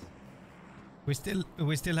DBS. We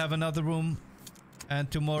still have another room,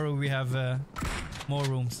 and tomorrow we have more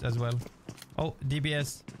rooms as well. Oh,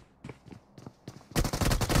 DBS.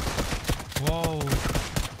 Whoa.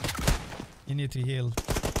 You need to heal.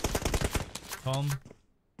 Tom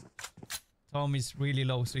is really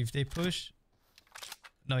low, so if they push...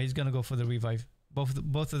 No, he's gonna go for the revive.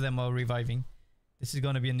 Both of them are reviving. This is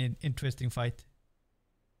gonna be an interesting fight.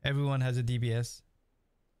 Everyone has a DBS.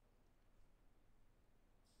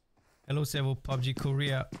 Hello, Sevou. PUBG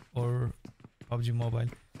Korea or PUBG Mobile?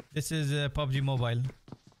 This is PUBG Mobile.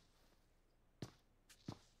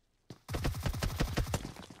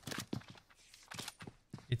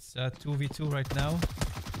 It's 2v2 right now.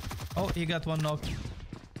 Oh, he got one knock.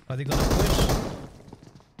 Are they gonna push?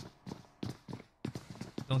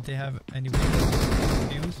 Don't they have any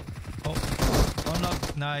views? Oh, one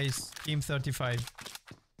knock. Nice. Team 35.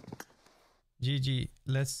 GG.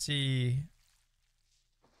 Let's see.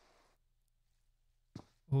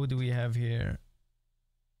 Who do we have here?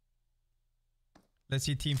 Let's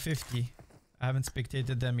see team 50. I haven't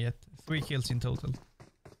spectated them yet. 3 kills in total.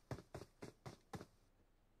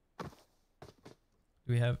 Do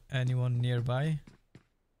we have anyone nearby?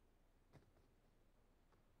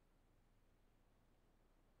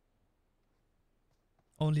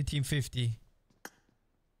 Only team 50.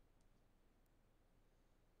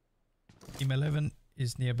 Team 11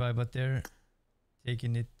 is nearby, but they're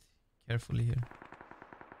taking it carefully here.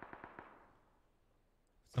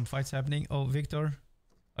 Some fights happening. Oh, Victor,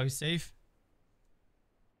 are you safe?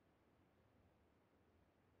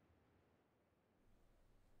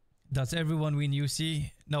 Does everyone win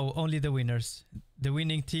UC? No, only the winners. The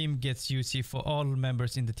winning team gets UC for all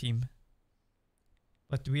members in the team.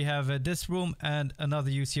 But we have this room and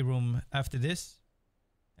another UC room after this.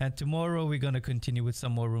 And tomorrow we're gonna continue with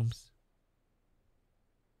some more rooms.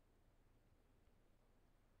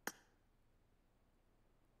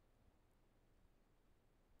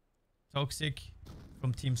 Toxic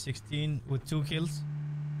from team 16 with 2 kills.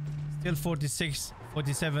 Still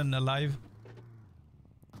 47 alive.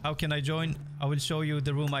 How can I join? I will show you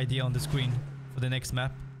the room ID on the screen for the next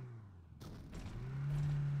map.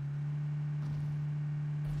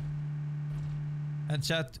 And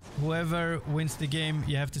chat, whoever wins the game,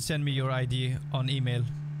 you have to send me your ID on email.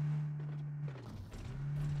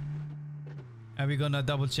 And we're gonna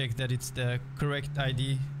double check that it's the correct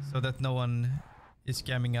ID so that no one is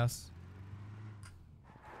scamming us.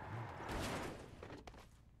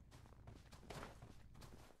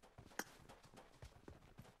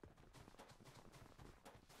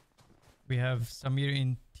 We have Samir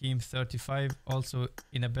in team 35, also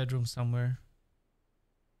in a bedroom somewhere.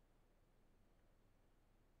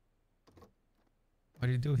 What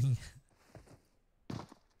are you doing?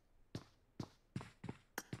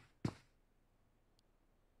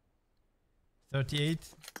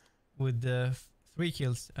 .38 with 3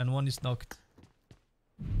 kills and 1 is knocked.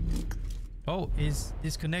 Oh, he's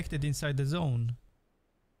disconnected inside the zone.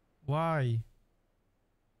 Why?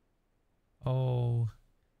 Oh.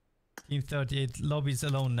 Team 38 lobbies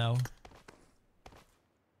alone now.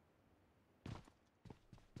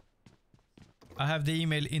 I have the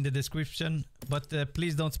email in the description, but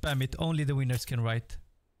please don't spam it. Only the winners can write.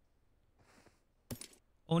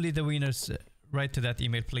 Only the winners write to that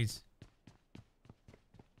email, please.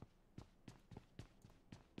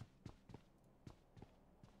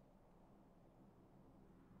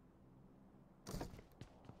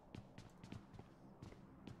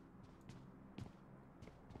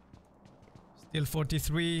 Still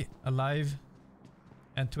 43 alive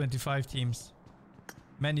and 25 teams.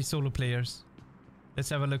 Many solo players. Let's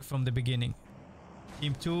have a look from the beginning.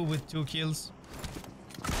 Team 2 with 2 kills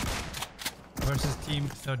versus team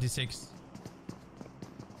 36.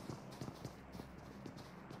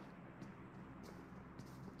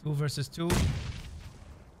 Two versus 2.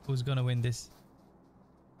 Who's gonna win this?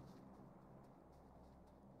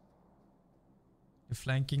 The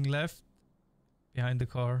flanking left behind the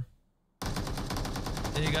car.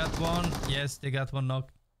 They got one. Yes, they got one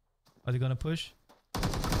knock. Are they gonna push?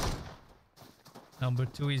 Number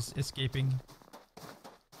 2 is escaping.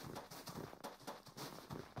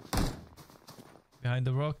 Behind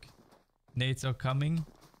the rock. Nades are coming.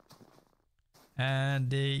 And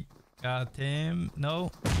they got him.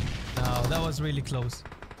 No. No, that was really close.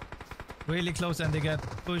 Really close, and they got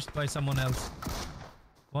pushed by someone else.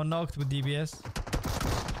 One knocked with DBS.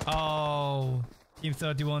 Oh. Team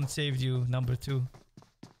 31 saved you, number 2.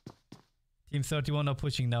 Team 31 are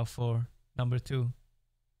pushing now for number 2.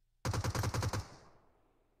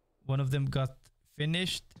 One of them got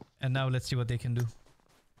finished, and now let's see what they can do.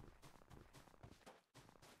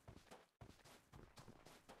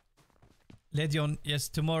 Legion, yes,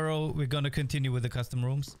 tomorrow we're gonna continue with the custom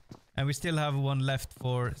rooms. And we still have one left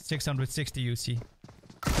for 660 UC.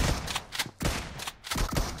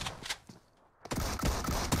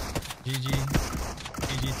 GG.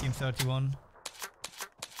 GG Team 31.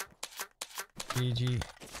 GG.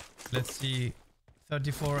 Let's see.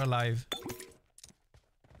 34 alive.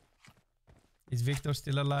 Is Victor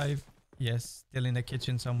still alive? Yes, still in the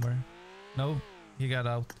kitchen somewhere. No, he got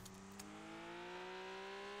out.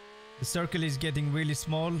 The circle is getting really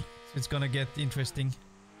small, so it's gonna get interesting.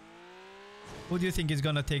 Who do you think is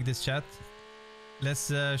gonna take this, chat? Let's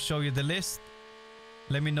show you the list.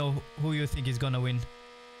 Let me know who you think is gonna win.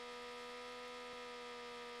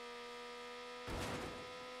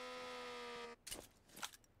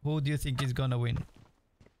 Who do you think is gonna win?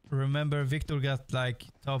 Remember, Victor got like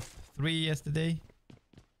top 3 yesterday.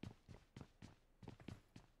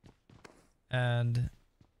 And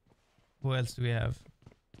who else do we have?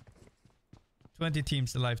 20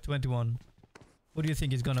 teams alive, 21. Who do you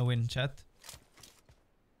think is gonna win, chat?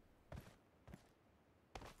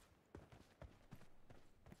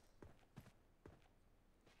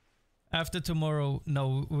 After tomorrow,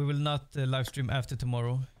 no, we will not live stream after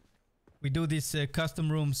tomorrow. We do these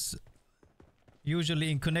custom rooms usually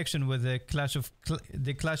in connection with the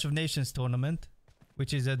Clash of Nations tournament,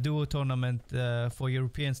 which is a duo tournament for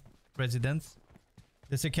European residents.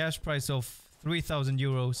 There's a cash prize of 3,000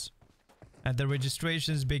 euros, and the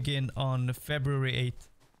registrations begin on February 8th.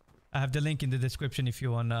 I have the link in the description if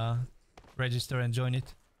you wanna register and join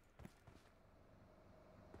it.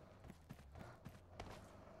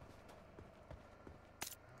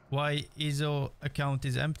 Why Izo account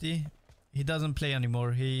is empty? He doesn't play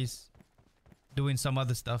anymore. He's doing some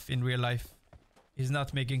other stuff in real life. He's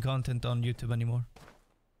not making content on YouTube anymore.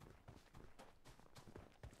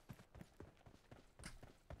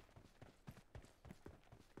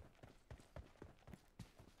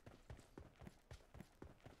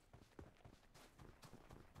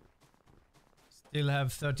 Still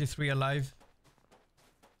have 33 alive.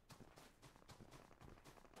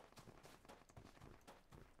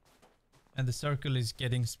 And the circle is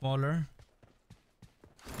getting smaller.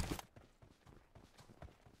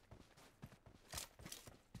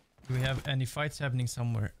 Do we have any fights happening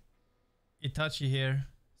somewhere? Itachi here.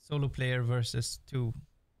 Solo player versus 2.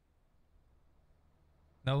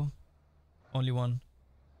 No? Only 1.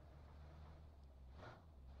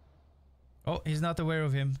 Oh, he's not aware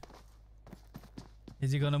of him.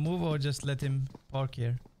 Is he gonna move or just let him park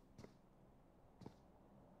here?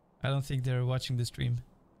 I don't think they're watching the stream.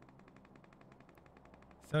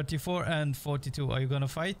 34 and 42. Are you gonna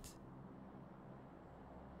fight?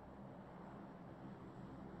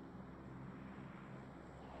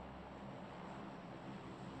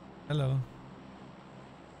 Hello.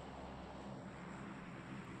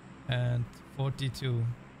 And 42.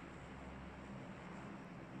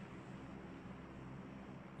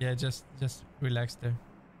 Yeah, just relax there.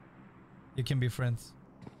 You can be friends.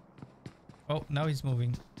 Oh, now he's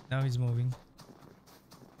moving. Now he's moving.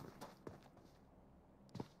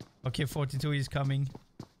 Okay, 42 is coming.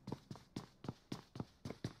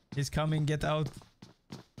 He's coming, get out.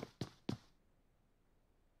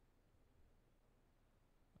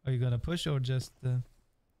 Are you gonna push or just...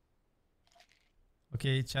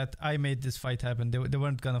 Okay, chat, I made this fight happen. They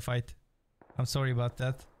weren't gonna fight. I'm sorry about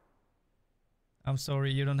that. I'm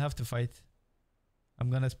sorry, you don't have to fight. I'm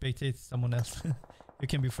gonna spectate someone else. You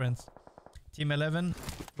can be friends. Team 11,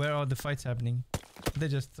 where are the fights happening? They're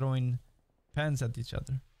just throwing pans at each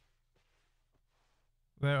other.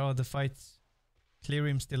 Where are the fights?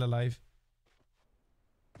 Clearim still alive.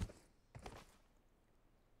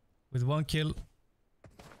 With 1 kill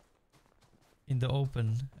in the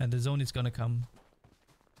open, and the zone is gonna come.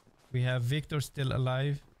 We have Victor still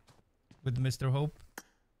alive with Mr. Hope.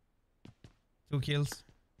 2 kills.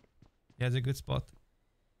 He has a good spot.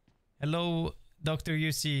 Hello, Dr.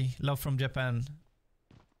 UC. Love from Japan.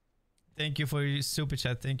 Thank you for your super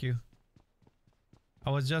chat. Thank you. I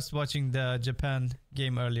was just watching the Japan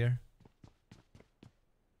game earlier.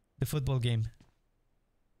 The football game.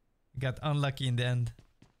 Got unlucky in the end.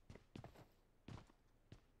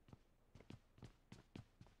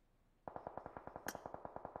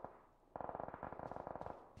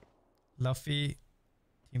 Luffy,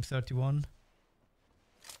 Team 31.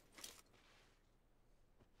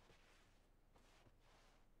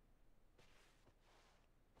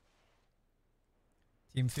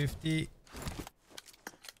 Team 50.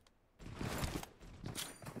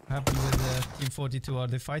 What happened with Team 42? Are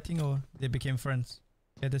they fighting or they became friends?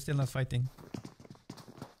 Yeah, they're still not fighting.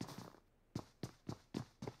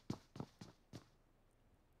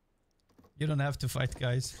 You don't have to fight,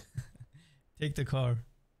 guys. Take the car.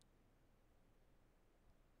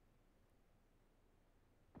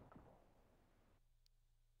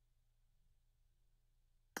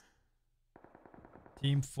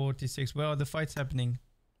 Team 46. Where are the fights happening?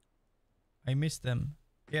 I missed them.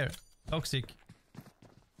 Here. Toxic.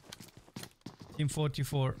 Team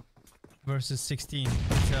 44 versus 16.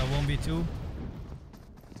 It's a 1v2.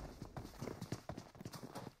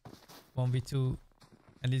 1v2.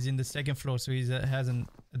 And he's in the second floor, so he has an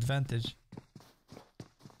advantage.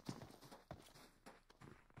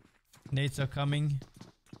 Nades are coming.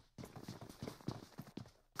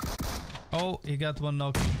 Oh, he got one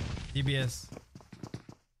knock. DBS.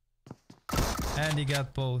 And he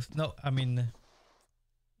got both. No, I mean,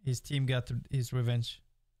 his team got his revenge.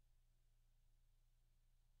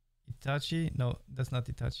 Itachi? No, that's not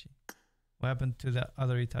Itachi. What happened to the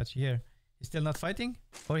other Itachi here? He's still not fighting?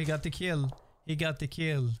 Or he got the kill? He got the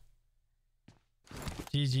kill.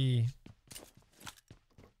 GG.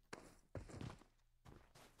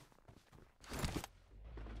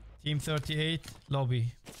 Team 38,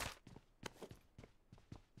 lobby.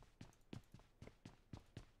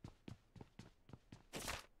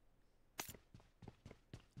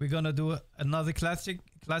 We're gonna do another classic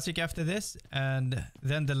after this, and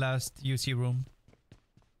then the last UC room.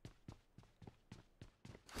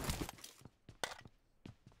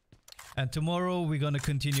 And tomorrow we're gonna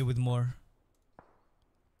continue with more.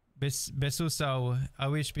 Besusao, I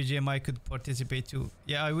wish BGMI could participate too.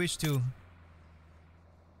 Yeah, I wish too.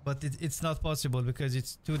 But it's not possible because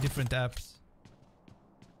it's two different apps.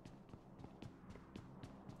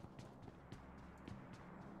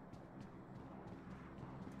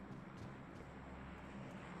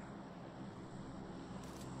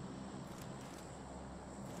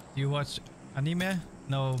 Do you watch anime?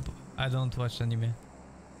 No, I don't watch anime.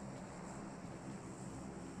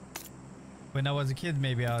 When I was a kid,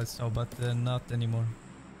 maybe I saw, but not anymore.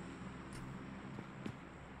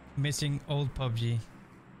 Missing old PUBG.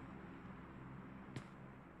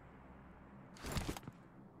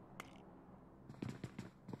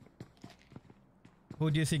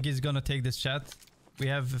 Who do you think is gonna take this chat? We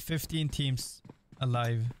have 15 teams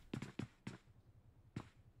alive.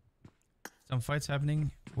 Some fights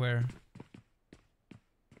happening. Where?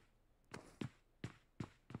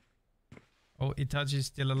 Oh, Itachi is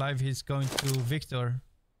still alive. He's going to Victor.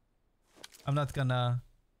 I'm not gonna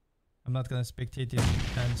spectate him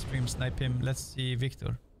and stream snipe him. Let's see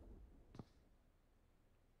Victor.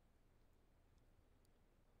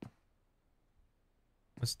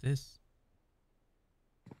 What's this?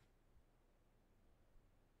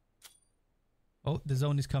 Oh, the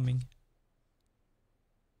zone is coming.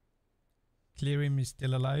 Clear him is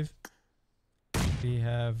still alive. We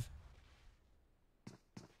have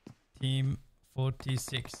team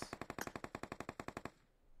 46.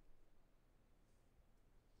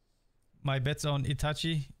 My bet's on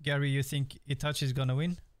Itachi. Gary, you think Itachi is gonna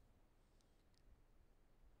win?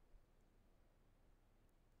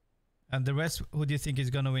 And the rest, who do you think is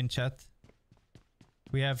gonna win, chat?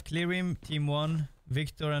 We have Clearim, Team 1,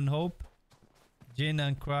 Victor and Hope, Jin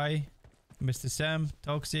and Cry, Mr. Sam,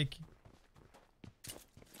 Toxic,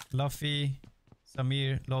 Luffy,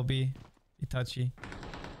 Samir, Lobby, Itachi.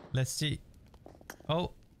 Let's see.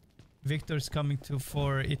 Oh, Victor's coming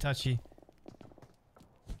for Itachi.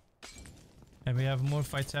 And we have more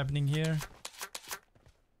fights happening here.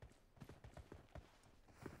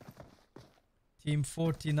 Team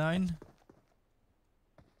 49.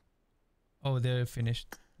 Oh, they're finished.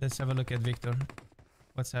 Let's have a look at Victor.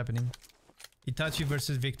 What's happening? Itachi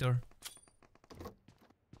versus Victor.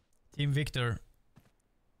 Team Victor.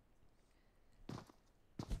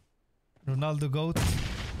 Ronaldo GOAT.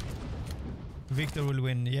 Victor will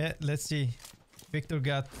win. Yeah, let's see. Victor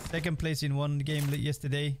got second place in one game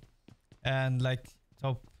yesterday. And like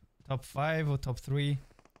top 5 or top 3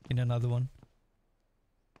 in another one.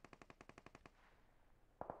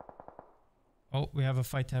 Oh, we have a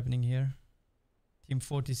fight happening here. Team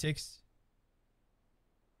 46.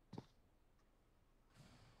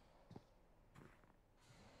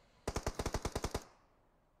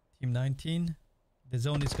 Team 19. The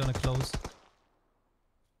zone is gonna close.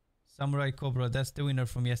 Samurai Cobra, that's the winner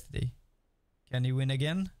from yesterday. Can he win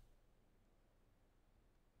again?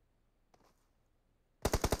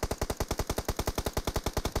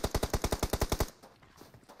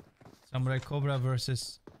 Samurai Cobra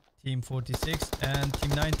versus Team 46, and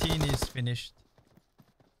Team 19 is finished.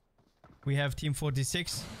 We have Team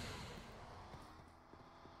 46.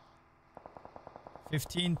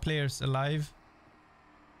 15 players alive.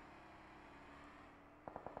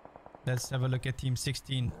 Let's have a look at Team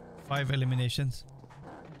 16. 5 eliminations.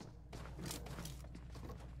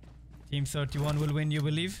 Team 31 will win, you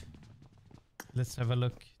believe? Let's have a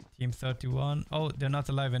look. Team 31. Oh, they're not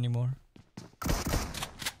alive anymore.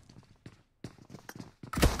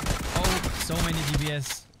 Oh, so many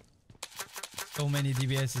DBS. So many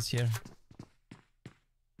DBSs here.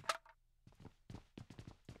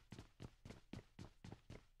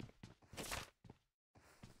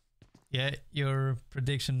 Yeah, your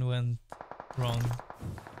prediction went wrong.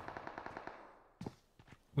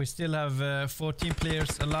 We still have 14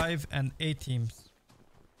 players alive and 8 teams.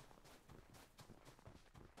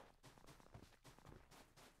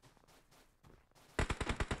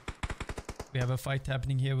 We have a fight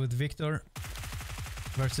happening here with Victor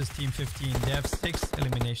versus Team 15. They have 6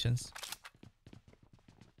 eliminations.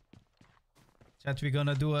 Chat, we're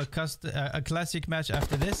gonna do a classic match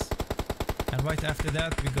after this. And right after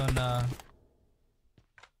that, we're gonna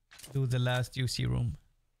do the last UC room.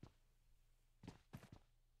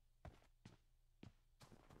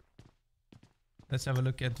 Let's have a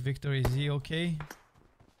look at Victor. Is he okay?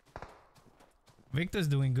 Victor's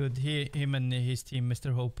doing good. Him and his team,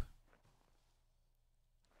 Mr. Hope.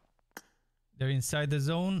 They're inside the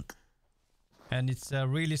zone. And it's a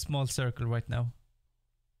really small circle right now.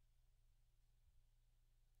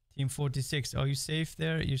 Team 46, are you safe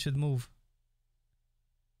there? You should move.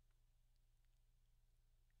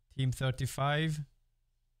 Team 35.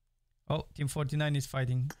 Oh, Team 49 is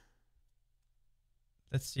fighting.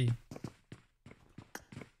 Let's see.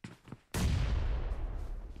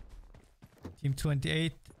 Team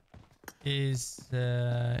 28 is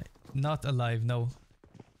not alive, no.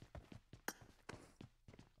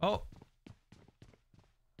 Oh!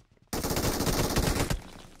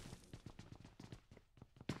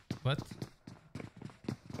 What?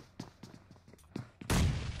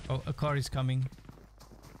 Oh, a car is coming.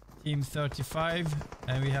 Team 35,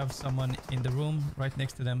 and we have someone in the room right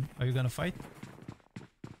next to them. Are you gonna fight?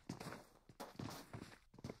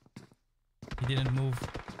 He didn't move.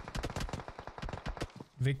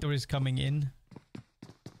 Victor is coming in.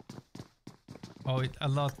 Oh, a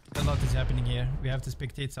lot is happening here. We have to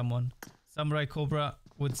spectate someone. Samurai Cobra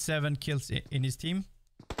with 7 kills in his team.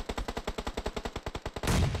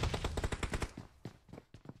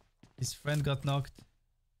 His friend got knocked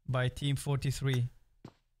by Team 43.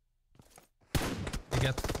 They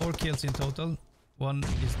got 4 kills in total. 1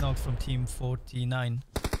 is knocked from Team 49.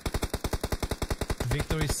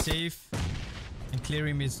 Victor is safe and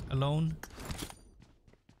Clearim is alone.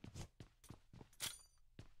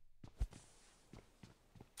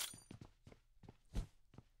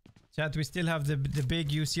 Chat, we still have the big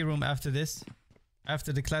UC room after this.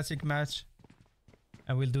 After the classic match.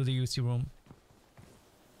 And we'll do the UC room.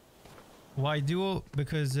 Why duo?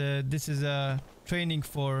 Because this is a training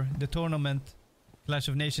for the tournament Clash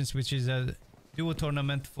of Nations, which is a duo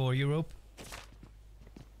tournament for Europe.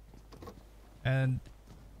 And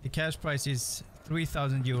the cash prize is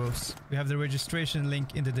 3,000 euros. We have the registration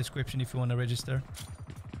link in the description if you want to register.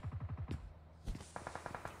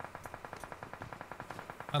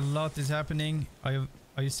 A lot is happening. Are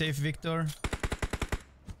you safe, Victor?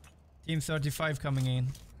 Team 35 coming in.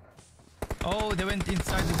 Oh, they went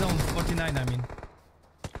inside the zone. 49, I mean.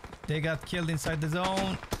 They got killed inside the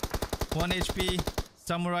zone. 1 HP.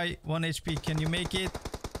 Samurai, 1 HP. Can you make it?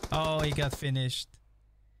 Oh, he got finished.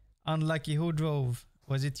 Unlucky. Who drove?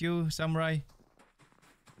 Was it you, Samurai?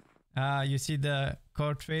 Ah, you see the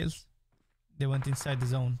car trails? They went inside the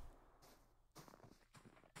zone.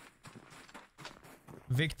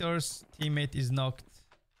 Victor's teammate is knocked.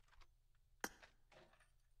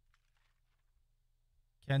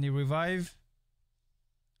 Can he revive?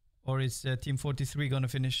 Or is Team 43 gonna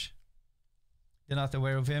finish? They're not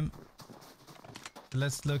aware of him.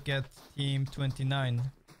 Let's look at Team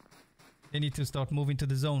 29. They need to start moving to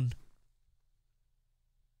the zone.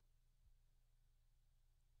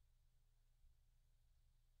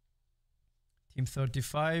 Team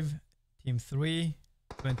 35, Team 3,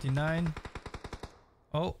 29.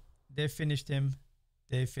 Oh, they finished him.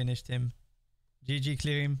 They finished him. GG,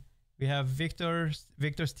 clear him. We have Victor's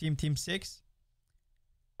team, Team 6.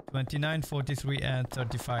 29, 43, and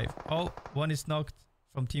 35. Oh, 1 is knocked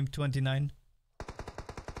from Team 29.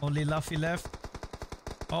 Only Luffy left.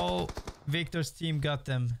 Oh, Victor's team got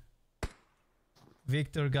them.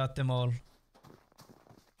 Victor got them all.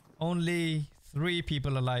 Only 3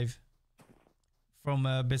 people alive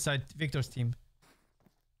from beside Victor's team.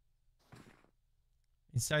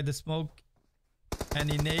 Inside the smoke.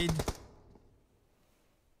 Any nade.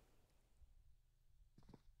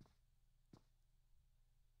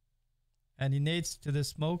 Any nades to the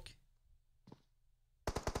smoke.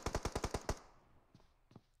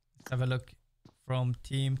 have a look from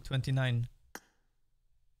team 29.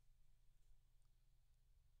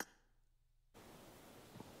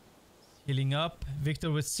 Healing up.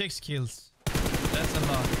 Victor with 6 kills. That's a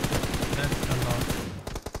lot. That's a lot.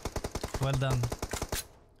 Well done.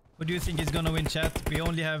 Who do you think is gonna win, chat? We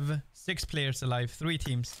only have 6 players alive. 3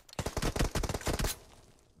 teams.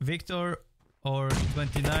 Victor or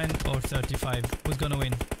 29 or 35. Who's gonna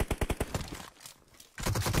win?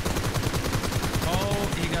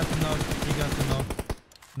 Oh, he got the knock. He got the knock.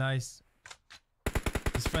 Nice.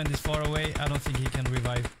 His friend is far away. I don't think he can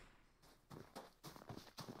revive.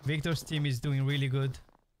 Victor's team is doing really good.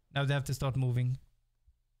 Now they have to start moving.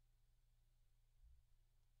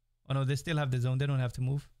 Oh no, they still have the zone. They don't have to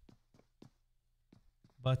move.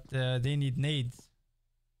 But they need nades.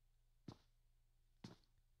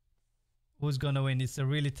 Who's gonna win? It's a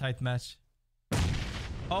really tight match.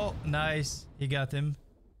 Oh, nice. He got him.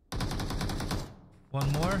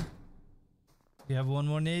 One more. We have one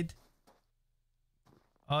more nade.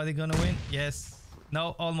 Are they gonna win? Yes.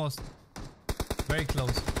 No, almost. Very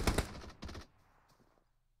close.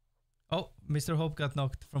 Oh, Mr. Hope got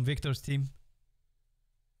knocked from Victor's team.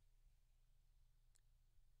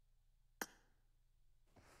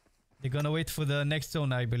 They're gonna wait for the next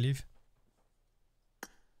zone, I believe.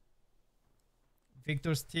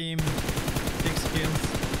 Victor's team, 6 kills.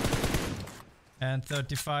 And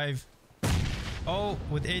 35. Oh,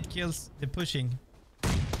 with 8 kills, they're pushing.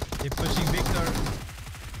 They're pushing Victor.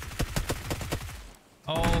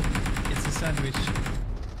 Oh, it's a sandwich.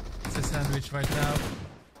 It's a sandwich right now.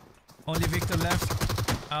 Only Victor left.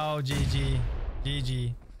 Oh, GG.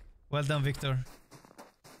 GG. Well done, Victor.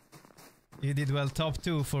 You did well. Top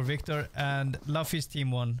 2 for Victor, and Luffy's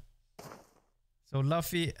team won. So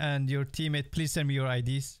Luffy and your teammate, please send me your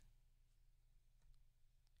IDs.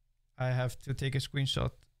 I have to take a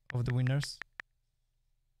screenshot of the winners.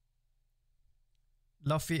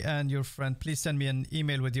 Luffy and your friend, please send me an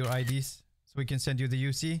email with your IDs so we can send you the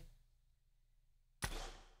UC.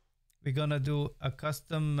 We're gonna do a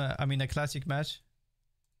custom, a classic match.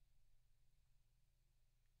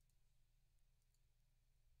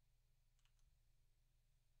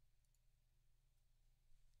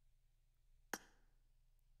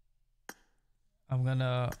 I'm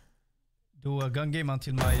gonna do a gun game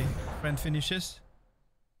until my friend finishes.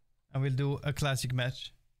 And we'll do a classic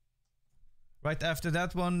match. Right after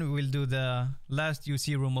that one, we'll do the last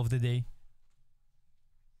UC room of the day.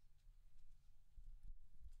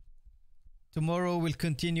 Tomorrow we'll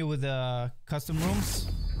continue with the custom rooms.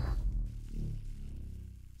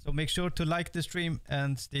 So make sure to like the stream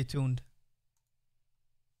and stay tuned.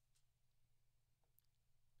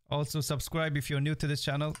 Also subscribe if you're new to this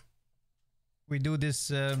channel. We do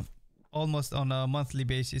this almost on a monthly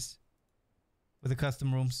basis with the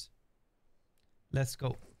custom rooms. Let's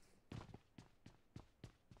go.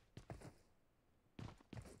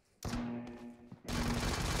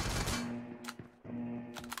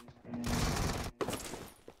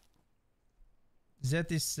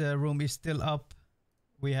 Zetis room is still up.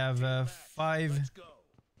 We have 5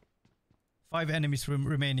 enemies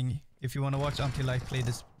remaining if you want to watch until I play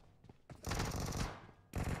this.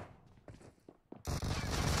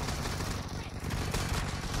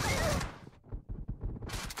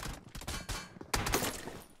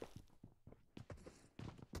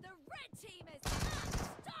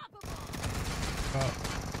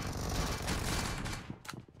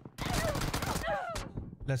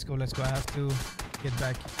 Let's go, let's go. I have to get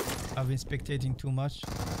back. I've been spectating too much.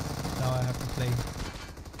 Now I have to play.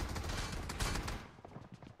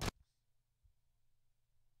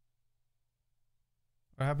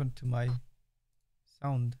 What happened to my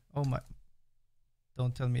sound? Oh my.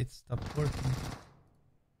 Don't tell me it stopped working.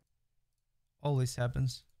 Always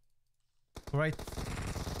happens. Alright.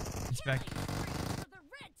 It's back.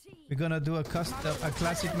 We're gonna do a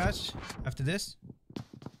classic match after this.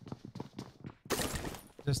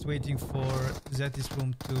 Just waiting for Zetis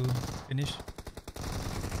room to finish.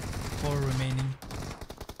 4 remaining.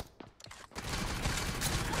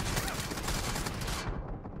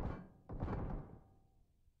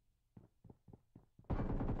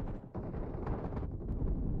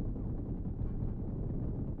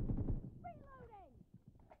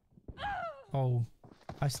 Oh,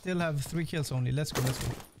 I still have 3 kills only. Let's go, let's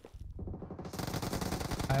go.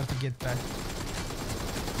 I have to get back.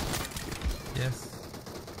 Yes.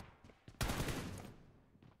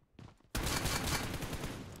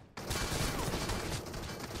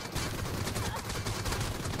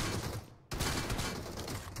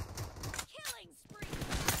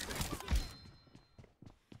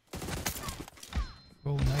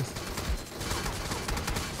 Oh, nice.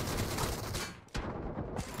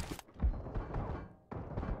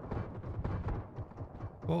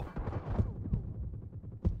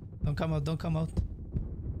 come out. Don't come out.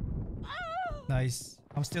 Nice.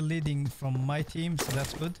 I'm still leading from my team, so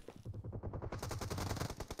that's good.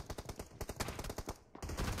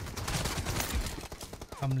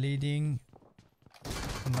 I'm leading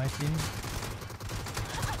on my team.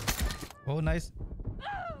 Oh, nice.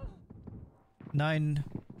 9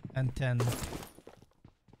 and 10.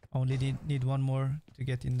 Only need one more to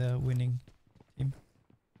get in the winning team.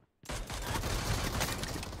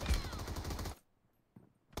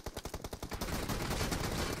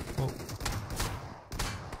 Oh.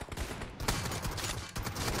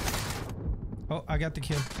 Oh, I got the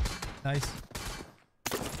kill. Nice.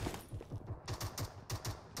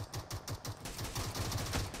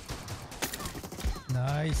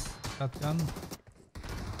 Nice. Shotgun.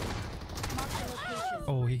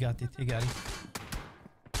 Oh, he got it. He got it.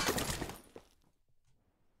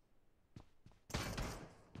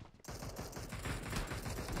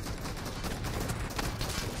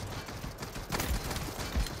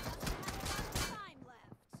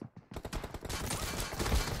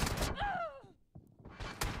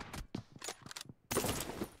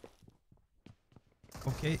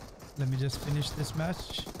 Okay, let me just finish this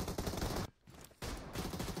match.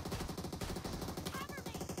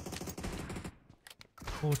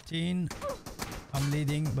 $14. I'm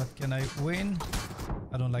leading, but can I win?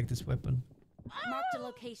 I don't like this weapon. Marked a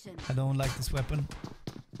location. I don't like this weapon.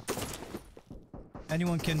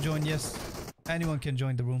 Anyone can join, yes. Anyone can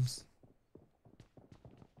join the rooms.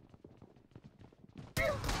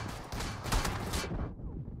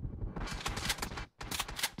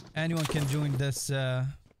 Anyone can join this, the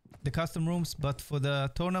custom rooms, but for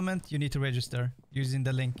the tournament, you need to register using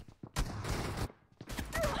the link.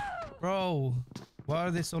 Bro, why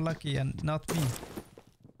are they so lucky and not me?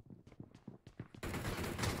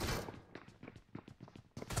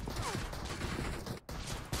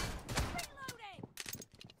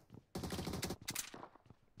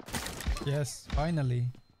 Yes,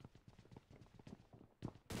 finally.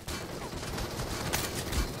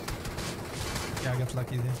 Yeah, I got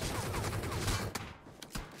lucky there.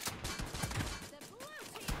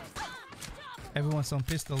 Everyone's on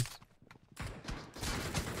pistols.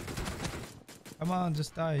 Come on,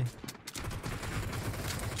 just die.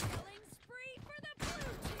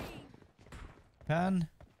 Pan?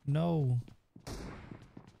 No.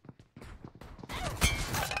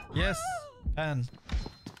 Yes, Pan.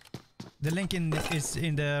 The link is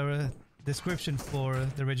in the description for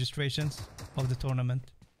the registrations of the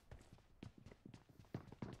tournament.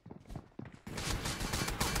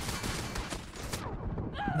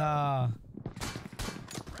 Nah.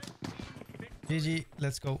 GG,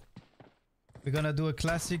 let's go. We're gonna do a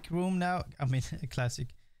classic room now. I mean, a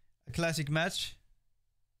classic match.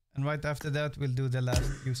 And right after that, we'll do the last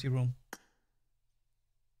UC room.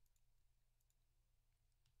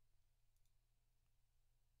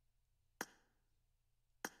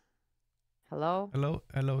 Hello? Hello,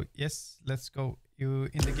 hello. Yes, let's go. You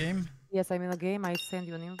in the game? Yes, I'm in the game. I send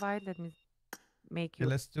you an invite. Let me make you.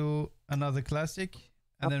 Okay, let's do another classic.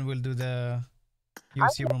 And then we'll do the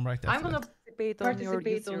UC room right after. I'm gonna participate on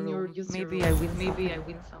your UC maybe room. Maybe I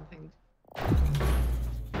win something.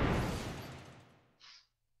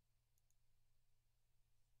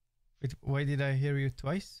 Wait, why did I hear you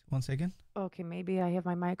twice? One second. Okay, maybe I have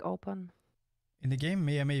my mic open. In the game?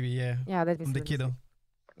 Yeah, maybe, yeah. Yeah, let me From see. the kiddo.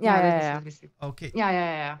 Yeah. Okay.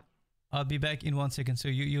 Yeah. I'll be back in 1 second. So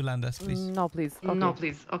you land us, please. No, please. Okay. No,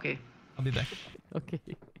 please. Okay. I'll be back. Okay.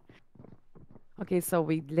 Okay, so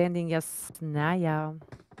we landing Yasnaya.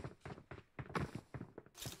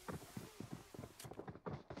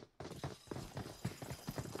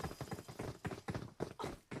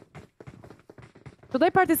 Should I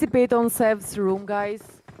participate on Sev's room, guys?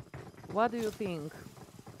 What do you think?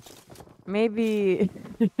 Maybe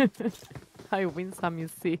I win some, you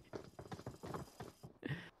see.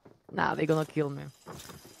 Nah, they're gonna kill me.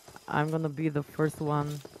 I'm gonna be the first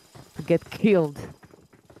one to get killed.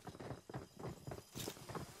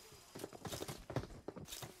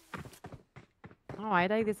 Oh, I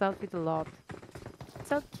like this outfit a lot.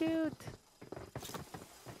 So cute.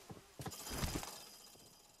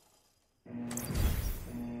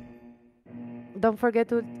 Don't forget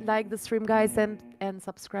to like the stream, guys, and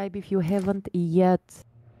subscribe if you haven't yet.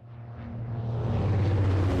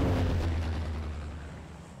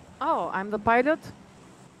 Oh, I'm the pilot?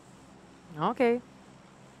 Okay.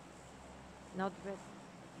 Not bad.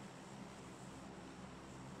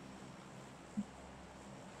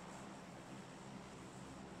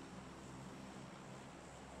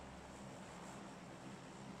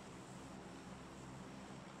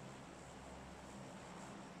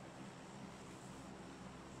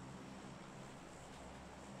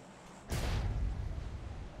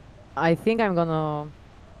 I think I'm gonna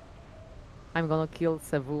kill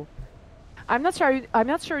Sevou. I'm not sure. I'm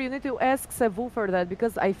not sure. You need to ask Sevou for that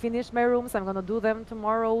because I finished my rooms. I'm gonna do them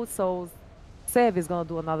tomorrow. So Sev is gonna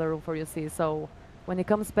do another room for you. See. So when he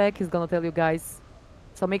comes back, he's gonna tell you guys.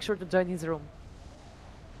 So make sure to join his room.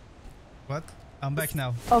 What? I'm back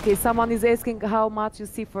now. Okay. Someone is asking how much you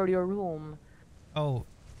see for your room. Oh,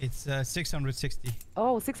 it's 660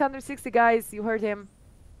 Oh, 660 guys. You heard him.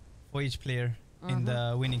 for each player in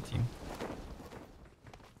the winning team.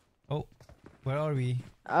 Oh, where are we?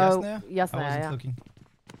 Oh, Jasnaya? I Jasnaya, wasn't yeah. looking.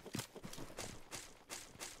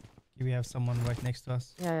 Okay, we have someone right next to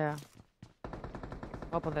us. Yeah.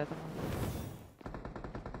 Open that.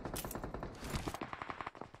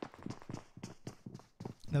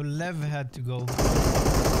 No, Lev had to go.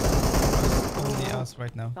 Only us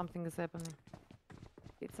right now. Something is happening.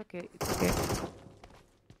 It's okay. It's okay.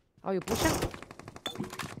 Oh, you pushing?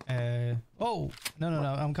 Oh, no.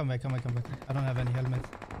 I'm coming back. I don't have any helmet.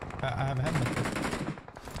 I have a helmet.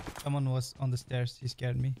 Someone was on the stairs. He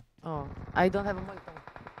scared me. Oh, I don't have a microphone.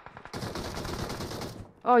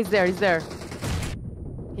 Oh, he's there.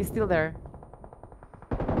 He's still there.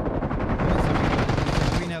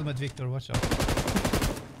 Green helmet, Victor. Watch out.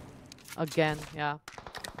 Again, yeah.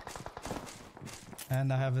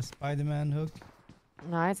 And I have a Spider-Man hook.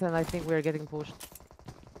 Nice, and I think we're getting pushed.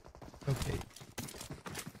 Okay.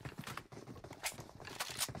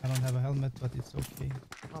 I don't have a helmet, but it's okay.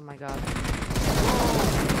 Oh my god.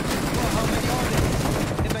 Whoa, how many are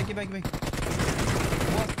there? Get back.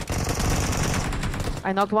 What?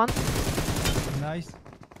 I knocked one. Nice.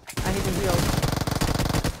 I need to heal.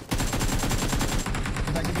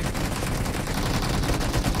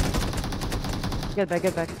 Get back.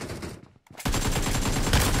 Get back.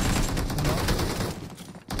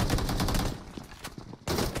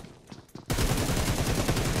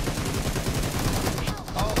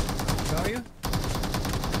 Oh, where are you?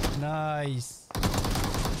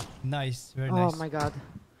 Nice, very nice. Oh my god.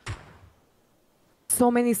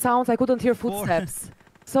 So many sounds, I couldn't hear footsteps.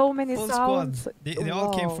 So many Full sounds. squad. They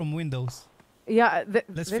all came Wow. from windows. Yeah,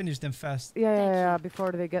 Let's finish them fast. Yeah,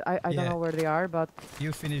 before they get. I don't Yeah. know where they are, but.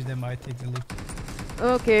 You finish them, I take the loot.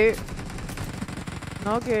 Okay.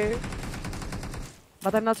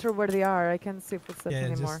 But I'm not sure where they are. I can't see footsteps Yeah,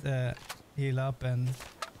 anymore. just heal up and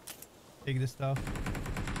take the stuff.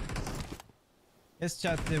 Yes,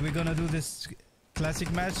 chat, we're gonna do this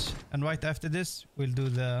classic match, and right after this, we'll do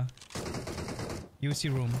the UC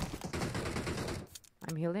room.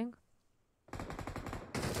 I'm healing.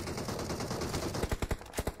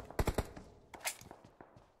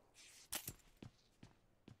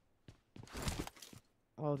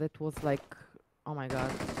 Oh, that was like, oh my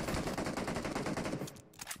god.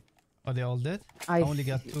 Are they all dead? I only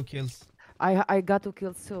got 2 kills. I got 2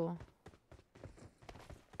 kills too.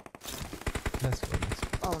 Let's go.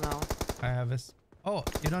 Oh no. I have a... Oh,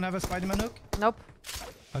 you don't have a Spider-Man hook? Nope.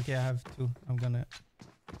 Okay, I have 2. I'm gonna...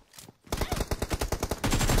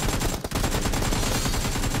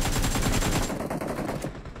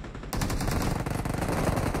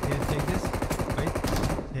 Here, take this. Wait.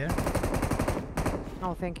 Here.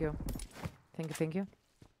 Oh, thank you. Thank you.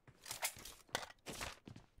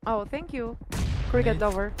 Oh, thank you. Cricket Nate.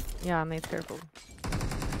 over. Yeah, Nate, careful.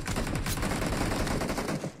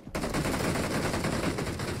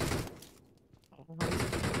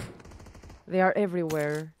 They are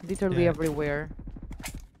everywhere. Literally Yeah. everywhere.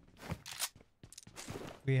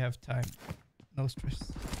 We have time. No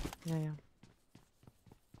stress. Yeah.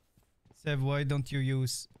 Sev, why don't you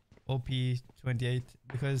use OP28?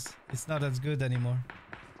 Because it's not as good anymore.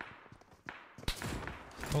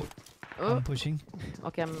 Oh, Oh, I'm pushing.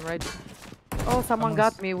 okay, I'm ready. Oh, someone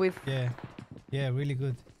got me with... Yeah, really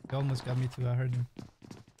good. You almost got me too, I heard him.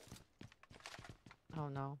 Oh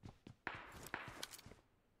no.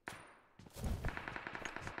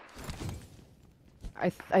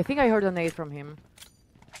 I think I heard a nade from him.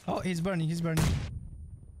 Oh, he's burning.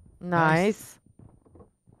 Nice.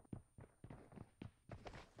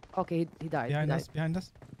 Okay, he died. Behind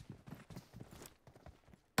us.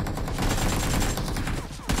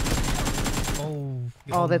 Oh,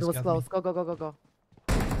 Oh, that almost was got close. me. Go.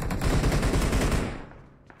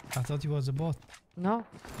 I thought he was a bot. No?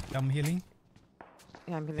 I'm healing.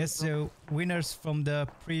 Yeah, I'm healing. Yes, so winners from the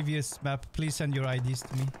previous map, please send your IDs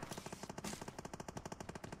to me.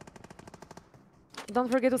 Don't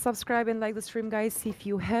forget to subscribe and like the stream, guys, if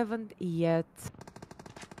you haven't yet.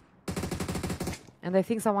 And I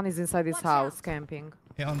think someone is inside this house camping.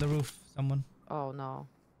 Yeah, on the roof, someone. Oh no.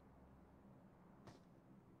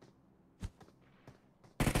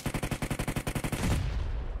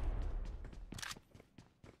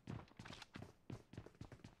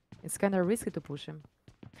 It's kind of risky to push him.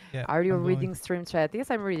 Yeah. Are you I'm going. reading stream chat? Yes,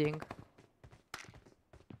 I'm reading.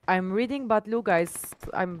 I'm reading, but look, guys,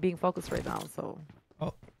 I'm being focused right now, so.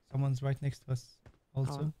 Someone's right next to us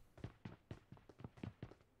also.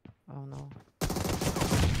 Oh no.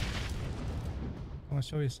 Come on,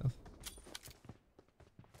 show yourself.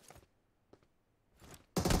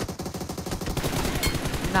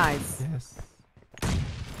 Nice. Yes.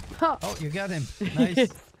 Ha! Oh, you got him. Nice.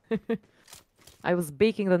 I was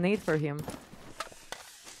baking the nade for him.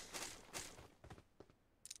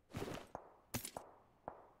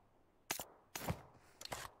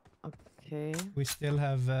 Okay. We still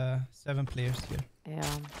have 7 players here.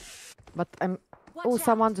 Yeah. But I'm. Watch Oh, out.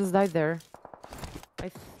 someone just died there. I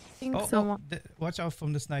think someone. Watch out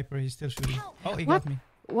from the sniper. He's still shooting. Help. Oh, he What? got me.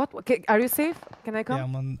 What? Okay, are you safe? Can I come?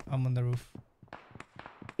 Yeah, I'm on the roof.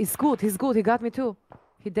 He's good. He's good. He got me too.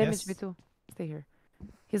 He damaged me Yes. too. Stay here.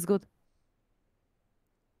 He's good.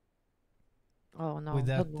 Oh no. With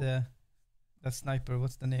don't move. that sniper.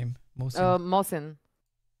 What's the name? Mosin. Mosin.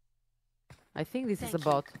 I think this is a Thank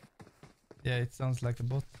you. bot, Yeah, it sounds like a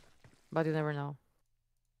bot. but you never know.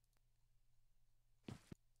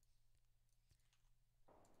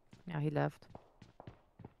 Yeah, he left.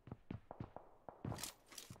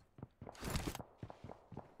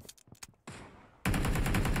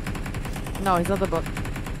 No, he's not a bot.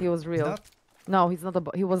 He was Is real. that- No, he's not a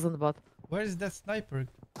bot. He wasn't a bot. Where is that sniper?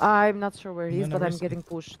 I'm not sure where I'm he is, gonna but I'm risk it. getting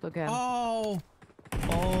pushed again. Oh!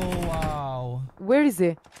 Oh, wow. Where is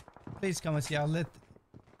he? Please come and see.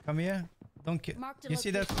 Come here. Don't kill. Marked a You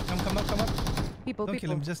see that? location. Come up, come up. People, Don't kill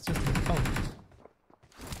people, him. Just. Oh.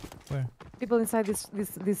 Where? people inside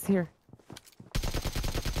this here.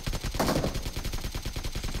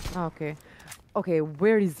 Okay, okay.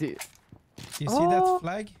 Where is he? You see that Oh.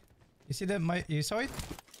 flag? You see that? You saw it?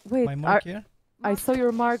 Wait, My mark here? I saw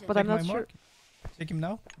your mark, but Check I'm my not sure. mark. Check him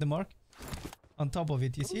now. The mark. On top of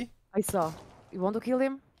it. You see? I saw. You want to kill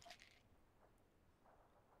him?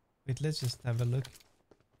 Wait, let's just have a look.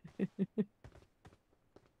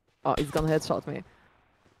 Oh, he's gonna headshot me.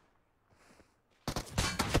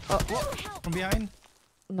 Oh, From behind?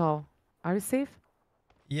 no. Are you safe?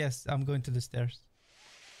 Yes, I'm going to the stairs.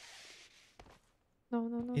 No,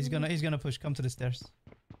 no, no. He's no, no. gonna push. Come to the stairs.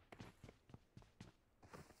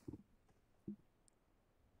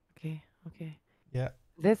 Okay, okay. Yeah.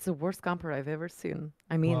 That's the worst camper I've ever seen.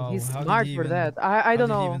 I mean, Wow, he's how did smart he for even- that. I How don't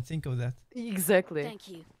did you know. even think of that? Exactly. Thank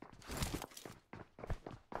you.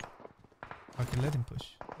 Okay, let him push.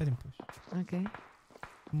 Let him push. Okay.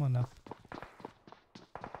 Come on up.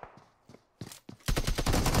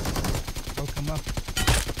 Oh, come up.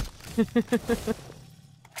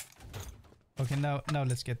 Okay, now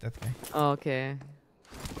let's get that guy. Okay.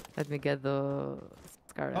 Let me get the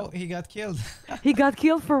scar. Oh, he got killed. He got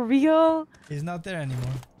killed for real? He's not there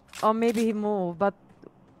anymore. Or maybe he moved, but...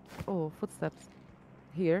 Oh, footsteps.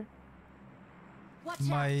 Here. Watch out.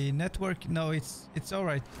 My network, no, it's all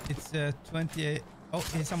right. It's 28. Oh,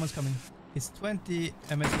 hey, someone's coming. It's 20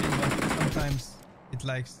 MSP, but sometimes it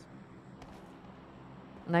lags.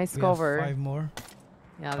 Nice We cover. have 5 more.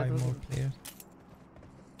 Yeah, that 5 was... more players.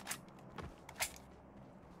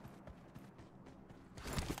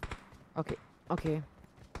 Okay, okay.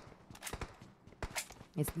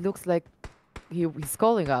 It looks like he's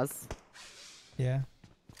calling us. Yeah.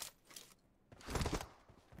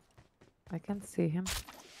 I can't see him.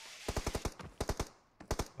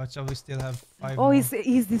 Watch out, we still have 5 Oh, more.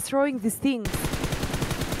 he's destroying these things.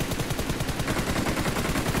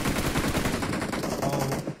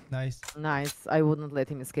 Oh, nice. Nice. I wouldn't let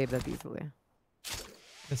him escape that easily.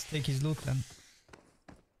 Let's take his loot then.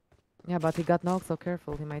 Yeah, but he got knocked, so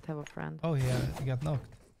careful. He might have a friend. Oh, yeah, he got knocked.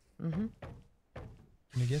 Mm-hmm.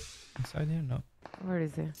 Can you get inside here? No. Where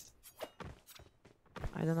is he?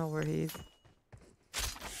 I don't know where he is.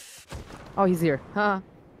 Oh, he's here. Huh?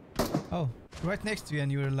 Oh, right next to you,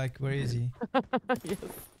 and you were like, where is he? Yes.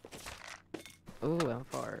 Ooh, I'm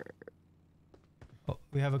far. Oh,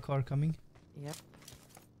 we have a car coming. Yep.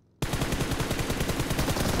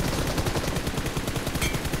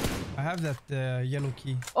 I have that yellow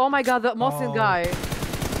key. Oh my god, the Mosin Oh. guy.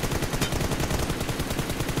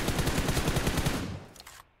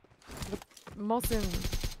 Mosin.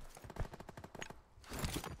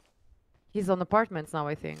 He's on apartments now,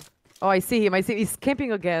 I think. Oh, I see him. I see. He's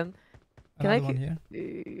camping again. Can I Another one here.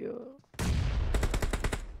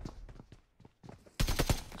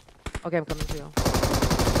 Okay, I'm coming to you.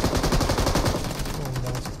 Oh,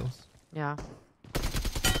 that was close. Yeah.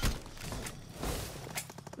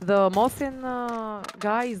 The Mosin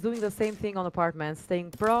guy is doing the same thing on apartments,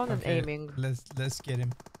 staying prone and Okay, aiming. Let's get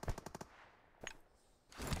him.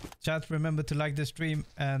 Chat, remember to like the stream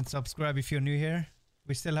and subscribe if you're new here.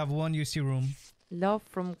 We still have one UC room. Love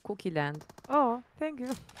from Cookie Land. Oh, thank you.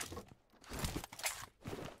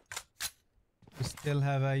 We still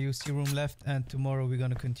have a UC room left, and tomorrow we're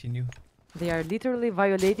gonna continue. They are literally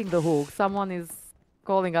violating the hook. Someone is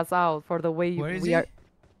calling us out for the way Where is we he? are.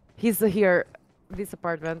 He's here, this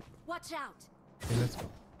apartment. Watch out. Okay, let's go.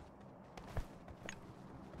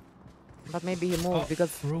 But maybe he moved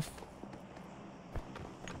because Roof.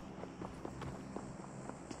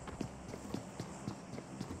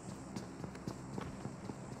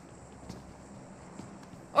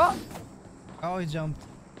 oh, Oh, he jumped.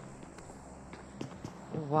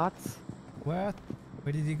 what? What?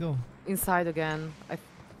 Where did he go? Inside again.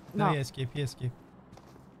 No, No, he escaped. He escaped.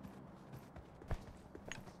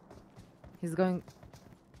 he's going.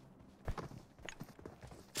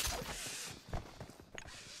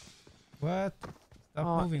 What?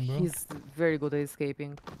 Stop moving, bro. He's very good at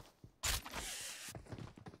escaping.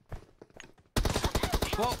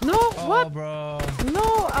 Whoa. No, Oh, what? bro.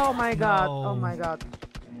 No! Oh my god! Oh my No. god!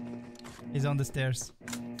 He's on the stairs.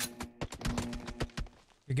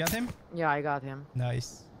 You got him? Yeah, I got him.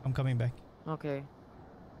 Nice. I'm coming back. Okay.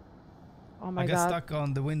 Oh my I got god! stuck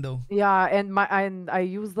on the window. Yeah, and I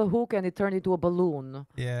used the hook and it turned into a balloon.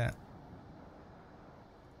 Yeah.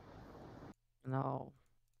 No.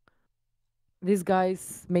 These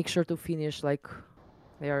guys make sure to finish like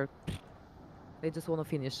they just want to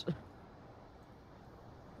finish.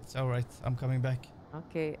 It's alright. I'm coming back.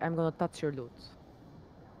 Okay, I'm gonna touch your loot.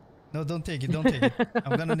 No, don't take it. Don't take it.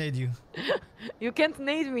 I'm gonna nade you. You can't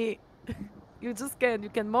nade me. You just can. You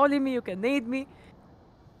can molly me. You can nade me.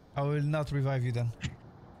 I will not revive you then.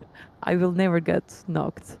 I will never get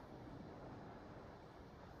knocked.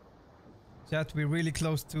 Chat, we're really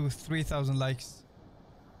close to 3,000 likes.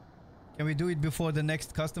 Can we do it before the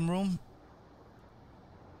next custom room?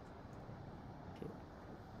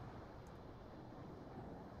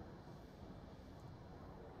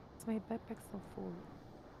 My backpack's so full.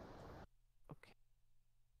 Okay.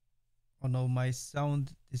 Oh no, my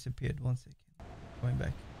sound disappeared. 1 second. Going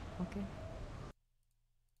back. Okay.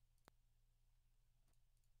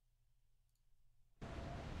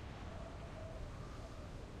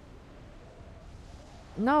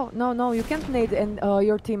 No, no, no, you can't nade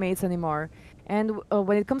your teammates anymore. And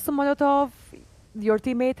when it comes to Molotov, your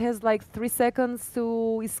teammate has like 3 seconds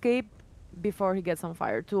to escape before he gets on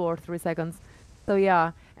fire. 2 or 3 seconds. So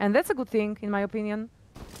yeah, and that's a good thing in my opinion.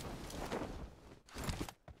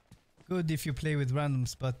 Good if you play with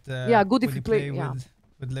randoms, but Yeah, good if when you play- with, yeah.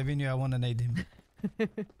 with Levinho, I wanna nade him.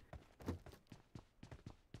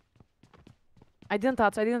 I didn't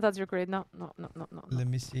touch your crate. No, no, no, no, no. Let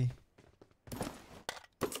me see.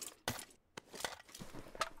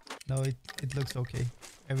 No, it looks okay.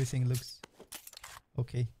 Everything looks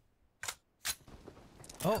okay.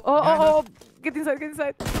 Oh, Oh, behind oh, us. oh, get inside, get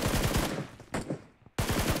inside.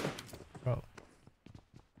 Bro.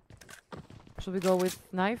 Should we go with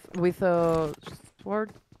knife? With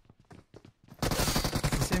sword?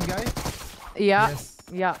 It's the same guy? Yeah, Yes.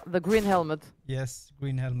 yeah, the green helmet. Yes,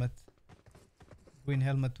 green helmet. Green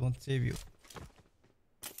helmet won't save you.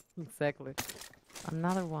 Exactly.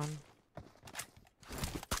 Another one.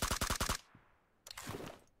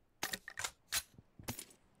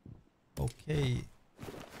 Okay.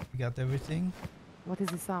 We got everything. What is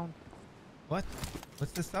the sound? What?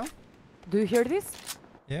 What's the sound? Do you hear this?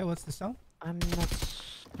 Yeah, what's the sound? I'm not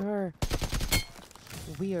sure.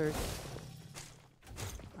 Weird.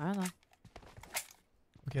 I don't know.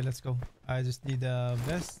 Okay, let's go. I just need a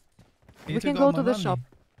vest. We You can took all go to my the shop. money.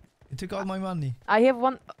 You took all my money. I have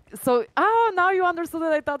one. So, oh, now you understood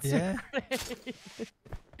that I touched your Yeah. crate.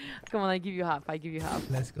 Come on, I give you half. I give you half.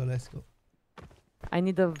 Let's go, let's go. I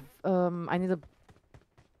need a. I need a.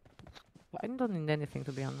 I don't need anything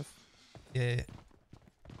to be honest. Yeah.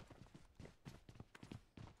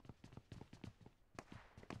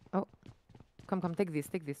 Come, take this,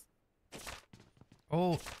 take this.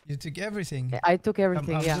 Oh, you took everything. I took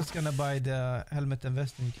everything. I'm Yeah. just gonna buy the helmet and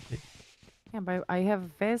vest and you can take. Yeah, but I have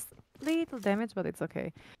vest. Little damage, but it's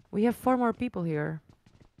okay. We have 4 more people here.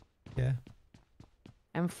 Yeah.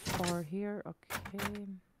 And 4 here. Okay.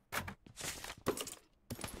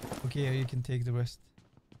 Okay, you can take the rest.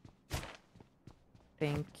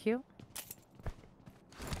 Thank you.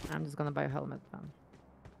 I'm just gonna buy a helmet then.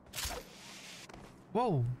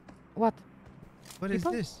 Whoa! What? What is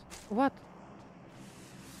People? this? What?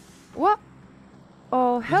 What?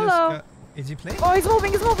 Oh, You just hello. got- Is he playing? Oh, it's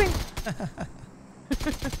moving, it's moving.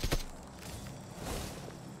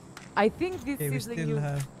 I think this Okay, we is a still new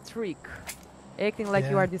have. trick. Acting like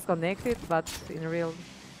you Yeah. are disconnected, but in real.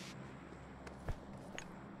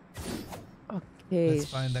 Okay. Let's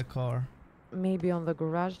find the car. Maybe on the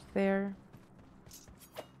garage there.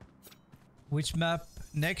 Which map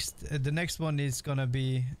next? The next one is gonna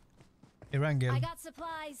be I Erangel got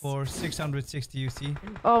supplies. for 660 UC.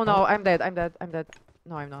 Oh no, Oh. I'm dead. I'm dead. I'm dead.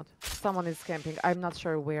 No, I'm not. Someone is camping. I'm not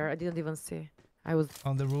sure where. I didn't even see. I was,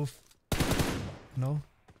 On the roof. No.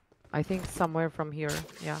 I think, somewhere from here.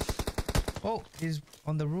 Yeah. Oh, he's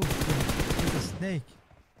on the roof. He's a snake.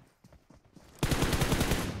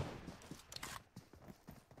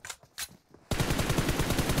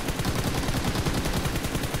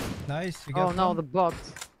 Nice. You got Oh no, one? the bot.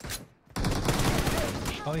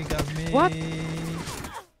 Oh, he got me. What?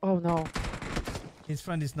 Oh no. His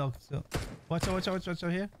friend is knocked. So watch out! Watch out! Watch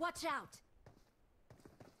out here. Watch out.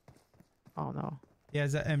 Oh no. He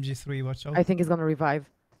has a MG3. Watch out. I think he's gonna revive.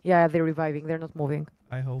 Yeah, they're reviving. They're not moving.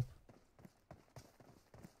 I hope.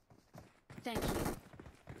 Thank you.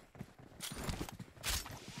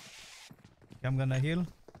 I'm gonna heal.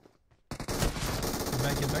 Get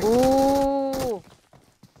back, get back. Ooh.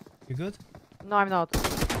 You good? No, I'm not.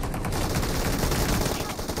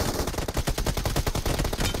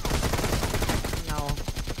 No.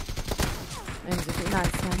 Nice.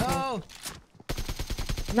 Nice. No!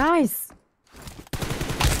 Nice.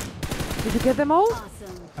 Did you get them all?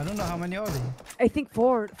 Awesome. I don't know how many are there. I think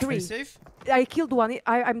 4, Are you 3. safe? I killed one.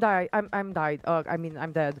 I'm died. I'm died. I mean,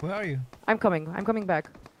 I'm dead. Where are you? I'm coming. I'm coming back.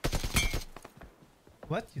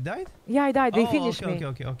 What? You died? Yeah, I died. They Oh, finished okay,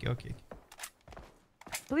 me. okay.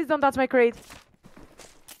 Please don't touch my crate.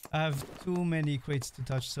 I have too many crates to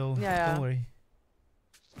touch, so Yeah. don't worry.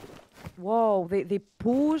 Whoa, they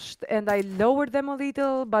pushed and I lowered them a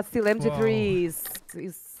little, but still MG3 is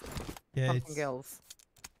Yeah, something it's else.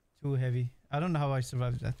 too heavy. I don't know how I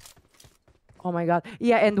survived that. Oh my god.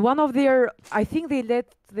 Yeah, and one of their, I think they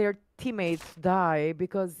let their teammates die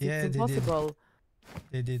because Yeah, it's they did. impossible.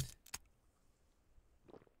 They did.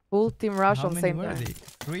 Full team rush How on many same were time. they?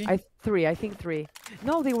 3? I think 3.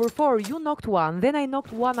 No, they were 4. You knocked one, then I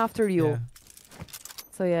knocked one after you. Yeah.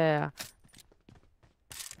 So yeah.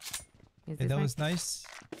 Is Yeah, this that my- was nice.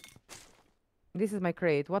 This is my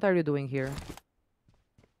crate. What are you doing here?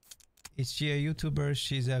 Is she a YouTuber?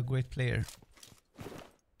 She's a great player.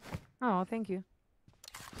 Oh, thank you.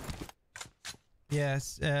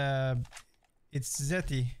 Yes, it's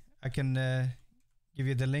Zeti. I can give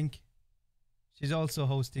you the link. She's also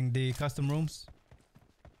hosting the custom rooms.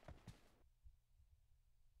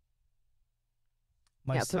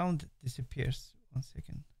 My Yeah, so- sound disappears. 1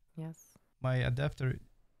 second. Yes. My adapter,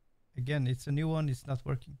 again, it's a new one. It's not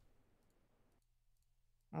working.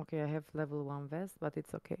 Okay, I have level 1 vest, but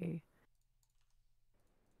it's okay.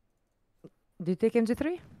 Did you take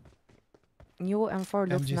MG3? New M4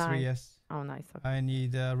 looks MG3, nice. yes. Oh, nice. Okay. I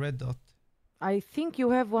need a red dot. I think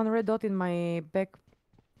you have one red dot in my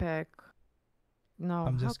backpack. No,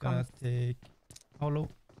 I'm how just gonna come? take hollow.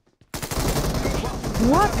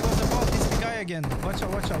 What? He was a bot. It's the guy again. Watch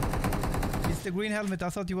out, watch out. It's the green helmet. I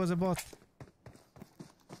thought he was a bot.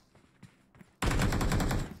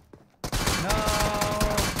 No!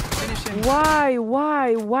 Finish him.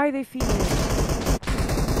 Why? Why they finish?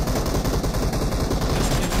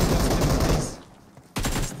 Please.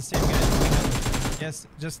 It's the same guy. Yes,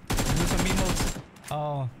 just do some emotes.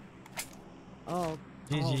 Oh, Oh.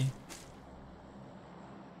 GG.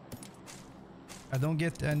 I don't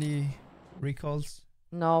get any recalls.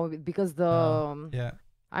 No, because the Yeah,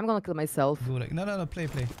 I'm gonna kill myself. do like no, play.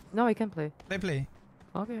 No, I can play. Play.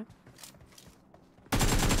 Okay.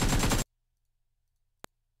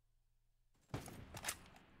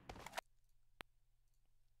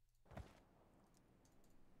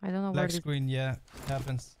 I don't know where Black this. screen, yeah,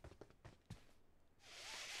 happens.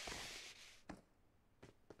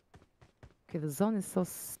 Okay, the zone is so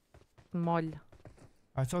small.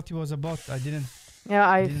 I thought he was a bot. I didn't. Yeah,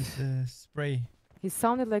 I didn't spray. he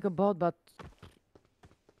sounded like a bot, but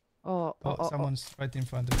Oh, someone's right in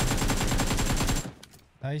front of me.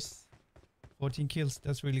 Nice. 14 kills.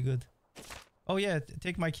 That's really good. Oh yeah,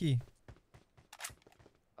 take my key.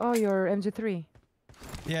 Oh, your MG3.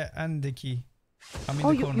 Yeah, and the key. I'm in Oh,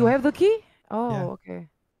 the you corner. have the key? Oh, Yeah. okay.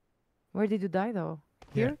 Where did you die though?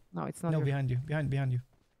 Yeah. Here? No, it's not No, here. behind you. Behind you.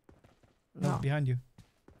 No, No. behind you.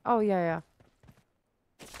 Oh, yeah.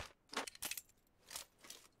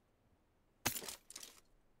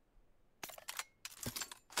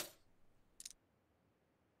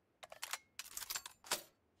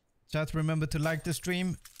 Chat, remember to like the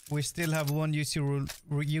stream. We still have one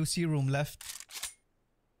UC room left.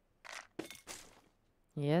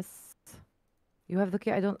 Yes. You have the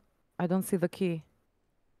key? I don't see the key.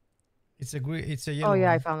 It's a yellow Oh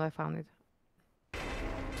yeah, one. I found it.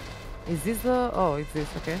 Is this the? Oh, it's this.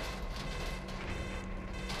 Okay.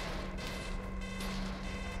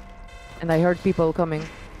 And I heard people coming.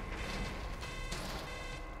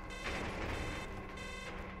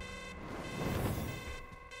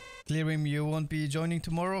 Clearim, you won't be joining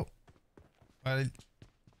tomorrow. Well,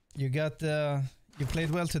 you got you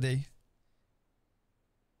played well today.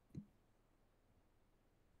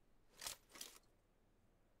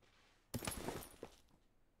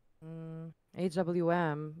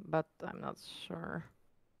 HWM, but I'm not sure.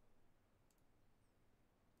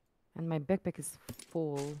 And my backpack is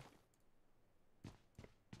full.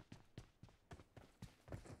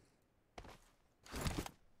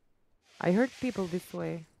 I heard people this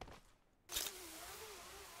way.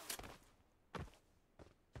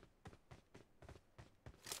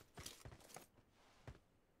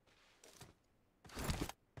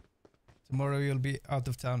 Tomorrow you'll be out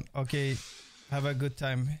of town. Okay, have a good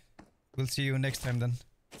time. We'll see you next time then.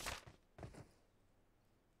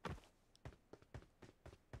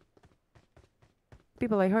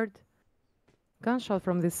 People, I heard gunshot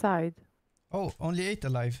from this side. Oh, only 8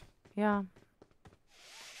 alive. Yeah.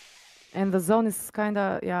 And the zone is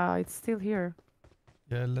kinda, yeah, it's still here.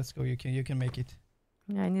 Yeah, let's go. You can make it.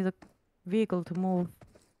 Yeah, I need a vehicle to move.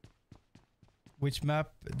 Which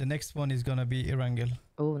map? The next one is gonna be Erangel.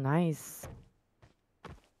 Oh, nice.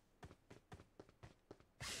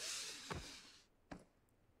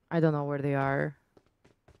 I don't know where they are.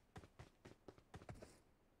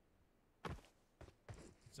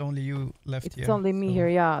 It's only you left It's here. only me so- here,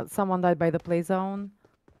 yeah. Someone died by the play zone.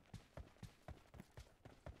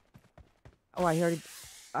 Oh, I heard.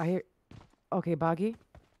 I hear. Okay, buggy.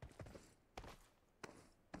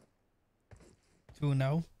 2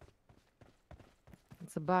 now.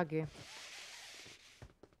 It's a buggy.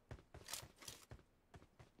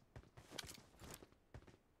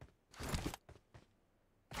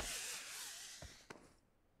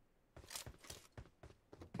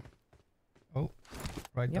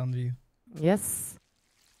 Right Yep. under you. Yes.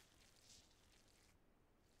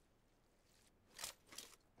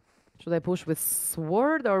 Should I push with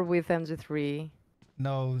sword or with MG3?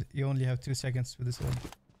 No, you only have 2 seconds with this one.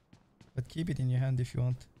 But keep it in your hand if you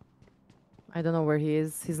want. I don't know where he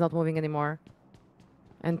is. He's not moving anymore.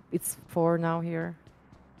 And it's 4 now here.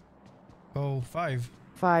 Oh, 5.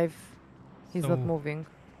 5. He's not So- moving.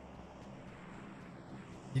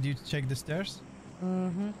 Did you check the stairs?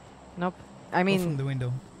 Mm-hmm. Nope. I Or from mean, the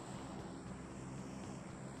window.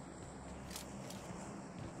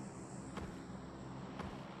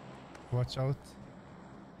 Watch out.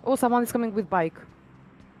 oh, someone is coming with bike.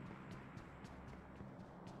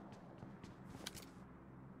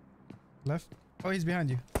 Left. Oh, he's behind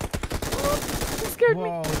you. He scared me.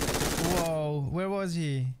 Whoa. Whoa. Where was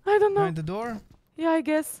he? I don't know. Behind the door? Yeah, I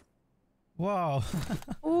guess. Wow.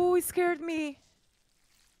 Oh, he scared me.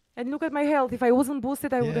 And look at my health. If I wasn't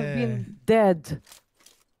boosted, I would have Yeah. been dead.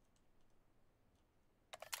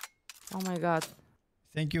 Oh my god.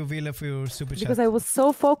 Thank you, Vila, for your super Because chat. I was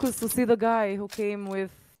so focused to see the guy who came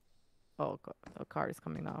with... Oh, god, a car is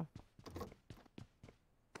coming now.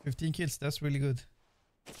 15 kills. That's really good.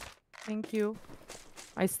 Thank you.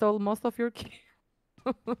 I stole most of your kills.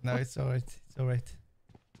 No, it's alright. It's alright.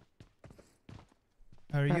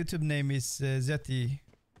 Her YouTube name is Zeti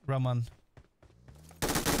Raman.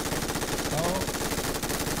 Oh.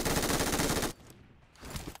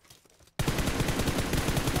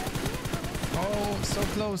 Oh, so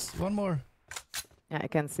close. One more. Yeah, I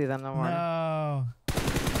can't see them no more. No.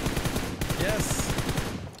 Yes.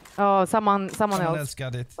 Oh, someone Someone else. else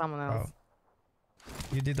got it. Someone else. Wow.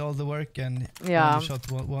 You did all the work and Yeah. only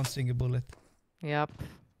shot one single bullet. Yep.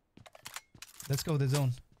 Let's go the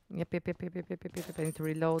zone. Yep. I need to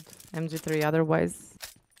reload MG3 otherwise.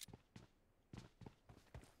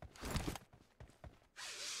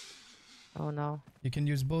 Oh no. You can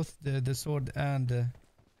use both the sword and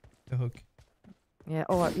the hook. Yeah.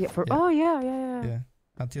 Oh yeah. Yeah. Oh yeah. Yeah.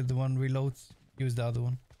 Until the one reloads, use the other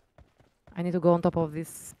one. I need to go on top of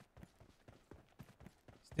this.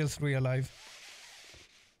 Still 3 alive.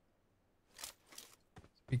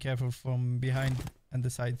 Be careful from behind and the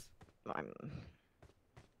sides. I'm...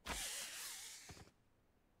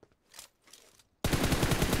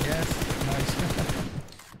 Yes, nice.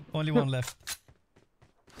 Only one left.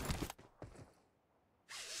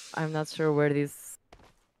 I'm not sure where this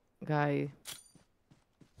guy.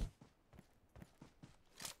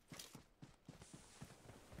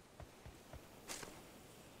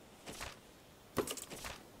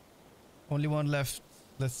 Only one left.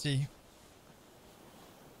 Let's see.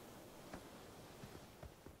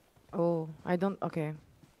 Oh, I don't. Okay.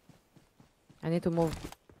 I need to move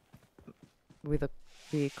with a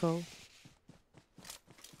vehicle.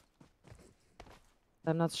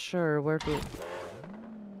 I'm not sure where to.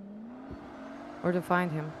 Where to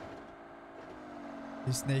find him?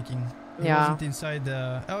 He's snaking. He Yeah. wasn't inside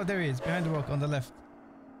the... Oh, there he is. Behind the rock on the left.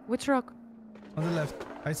 Which rock? On the left.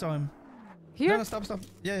 I saw him. Here? No, stop.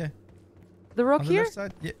 Yeah, yeah. The rock On the here? left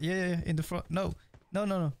side. Yeah. In the front. No. The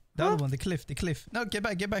other one. The cliff. No, get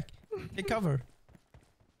back. Take cover.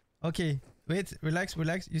 Okay. Wait. Relax.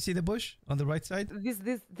 You see the bush on the right side?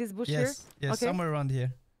 This bush Yes. here? Yes. Okay. Somewhere around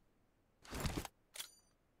here.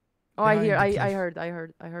 Oh, I Behind hear.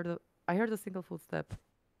 the I heard a single footstep.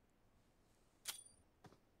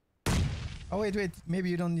 Oh, wait. Maybe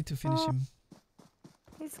you don't need to finish Oh. him.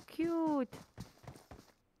 He's cute.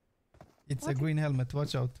 It's What? a green helmet.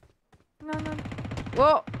 Watch out. No.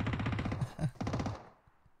 Whoa.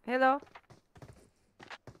 Hello.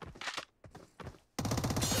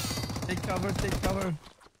 Take cover.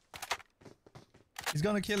 He's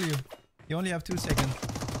gonna kill you. You only have 2 seconds.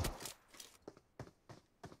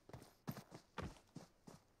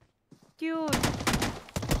 Cute.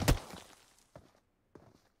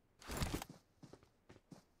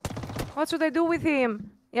 What should I do with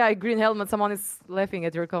him? Yeah, green helmet. Someone is laughing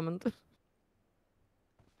at your comment.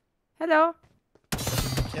 Hello.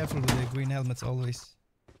 Be careful with the green helmets always.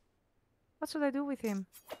 What should I do with him?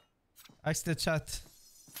 Ask the chat.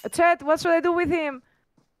 Chat, what should I do with him?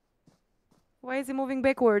 Why is he moving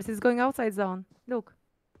backwards? He's going outside zone. Look.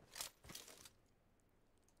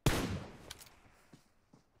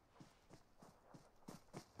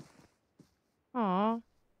 Oh.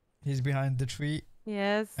 He's behind the tree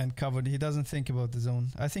Yes. and covered. He doesn't think about the zone.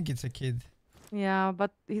 I think it's a kid. Yeah,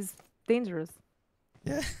 but he's dangerous.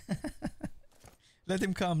 Yeah. Let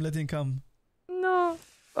him come. No.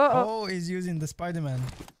 Uh-oh. Oh, he's using the Spider-Man.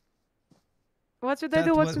 What should I Chat,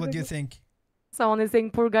 do? what should I do you think? Someone is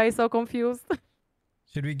saying, poor guy, so confused.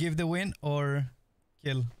 Should we give the win or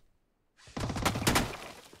kill?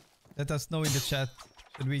 Let us know in the chat.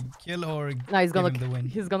 Should we kill or No, he's give gonna him the win?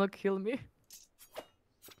 he's gonna kill me.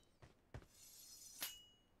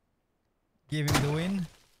 Give him the win.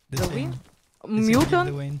 The same. win? It's gonna give the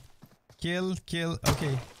Mutant? win. Kill.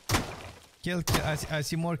 Okay. Kill. I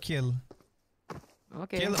see more kill.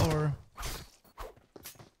 Okay. Kill or...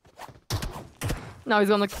 Now he's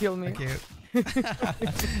gonna kill me. Okay.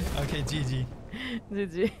 Okay, GG.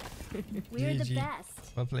 GG. We're the GG.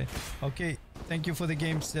 best. Well played. Okay, thank you for the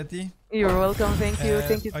game, Seti. You're welcome. Thank you.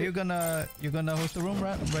 Thank you. Are you gonna host the room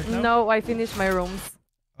right now? No, I finished my rooms.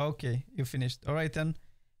 Okay, you finished. All right then.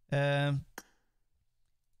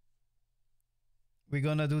 We're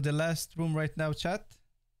gonna do the last room right now, chat.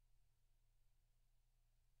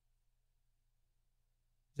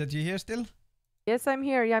 Is that you here still? Yes, I'm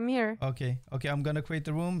here. Yeah, I'm here. Okay, I'm gonna create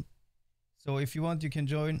the room. So if you want, you can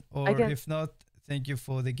join, or if not, thank you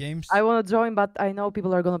for the games. I want to join, but I know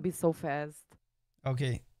people are gonna be so fast.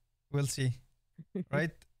 Okay, we'll see.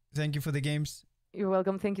 Right? Thank you for the games. You're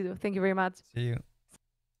welcome. Thank you. Thank you very much. See you.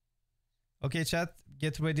 Okay, chat,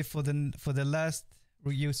 get ready for the last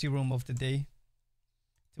UC room of the day.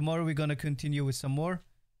 Tomorrow we're gonna continue with some more,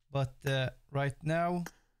 but right now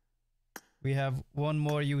we have one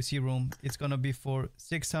more UC room. It's gonna be for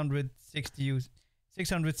 660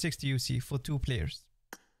 UC for 2 players.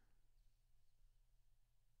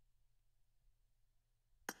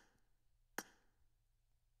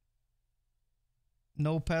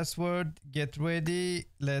 No password. Get ready.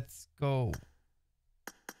 Let's go.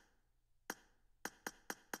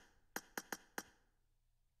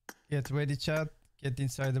 Get ready, chat. Get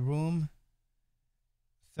inside the room.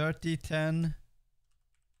 3010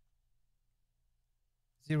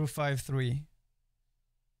 053.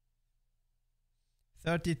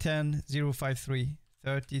 3010 053.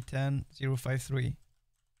 3010 053.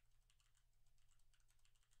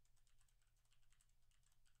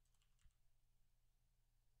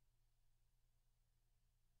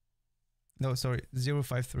 No, sorry,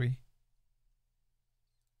 053.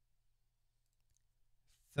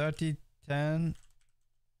 3010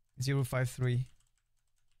 053.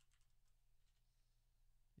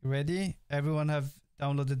 You ready? Everyone have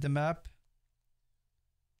downloaded the map.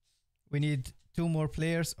 We need 2 more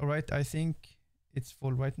players. All right, I think it's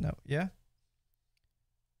full right now. Yeah?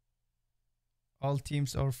 All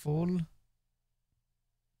teams are full.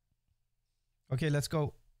 Okay, let's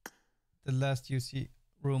go. The last UC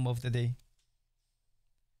room of the day.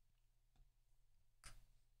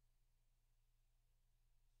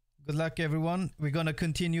 Good luck, everyone. We're going to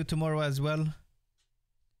continue tomorrow as well.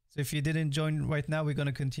 So if you didn't join right now, we're going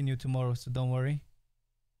to continue tomorrow. So don't worry.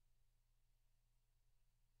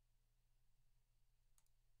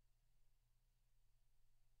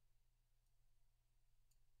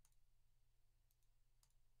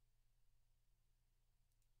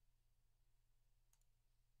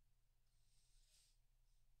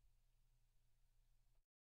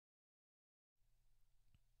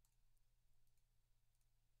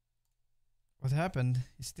 What happened?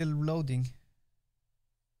 It's still loading.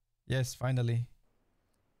 Yes, finally.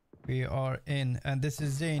 We are in. And this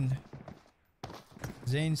is Zane.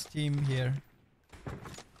 Zane's team here.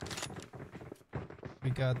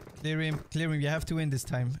 We got clear him. Clear him. You have to win this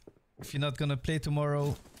time. If you're not gonna play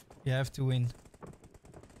tomorrow, you have to win.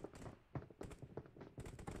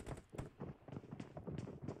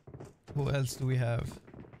 Who else do we have?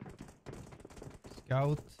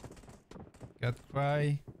 Scout. Got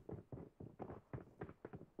Cry.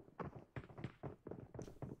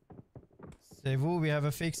 Sevou, we have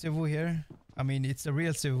a fake Sevou here. I mean, it's a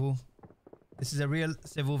real Sevou. This is a real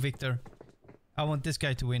Sevou Victor. I want this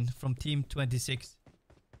guy to win from team 26.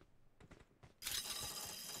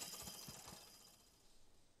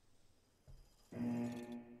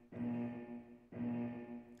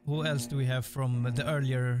 Who else do we have from the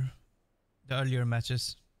earlier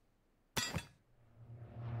matches?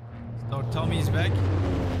 So Tommy is back,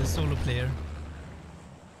 the solo player.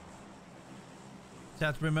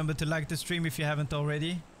 Chat, remember to like the stream if you haven't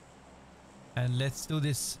already. And let's do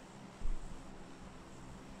this.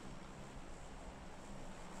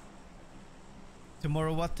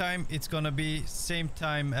 Tomorrow what time? It's gonna be same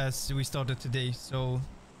time as we started today, so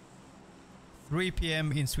 3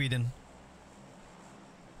 PM in Sweden.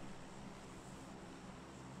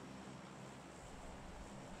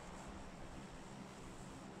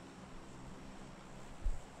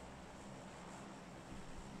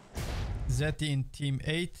 Zeti in team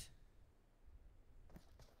 8.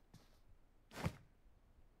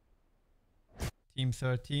 Team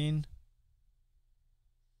 13.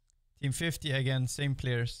 Team 50 again, same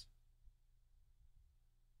players.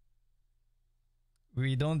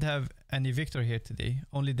 We don't have any Victor here today,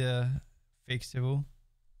 only the fake Sevou.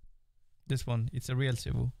 This one, it's a real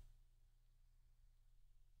Sevou.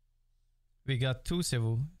 We got 2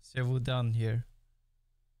 Sevou, Sevou down here.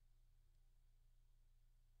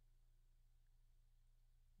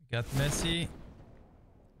 We got Messi.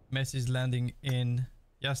 Messi's landing in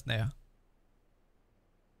Jasnaya.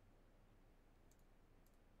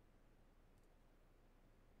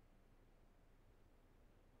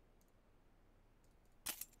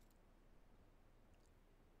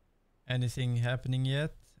 Anything happening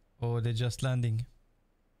yet? Or they're just landing?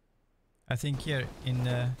 I think here in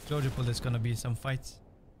Georgiapol there's gonna be some fights.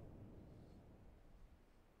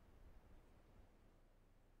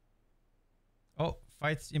 Oh,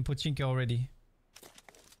 fights in Pochinki already.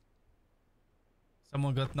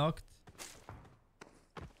 Someone got knocked.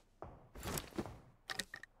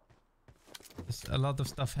 There's a lot of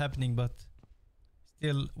stuff happening, but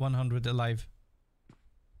still 100 alive.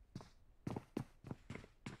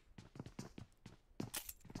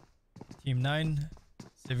 Team 9,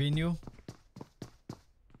 Levinho.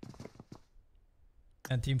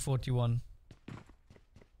 And Team 41.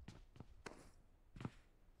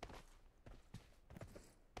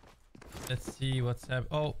 Let's see what's happening.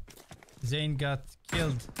 Oh, Zane got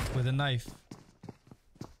killed with a knife.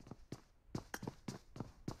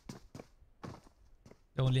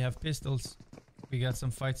 They only have pistols. We got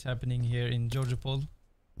some fights happening here in Georgiapol.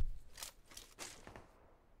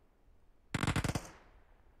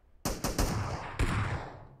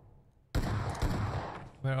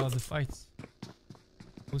 Where are the fights?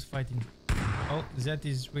 Who's fighting? Oh, Zet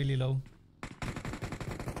is really low.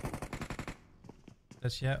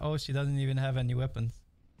 Does she have? Oh, she doesn't even have any weapons.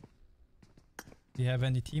 Do you have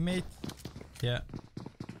any teammate? Yeah.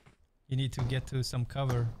 You need to get to some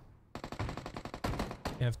cover.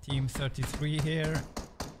 We have team 33 here.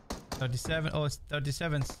 37. Oh, it's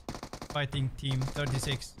 37's fighting team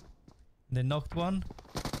 36. They knocked one.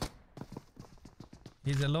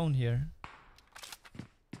 He's alone here.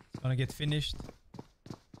 It's gonna get finished.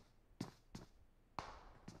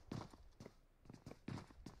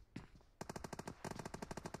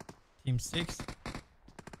 Team 6.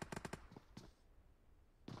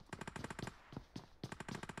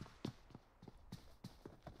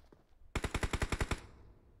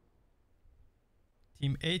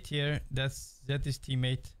 Team 8 here, that is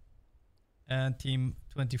teammate. And team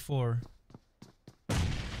 24.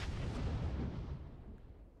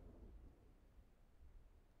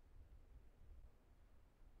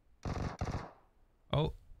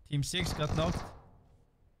 Oh, team 6 got knocked.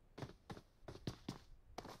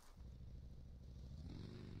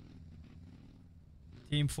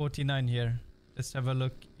 Team 49 here. Let's have a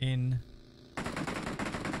look in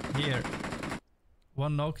here.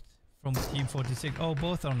 One knocked from team 46. Oh,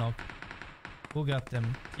 both are knocked. Who got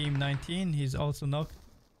them? Team 19, he's also knocked.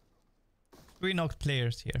 3 knocked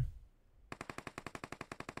players here.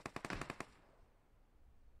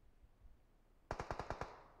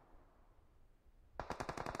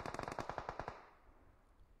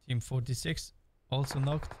 Team 46 also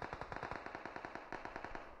knocked.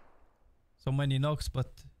 So many knocks,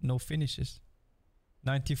 but no finishes.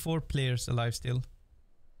 94 players alive still.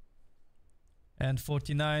 And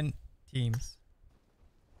 49 teams.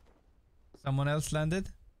 Someone else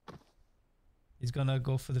landed. He's gonna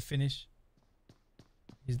go for the finish.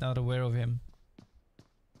 He's not aware of him.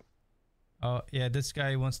 Oh, yeah, this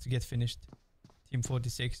guy wants to get finished. Team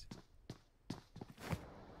 46.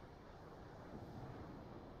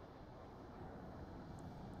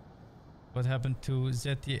 What happened to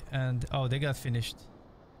Zeti and... Oh, they got finished.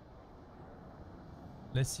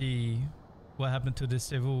 Let's see what happened to the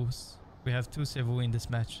Sevous. We have 2 Sevou in this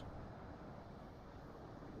match.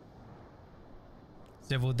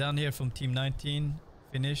 Sevou down here from Team 19.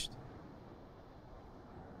 Finished.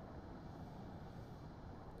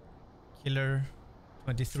 Killer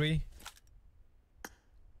 23.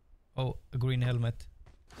 Oh, a green helmet.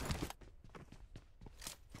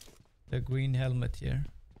 The green helmet here.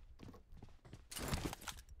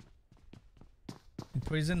 In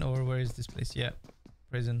prison, or where is this place? Yeah,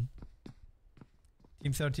 prison.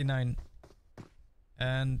 Team 39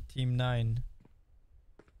 and Team 9.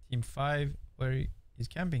 Team 5, where he's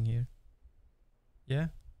camping here. Yeah,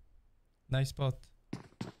 nice spot.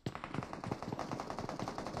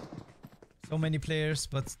 So many players,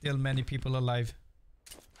 but still many people alive.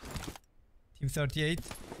 Team 38.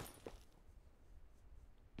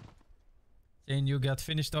 Jane, you got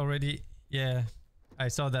finished already? Yeah, I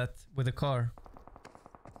saw that with a car.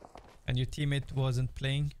 And your teammate wasn't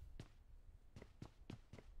playing.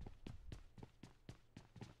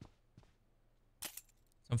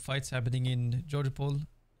 Some fights happening in Georgopol.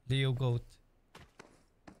 Leo Goat.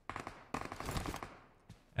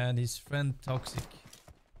 And his friend Toxic.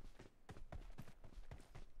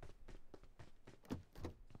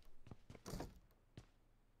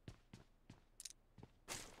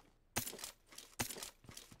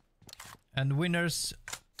 And winners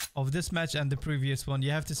of this match and the previous one,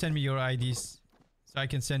 you have to send me your IDs so I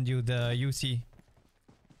can send you the UC.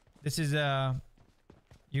 This is a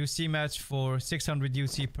UC match for 600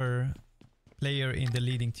 UC per player in the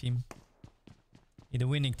leading team, in the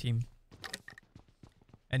winning team.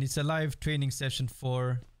 And it's a live training session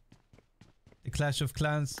for the Clash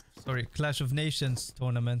of Nations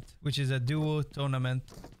tournament, which is a duo tournament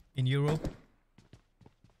in Europe.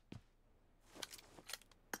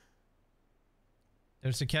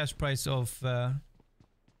 There's a cash prize of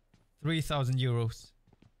 3,000 euros.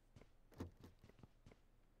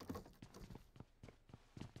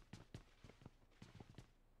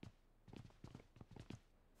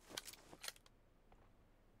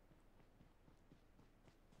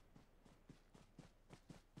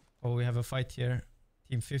 Oh, we have a fight here.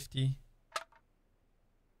 Team 50.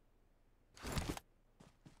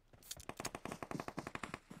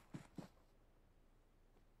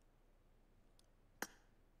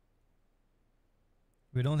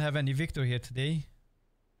 We don't have any victor here today.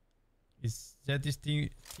 Is that his team?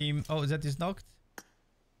 Oh, that is knocked.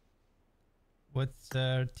 What's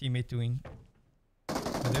our teammate doing?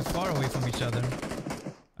 Oh, they're far away from each other.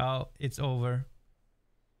 Oh, it's over.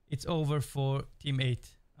 It's over for Team 8.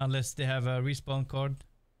 Unless they have a respawn card.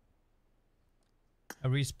 A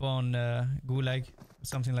respawn gulag. Or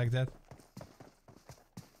something like that.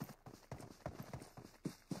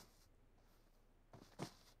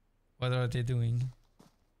 What are they doing?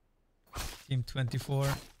 Team 24.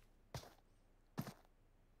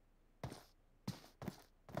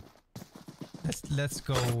 Let's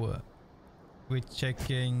go with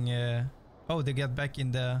checking. Oh, they got back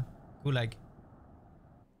in the gulag.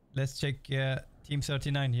 Let's check Team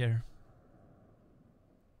 39 here.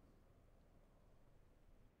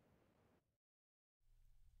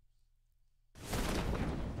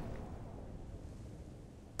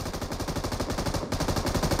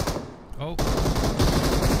 Oh.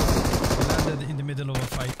 Landed in the middle of a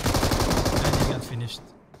fight and he got finished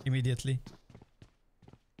immediately.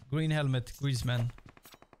 Green helmet, Griezmann.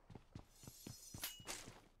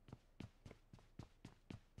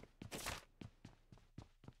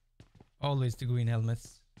 Always the green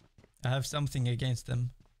helmets. I have something against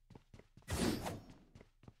them.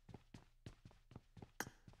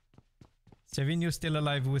 Sevigno still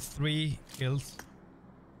alive with 3 kills.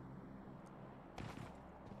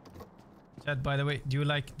 Chat, by the way, do you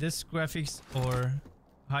like this graphics or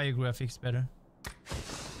higher graphics better?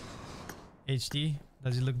 HD,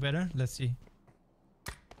 does it look better? Let's see.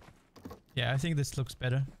 Yeah, I think this looks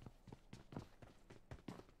better.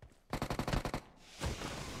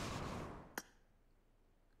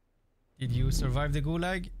 Did you survive the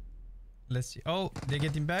gulag? Let's see. Oh, they're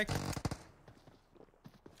getting back.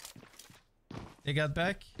 They got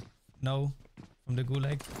back. No. From the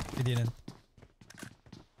gulag? We didn't.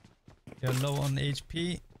 We are low on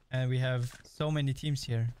HP and we have so many teams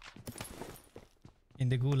here. In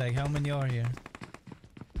the gulag. How many are here?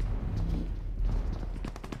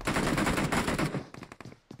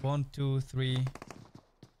 One, two, 3,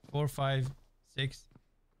 4, 5, 6,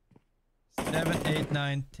 7, 8,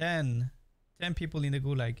 9, 10. 10 people in the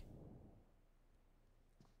gulag.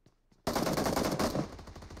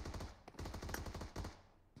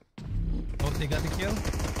 Oh, they got the kill.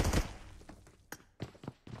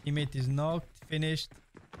 Teammate is knocked, finished.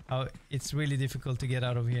 Oh, it's really difficult to get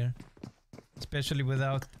out of here. Especially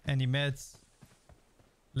without any meds.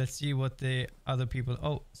 Let's see what the other people...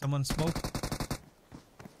 Oh, someone smoked.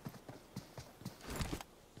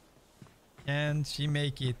 Can she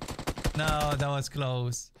make it? No, that was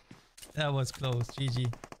close. That was close.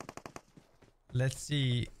 GG. Let's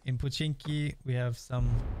see. In Pochinki, we have some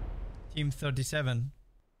Team 37.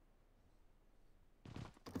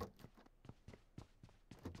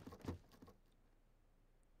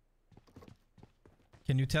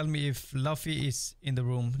 Can you tell me if Luffy is in the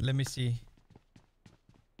room? Let me see.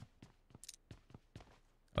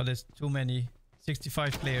 Oh, there's too many.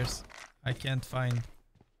 65 players. I can't find.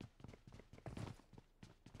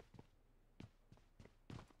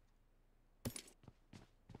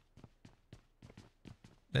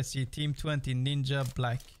 Let's see. Team 20, Ninja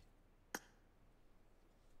Black.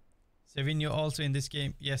 Sevou also in this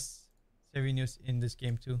game. Yes. Sevou's in this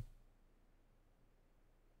game too.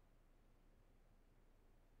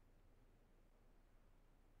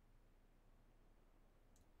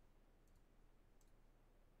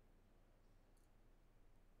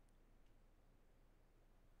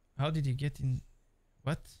 How did he get in?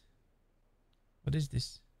 What? What is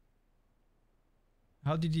this?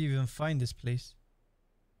 How did you even find this place?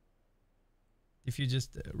 If you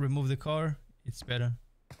just remove the car, it's better.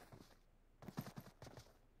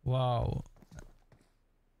 Wow.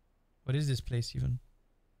 What is this place even?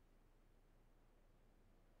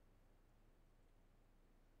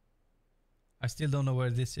 I still don't know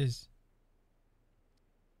where this is.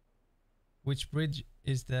 Which bridge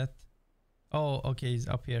is that? Oh, okay, it's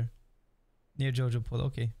up here. Near Jojo Pool,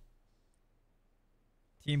 okay.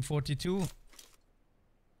 Team 42.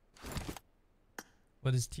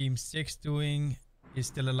 What is Team 6 doing? He's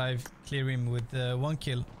still alive. Clear him with 1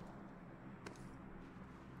 kill.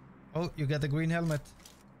 Oh, you got the green helmet.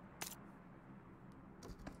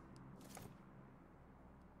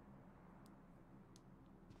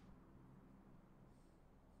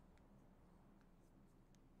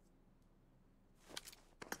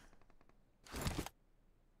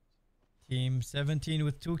 Team 17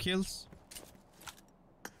 with 2 kills.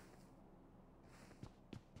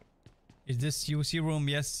 Is this UC room?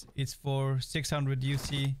 Yes, it's for 600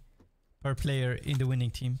 UC per player in the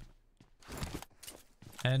winning team.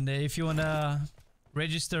 And if you wanna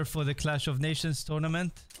register for the Clash of Nations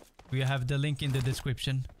tournament, we have the link in the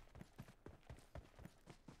description.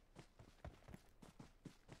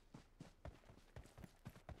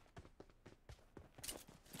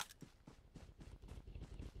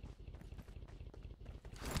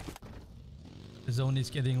 The zone is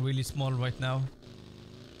getting really small right now.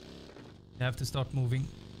 They have to start moving.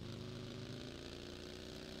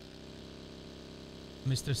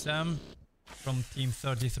 Mr. Sam from Team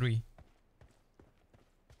 33.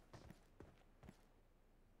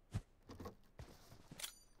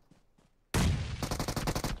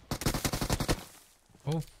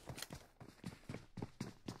 Oh.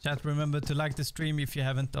 Chat, remember to like the stream if you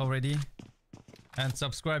haven't already. And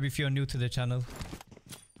subscribe if you're new to the channel.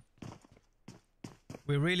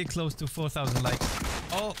 We're really close to 4,000 likes.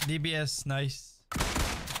 Oh, DBS, nice.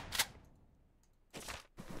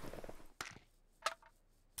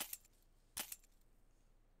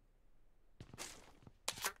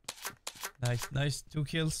 Nice, 2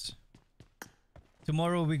 kills.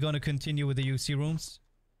 Tomorrow we're gonna continue with the UC rooms.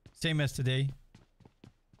 Same as today.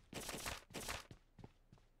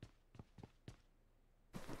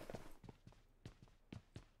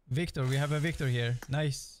 Victor, we have a Victor here.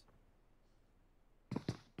 Nice.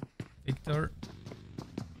 Victor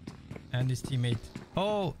and his teammate.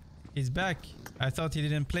 Oh, he's back. I thought he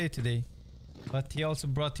didn't play today, but he also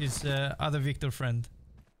brought his other Victor friend.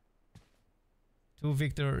 2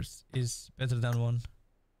 Victors is better than 1.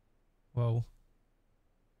 Wow.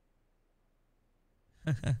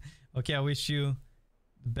 Okay, I wish you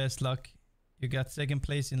the best luck. You got 2nd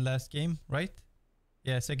place in last game, right?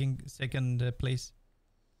 Yeah, second place.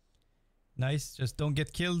 Nice. Just don't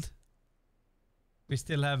get killed. We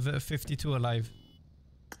still have 52 alive.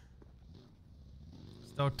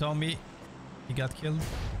 Start Tommy. He got killed.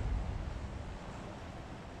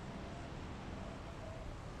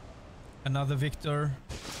 Another Victor.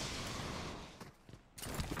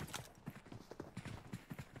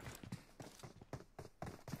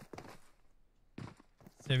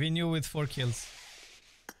 Levinho with 4 kills.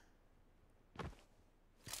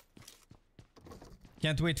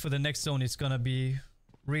 Can't wait for the next zone. It's gonna be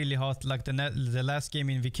really hot, like the last game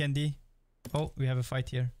in Vikendi. Oh, we have a fight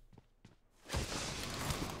here.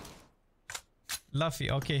 Luffy.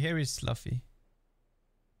 Okay, here is Luffy.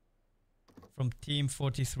 From Team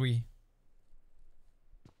 43.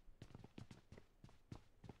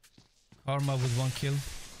 Karma with 1 kill.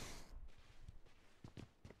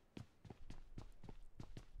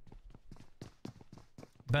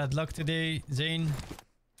 Bad luck today, Zane.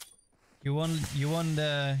 You won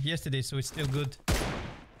yesterday, so it's still good.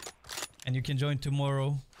 And you can join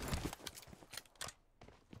tomorrow.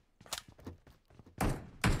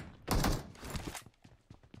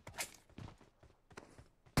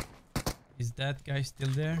 Is that guy still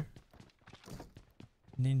there?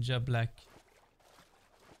 Ninja Black.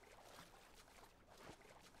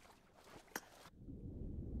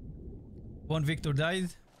 One Victor died.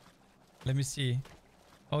 Let me see.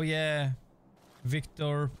 Oh yeah,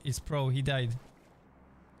 Victor is pro. He died.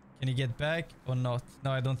 Can he get back or not?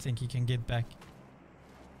 No, I don't think he can get back.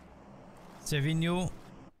 Sevou.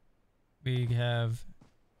 We have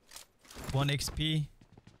 1 XP.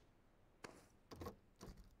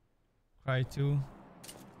 Cry 2.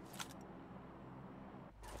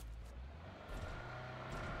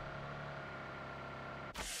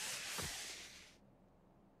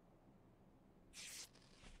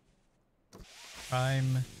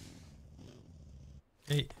 Prime.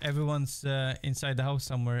 Okay, everyone's inside the house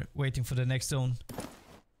somewhere waiting for the next zone.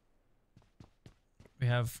 We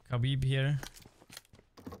have Khabib here.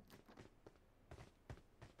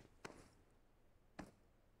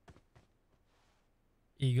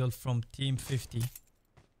 Eagle from Team 50.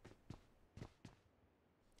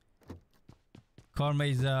 Karma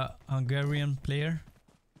is a Hungarian player.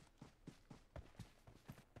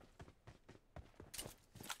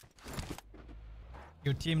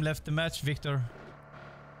 Your team left the match, Victor.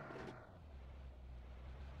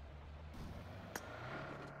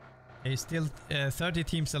 Okay, still 30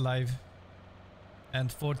 teams alive.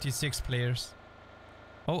 And 46 players.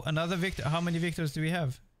 Oh, another Victor. How many Victors do we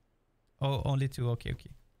have? Oh, only 2. Okay, okay.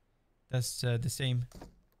 That's the same.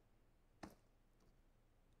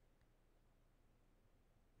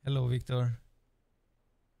 Hello, Victor.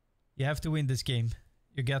 You have to win this game.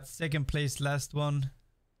 You got 2nd place last one.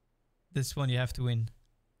 This one you have to win.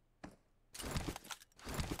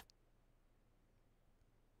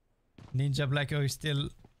 Ninja Black is still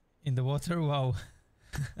in the water? Wow.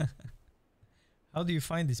 How do you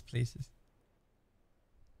find these places?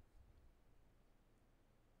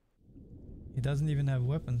 He doesn't even have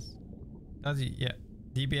weapons. Does he? Yeah.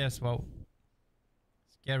 DBS, wow.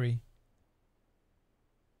 Scary.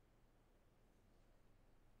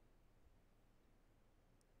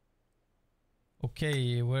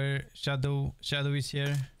 Okay, where Shadow is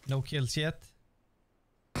here. No kills yet.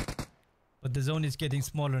 But the zone is getting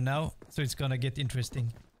smaller now, so it's gonna get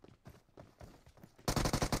interesting.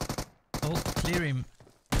 Oh, clear him.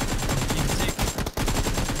 Team 6.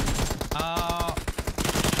 Ah,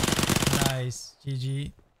 nice.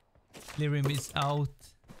 GG. Clear him is out.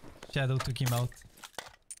 Shadow took him out.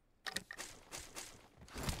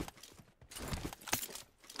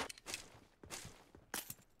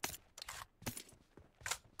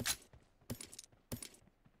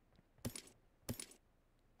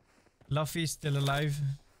 Luffy is still alive.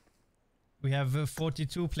 We have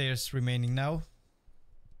 42 players remaining now.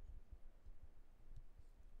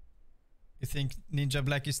 You think Ninja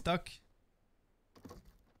Black is stuck?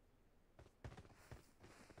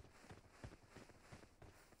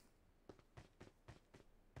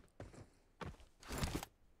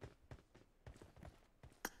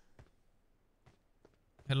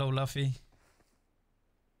 Hello, Luffy.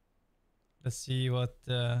 Let's see what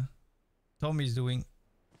Tommy's doing.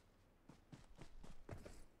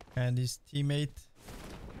 And his teammate.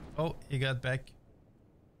 Oh, he got back.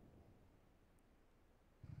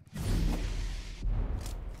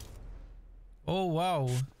 Oh, wow.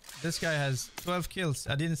 This guy has 12 kills.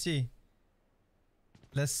 I didn't see.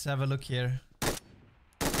 Let's have a look here.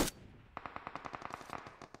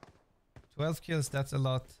 12 kills, that's a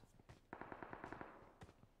lot.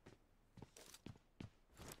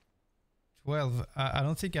 12. I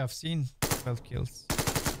don't think I've seen 12 kills.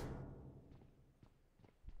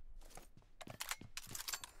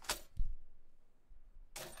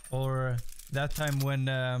 Or that time when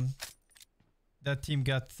that team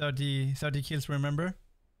got 30 kills, remember?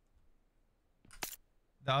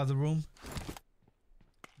 The other room.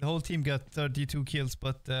 The whole team got 32 kills,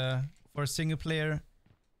 but for a single player,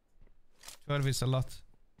 12 is a lot.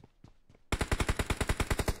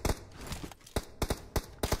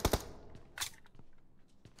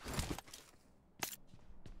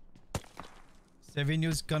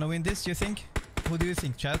 Sevou's gonna win this, you think? Who do you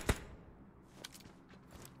think, chat?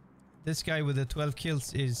 This guy with the 12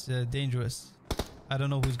 kills is dangerous. I don't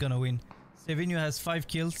know who's gonna win. Sevou has 5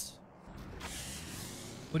 kills.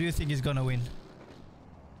 Who do you think is gonna win?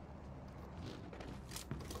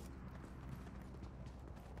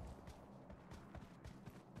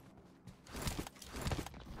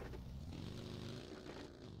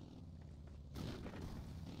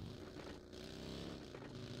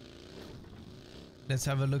 Let's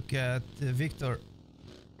have a look at Victor.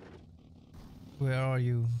 Where are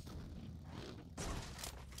you?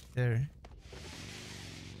 There.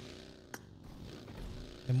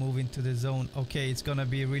 And move into the zone. Okay, it's gonna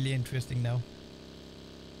be really interesting now.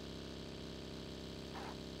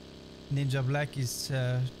 Ninja Black is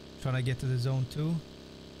trying to get to the zone too.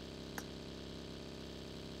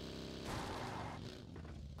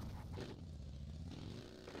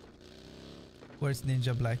 Where's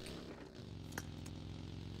Ninja Black?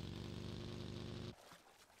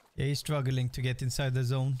 Yeah, he's struggling to get inside the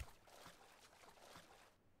zone.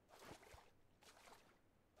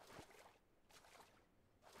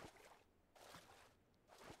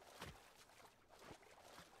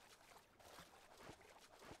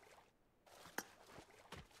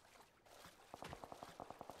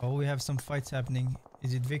 Oh, we have some fights happening.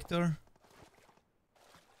 Is it Victor?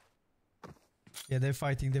 Yeah, they're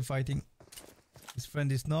fighting, they're fighting. His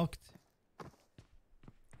friend is knocked.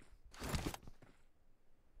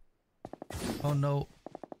 Oh no.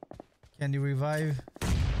 Can you revive?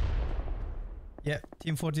 Yeah,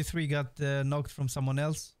 Team 43 got knocked from someone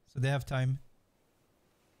else, so they have time.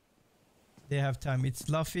 They have time. It's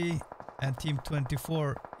Luffy and Team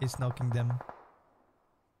 24 is knocking them.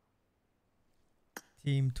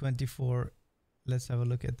 Team 24, let's have a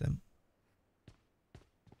look at them.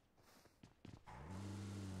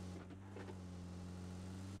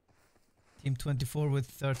 Team 24 with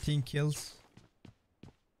 13 kills.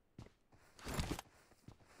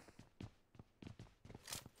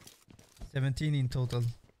 $17 in total.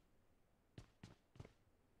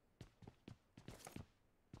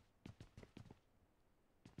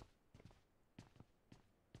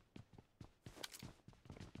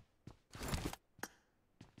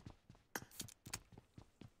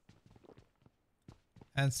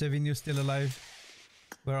 And Sevou still alive.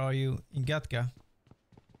 Where are you? In Gatka.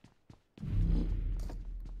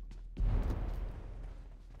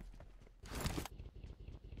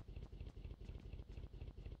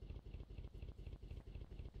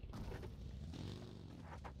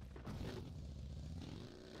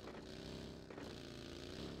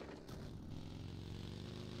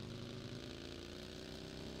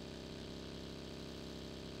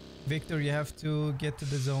 Victor, you have to get to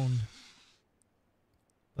the zone.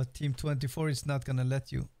 But Team 24 is not gonna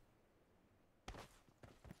let you.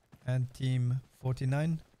 And Team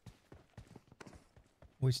 49.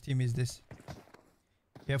 Which team is this?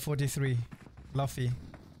 Yeah, 43. Luffy.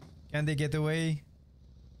 Can they get away?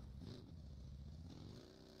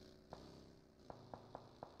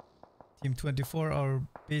 Team 24 are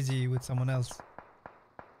busy with someone else.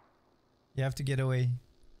 You have to get away.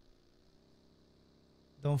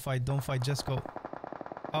 Don't fight, just go.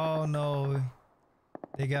 Oh no.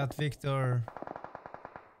 They got Victor.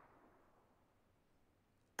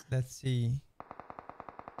 Let's see.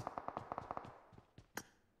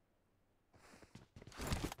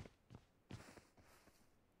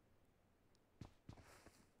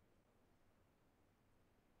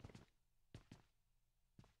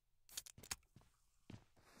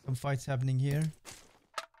 Some fights happening here.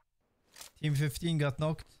 Team 15 got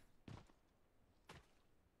knocked.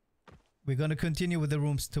 We're gonna continue with the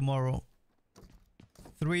rooms tomorrow.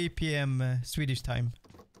 3 p.m. Swedish time.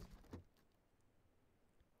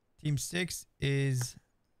 Team 6 is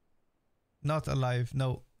not alive.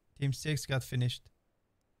 No, Team 6 got finished.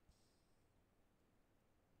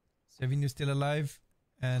 Sevou still alive.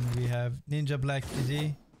 And we have Ninja Black. Is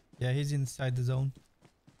he? Yeah, he's inside the zone.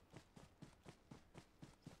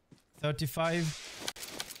 35.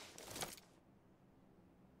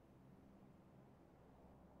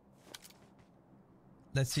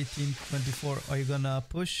 Let's see, Team 24. Are you gonna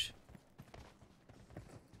push?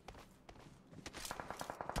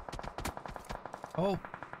 Oh.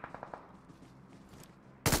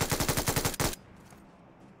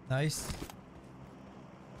 Nice.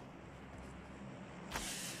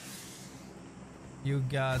 You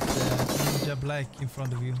got Ninja Black in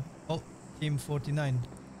front of you. Oh, Team 49.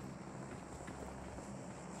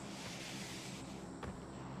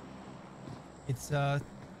 It's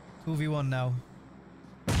 2v1 now.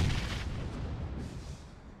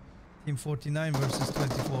 Team 49 versus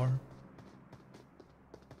 24.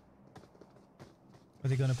 Are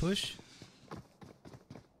they gonna push?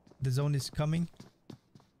 The zone is coming.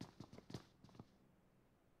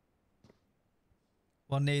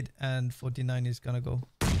 1 nade and 49 is gonna go.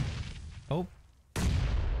 Oh.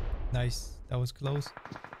 Nice. That was close.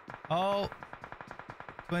 Oh.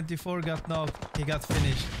 24 got knocked. He got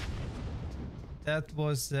finished. That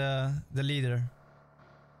was the leader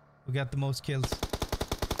who got the most kills.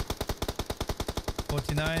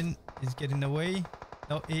 49 is getting away.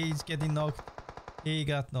 No, he's getting knocked. He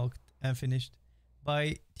got knocked and finished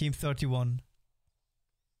by Team 31.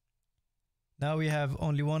 Now we have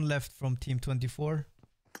only one left from Team 24.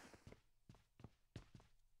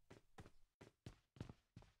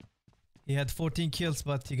 He had 14 kills,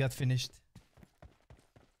 but he got finished.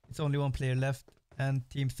 It's only one player left, and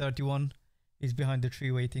Team 31 is behind the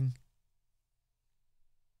tree waiting.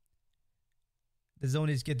 The zone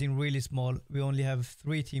is getting really small. We only have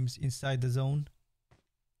 3 teams inside the zone.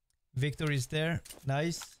 Victor is there.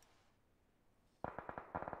 Nice.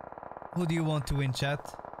 Who do you want to win, chat?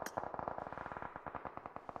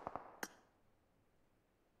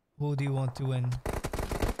 Who do you want to win?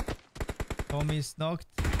 Tommy is knocked.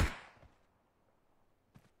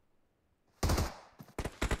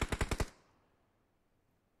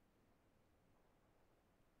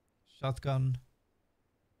 Shotgun.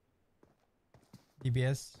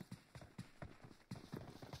 DBS.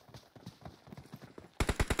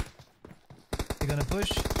 They're gonna push.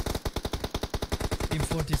 Team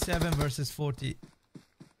 47 versus 40.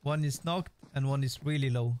 One is knocked and one is really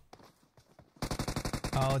low.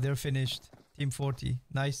 Oh, they're finished. Team 40.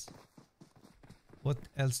 Nice. What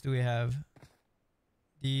else do we have?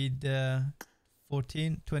 Did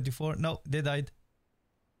 14, 24? No, they died.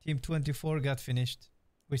 Team 24 got finished.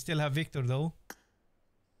 We still have Victor though.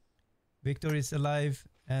 Victor is alive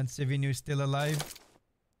and Sevou is still alive.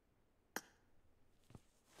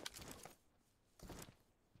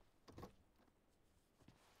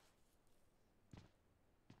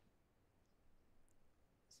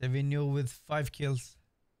 Sevou with 5 kills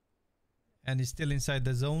and he's still inside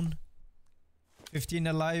the zone. 15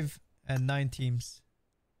 alive and 9 teams.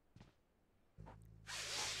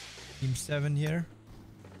 Team 7 here.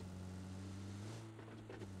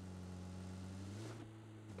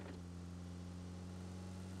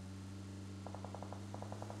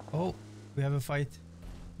 Oh, we have a fight.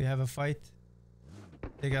 We have a fight.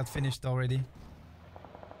 They got finished already.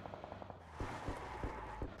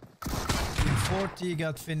 Team 40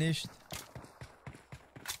 got finished.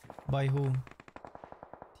 By who?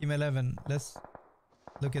 Team 11. Let's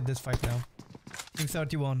look at this fight now. Team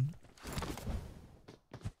 31.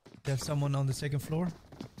 There's someone on the second floor.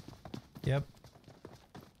 Yep.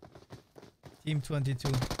 Team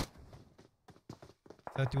 22.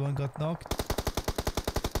 31 got knocked.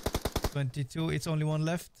 22, it's only one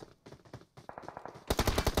left.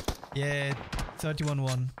 Yeah, 31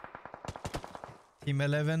 won. Team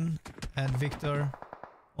 11 and Victor.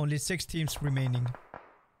 Only 6 teams remaining.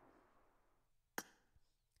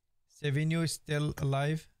 Sevou is still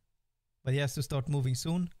alive, but he has to start moving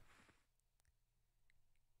soon.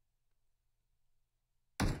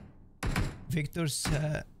 Victor's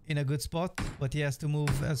in a good spot, but he has to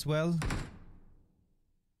move as well.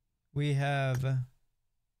 We have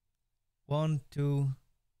 2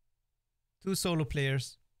 solo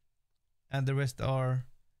players and the rest are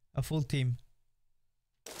a full team.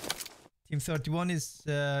 Team 31 is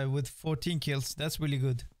with 14 kills. That's really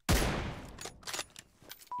good.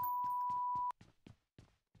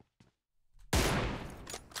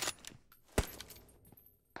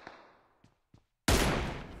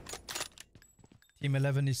 Team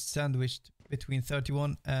 11 is sandwiched between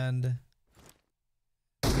 31 and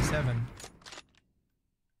 7.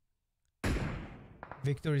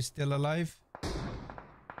 Victor is still alive.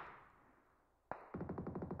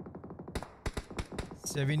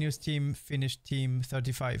 Sevou's team finished team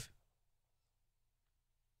 35.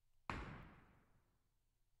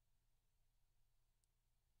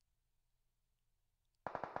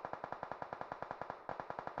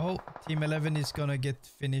 Oh, team 11 is gonna get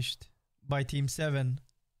finished by team 7.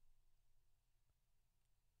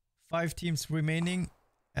 5 teams remaining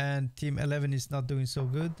and team 11 is not doing so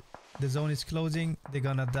good. The zone is closing. They're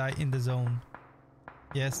gonna die in the zone.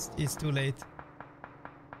 Yes, it's too late.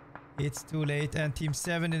 It's too late. And team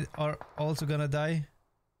 7 are also gonna die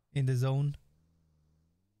in the zone.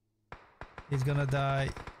 He's gonna die.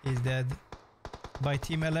 He's dead. By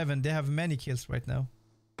team 11. They have many kills right now.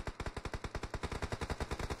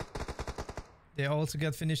 they also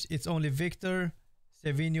got finished. It's only Victor,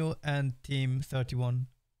 Sevou, and Team 31.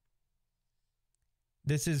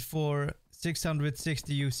 This is for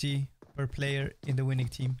 660 UC per player in the winning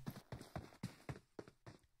team.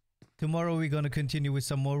 Tomorrow we're going to continue with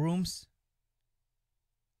some more rooms.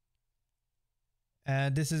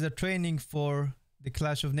 And this is a training for the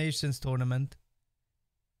Clash of Nations tournament.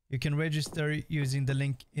 You can register using the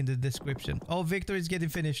link in the description. Oh, Victor is getting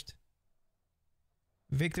finished.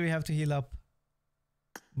 Victor, you have to heal up.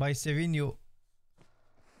 By Sevou.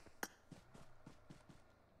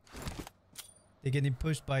 They're getting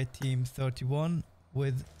pushed by Team 31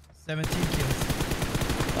 with 17 kills.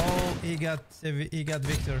 Oh, he got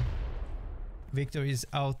Victor. Victor is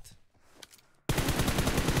out.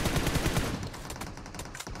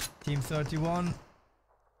 Team 31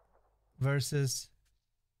 versus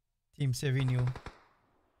Team Sevou,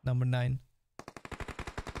 number 9.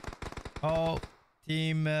 Oh,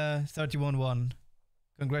 Team 31 won.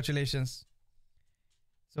 Congratulations.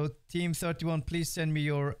 So Team 31, please send me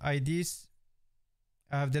your IDs.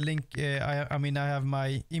 I have the link. I have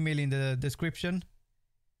my email in the description.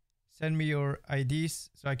 Send me your IDs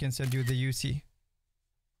so I can send you the UC.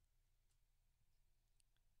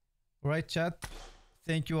 Alright, chat.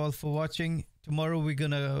 Thank you all for watching. Tomorrow we're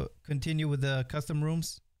gonna continue with the custom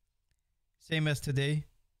rooms. Same as today.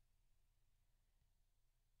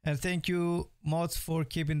 And thank you, mods, for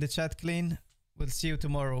keeping the chat clean. We'll see you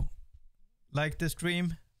tomorrow. Like the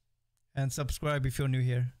stream and subscribe if you're new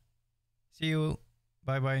here. See you.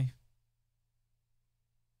 Bye bye.